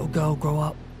my little girl grow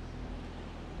up.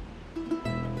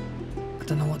 I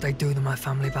don't know what they'd do to my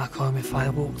family back home if I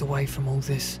walked away from all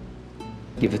this.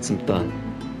 Give it some thought.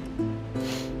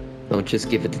 Don't just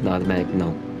give it an automatic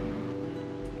no.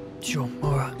 Sure,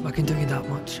 alright, I can do you that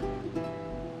much.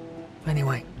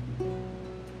 Anyway,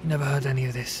 you never heard any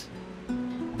of this?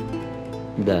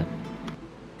 Да.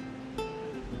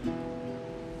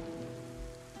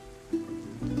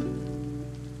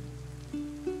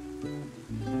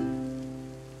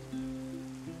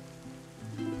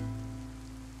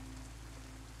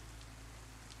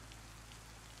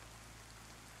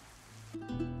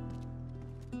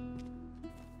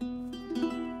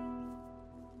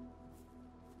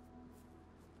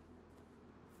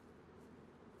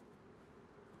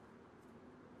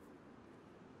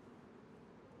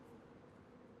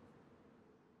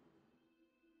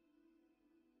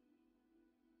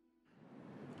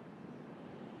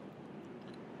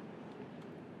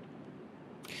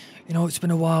 You know, it's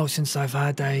been a while since I've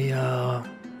had a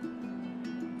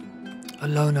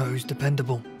loner who's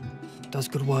dependable, does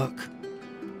good work.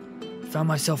 Found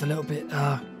myself a little bit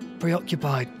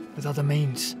preoccupied with other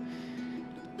means.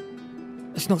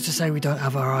 It's not to say we don't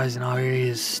have our eyes and our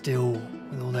ears still,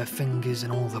 with all their fingers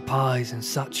and all the pies and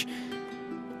such,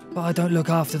 but I don't look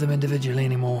after them individually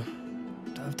anymore.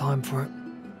 Don't have time for it.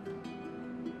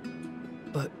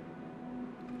 But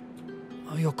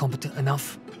you're competent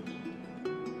enough.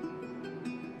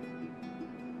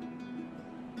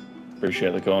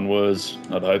 Appreciate the kind words.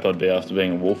 I'd hope I'd be after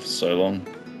being a wolf for so long.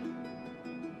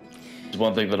 There's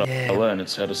one thing that I learned,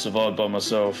 it's how to survive by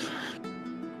myself.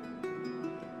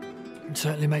 It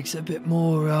certainly makes it a bit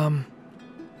more, well,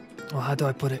 how do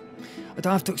I put it? I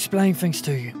don't have to explain things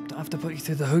to you. Don't have to put you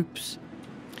through the hoops.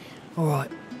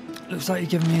 Alright. Looks like you're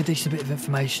giving me a decent bit of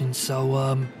information,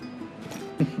 so,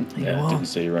 here you are. Didn't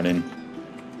see you run in.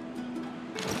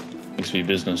 Thanks for your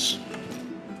business.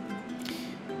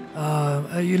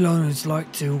 You loners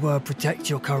like to protect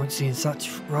your currency and such,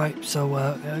 right? So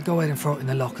go ahead and throw it in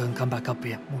the locker and come back up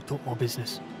here. We'll talk more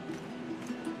business.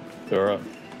 Alright.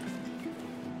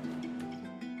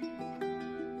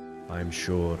 I'm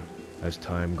sure, as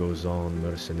time goes on,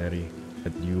 Mercenary,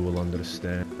 that you will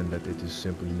understand that it is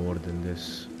simply more than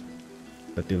this.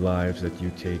 That the lives that you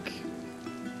take,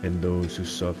 and those who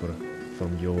suffer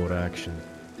from your action,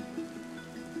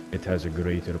 it has a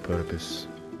greater purpose.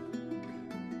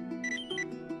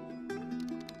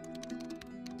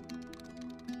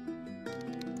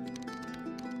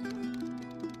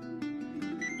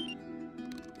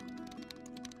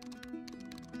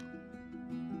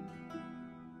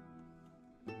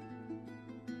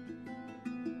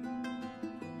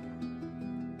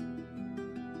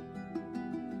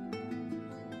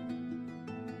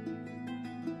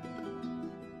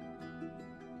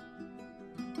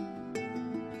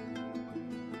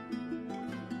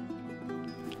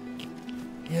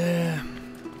 Yeah,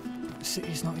 the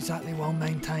city's not exactly well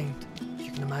maintained, as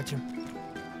you can imagine.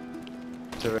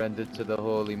 Surrender to the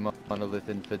holy monolith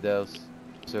infidels.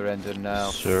 Surrender now.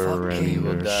 Surrender. We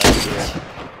will die here.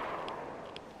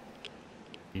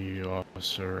 You are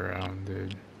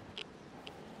surrounded.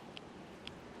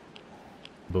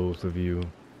 Both of you,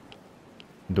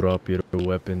 drop your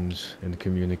weapons and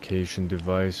communication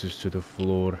devices to the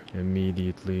floor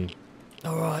immediately.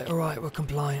 Alright, we're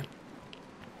compliant.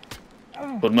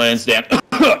 Put my hands down.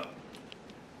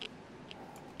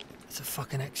 It's a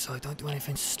fucking exo, don't do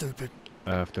anything stupid.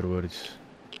 Afterwards,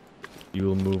 you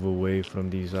will move away from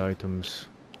these items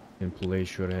and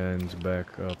place your hands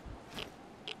back up.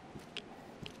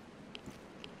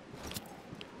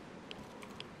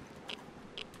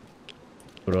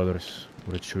 Brothers,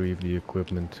 retrieve the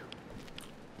equipment.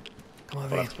 Come I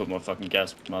over have to put my fucking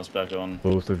gas mask back on.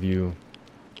 Both of you,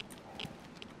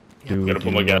 do Gotta what put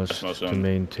you my gas must mask to on.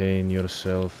 maintain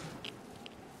yourself.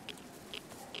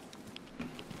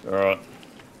 Alright.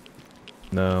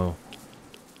 Now,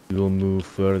 you will move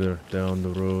further down the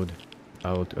road,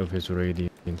 out of his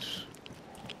radiance.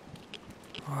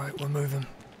 Alright, we're moving.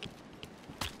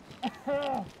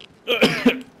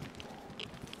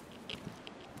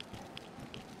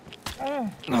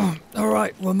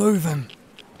 Alright, we're moving.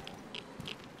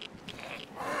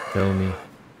 Tell me,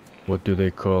 what do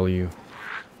they call you?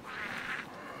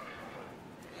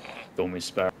 Call me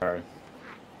Sparrow.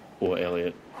 Or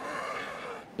Elliot.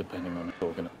 Depending on who's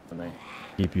talking to me.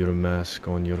 Keep your mask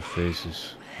on your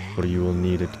faces, for you will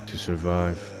need it to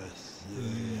survive.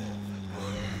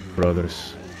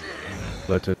 Brothers,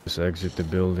 let us exit the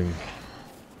building.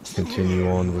 Continue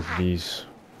on with these.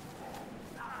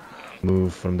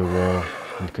 Move from the wall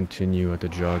and continue at a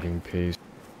jogging pace.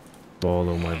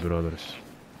 Follow, my brothers.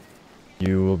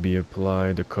 You will be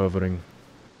applied a covering.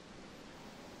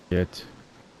 Yet,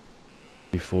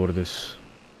 before this,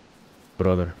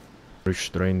 brother,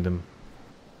 restrain them.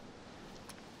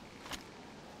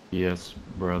 Yes,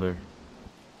 brother.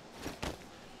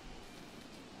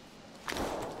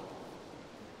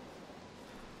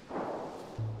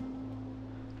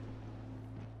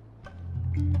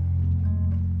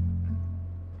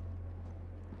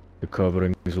 The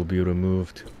coverings will be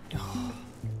removed.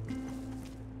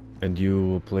 And you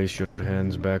will place your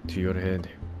hands back to your head.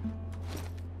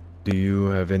 Do you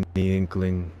have any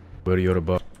inkling where your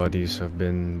bodies have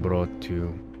been brought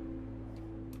to?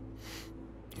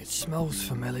 It smells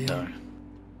familiar.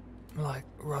 Like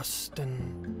rust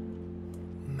and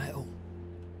metal.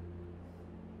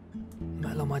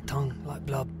 Metal on my tongue, like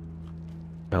blood.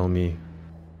 Tell me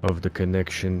of the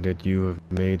connection that you have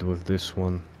made with this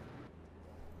one.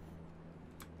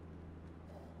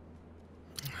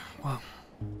 Well,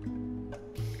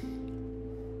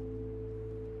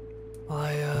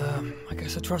 I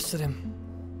guess I trusted him.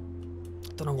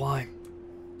 Don't know why.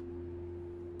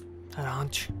 Had a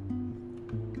hunch.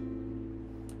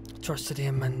 Trusted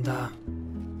him and that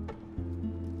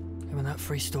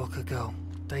free stalker girl,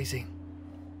 Daisy,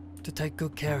 to take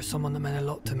good care of someone that meant a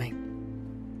lot to me.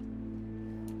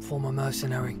 Former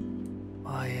mercenary.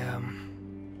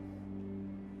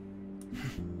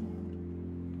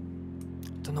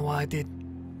 Don't know why I did.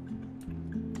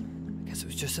 I guess it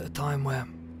was just at a time where,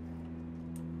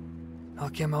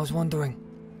 like him, I was wandering.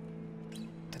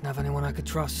 Didn't have anyone I could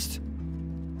trust.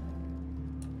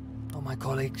 Not my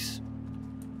colleagues.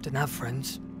 Didn't have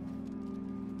friends.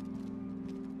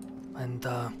 And,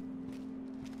 I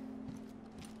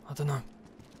don't know.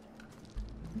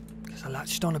 Guess I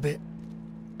latched on a bit.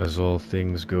 As all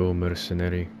things go,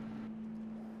 Mercenary,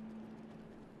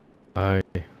 I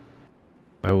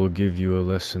will give you a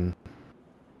lesson.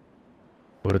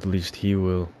 Or at least he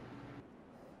will.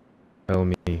 Tell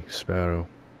me, Sparrow.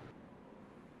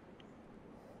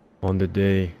 On the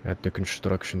day at the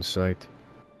construction site,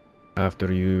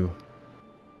 after you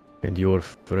and your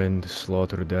friend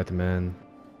slaughtered that man,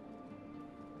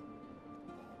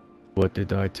 what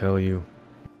did I tell you?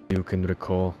 You can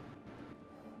recall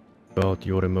about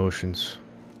your emotions.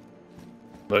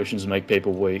 Emotions make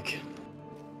people weak.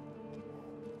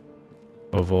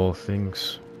 Of all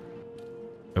things,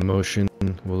 emotion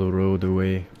will erode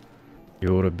away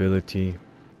your ability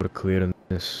for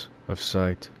clearness of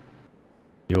sight.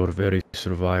 Your very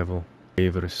survival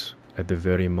wavers at the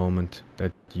very moment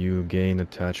that you gain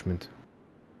attachment.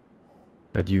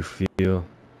 That you feel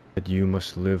that you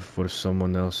must live for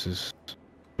someone else's.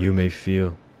 You may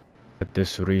feel that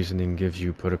this reasoning gives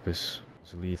you purpose.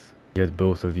 Yet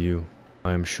both of you,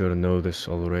 I am sure, know this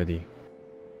already.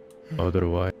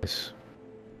 Otherwise,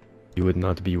 you would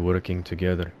not be working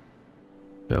together.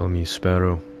 Tell me,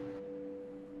 Sparrow,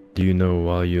 do you know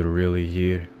why you're really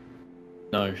here?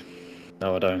 No.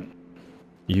 No, I don't.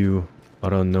 You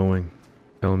are unknowing.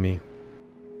 Tell me,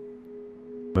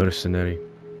 Mercenary,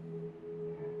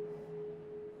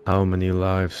 how many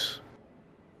lives,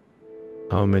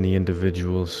 how many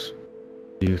individuals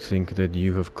do you think that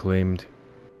you have claimed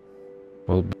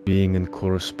while being in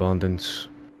correspondence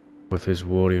with his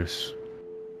warriors?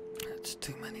 That's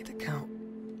too many to count.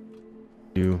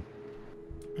 You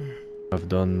have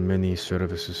done many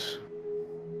services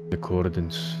in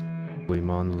accordance with the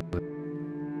monolith,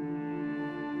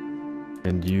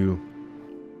 and you,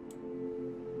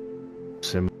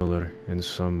 similar in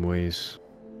some ways,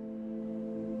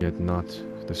 yet not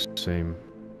the same.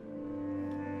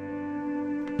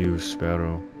 You,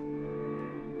 Sparrow,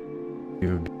 you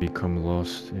have become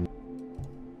lost in.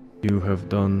 You have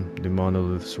done the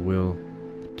monolith's will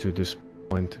to this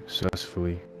point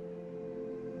successfully.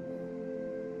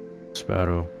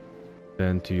 Sparrow,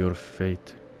 then to your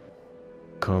fate.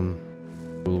 Come,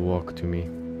 will walk to me.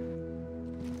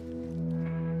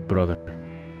 Brother,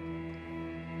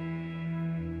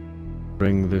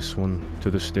 bring this one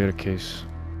to the staircase.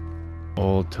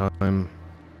 All time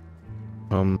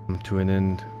come to an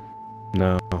end.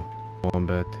 Now,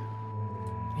 Wombat.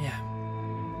 Yeah.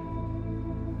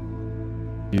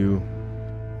 You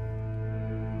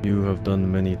have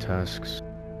done many tasks.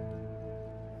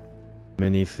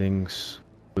 Many things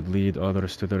would lead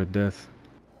others to their death.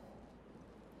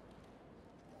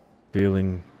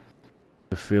 The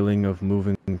feeling of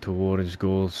moving towards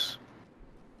goals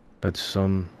that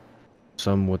some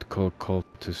would call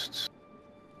cultists.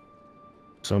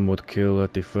 Some would kill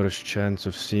at the first chance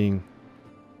of seeing.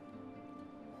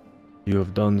 You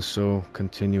have done so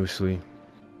continuously,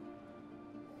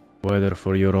 whether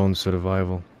for your own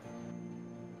survival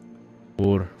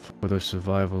or for the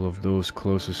survival of those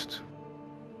closest.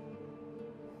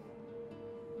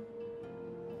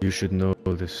 You should know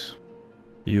this.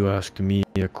 You asked me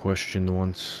a question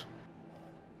once,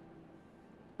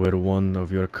 where one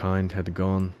of your kind had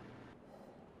gone.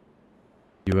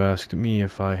 You asked me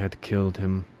if I had killed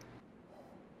him.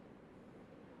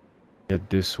 Yet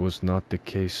this was not the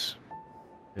case.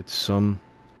 Yet some,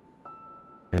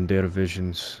 and their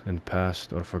visions and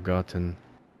past are forgotten,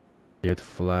 yet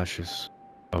flashes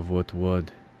of what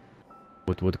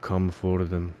would come for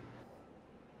them.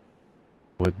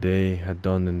 What they had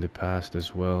done in the past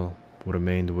as well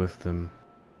remained with them.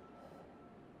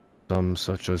 Some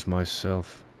such as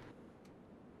myself.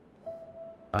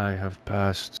 I have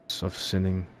pasts of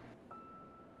sinning.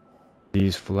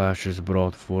 These flashes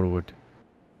brought forward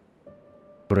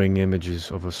bring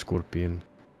images of a scorpion.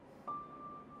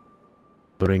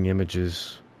 Bring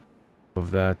images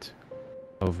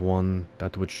of one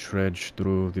that would trudge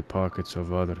through the pockets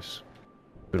of others.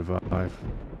 Survive.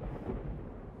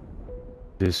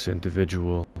 This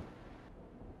individual,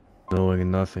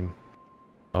 knowing nothing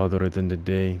other than the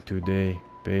day-to-day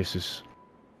basis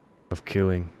of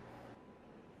killing,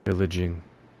 pillaging,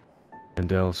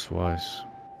 and elsewise.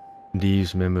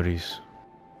 These memories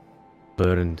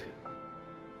burned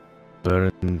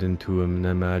into an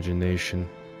imagination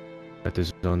that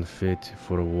is unfit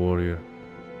for a warrior.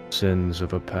 Sins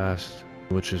of a past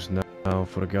which is now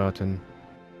forgotten,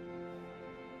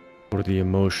 for the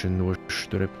emotion was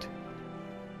stripped.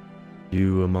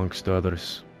 You amongst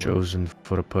others, chosen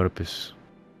for a purpose,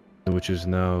 which is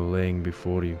now laying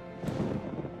before you.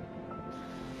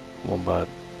 Wombat,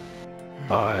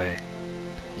 I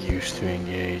used to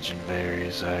engage in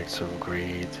various acts of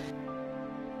greed,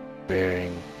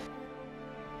 bearing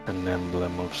an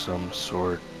emblem of some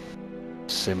sort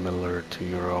similar to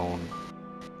your own,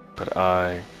 but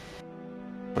I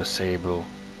was able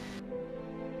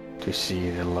to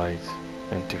see the light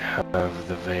and to have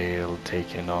the veil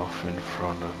taken off in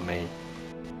front of me.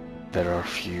 There are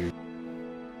few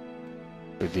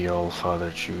who the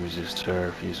All-Father chooses to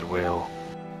serve his will.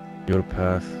 Your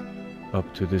path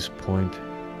up to this point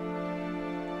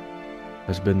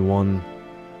has been one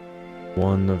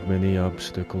of many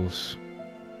obstacles.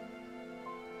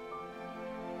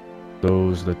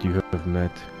 Those that you have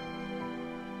met,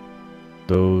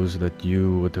 those that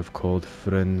you would have called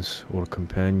friends or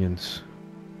companions,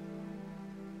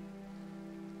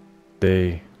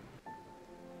 they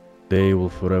will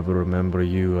forever remember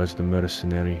you as the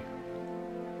mercenary.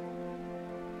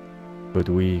 But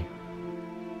we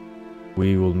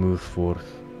will move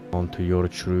forth onto your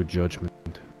true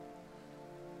judgment,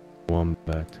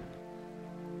 Wombat.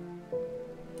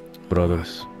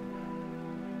 Brothers,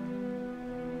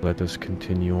 let us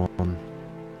continue on.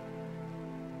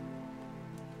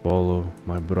 Follow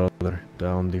my brother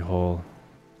down the hall.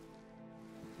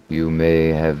 You may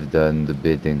have done the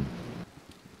bidding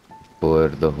for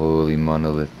the holy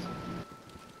monolith,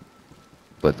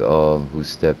 but all who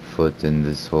step foot in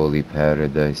this holy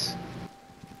paradise.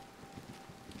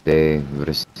 They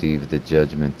receive the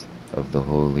judgment of the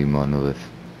holy monolith.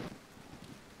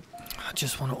 I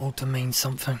just want it all to mean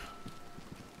something.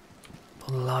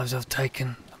 All the lives I've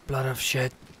taken, the blood I've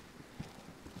shed.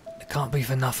 It can't be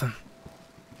for nothing.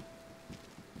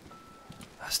 It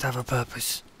has to have a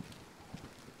purpose.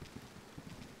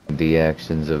 The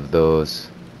actions of those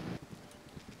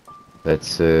that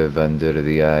serve under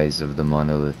the eyes of the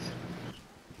monolith,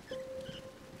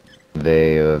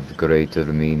 they are of greater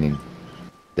meaning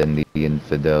than the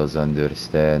infidels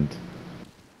understand.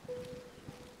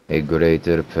 A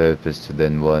greater purpose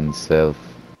than oneself.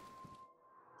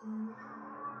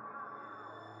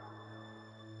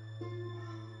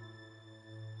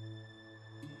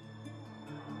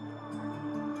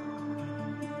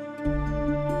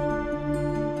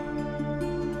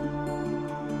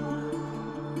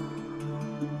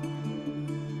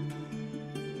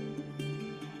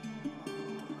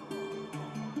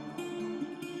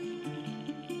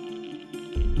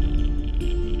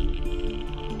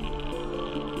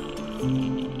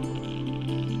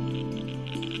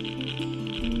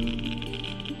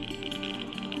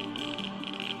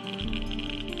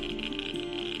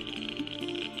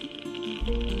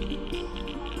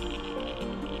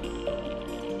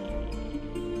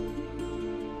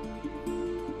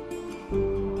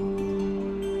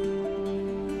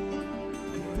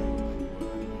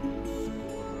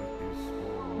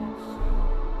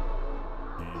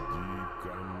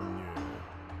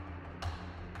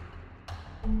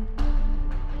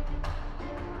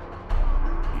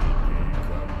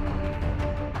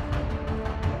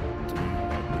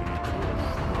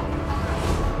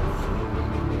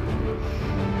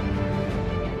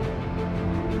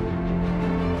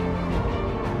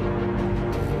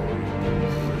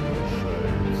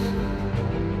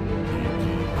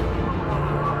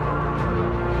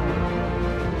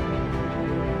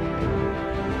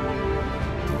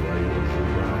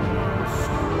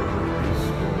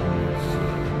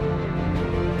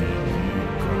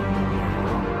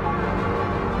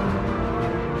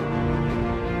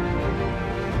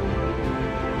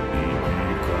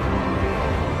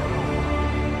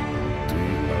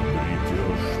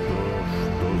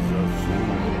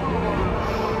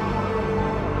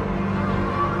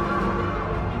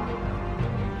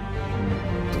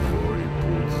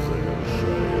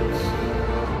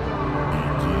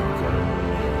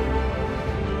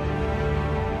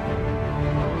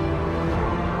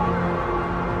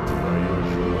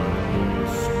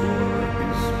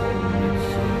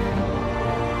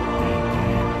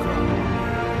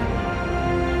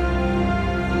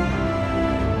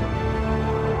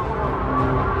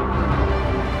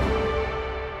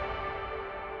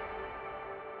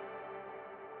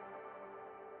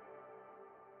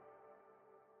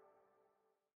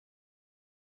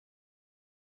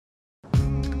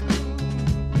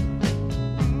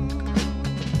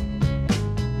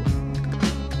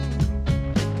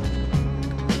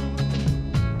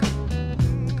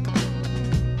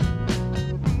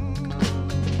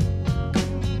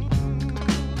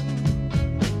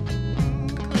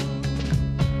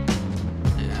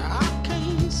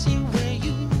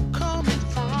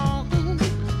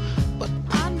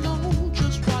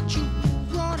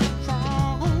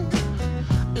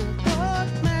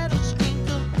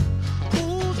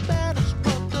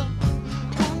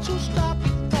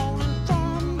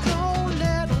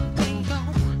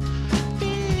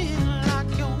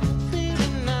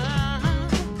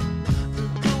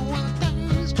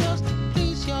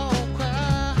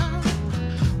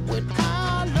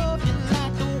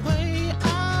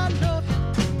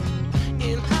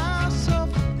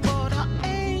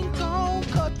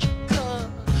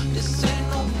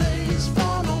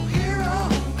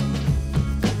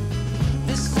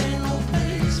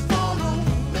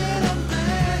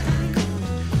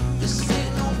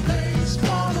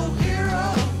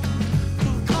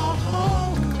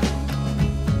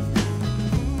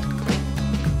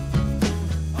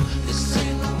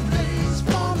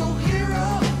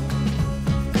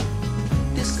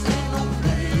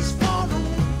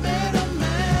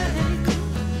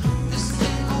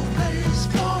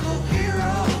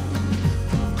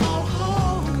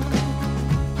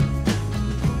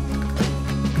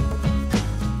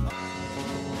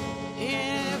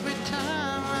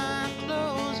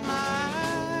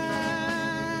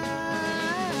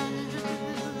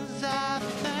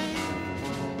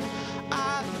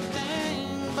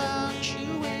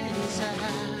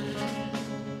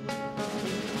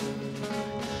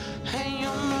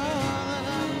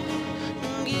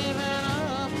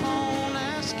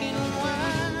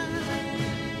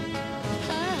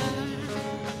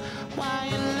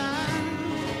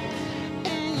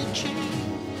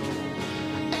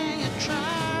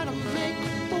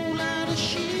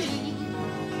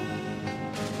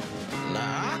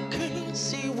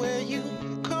 where you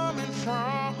coming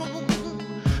from?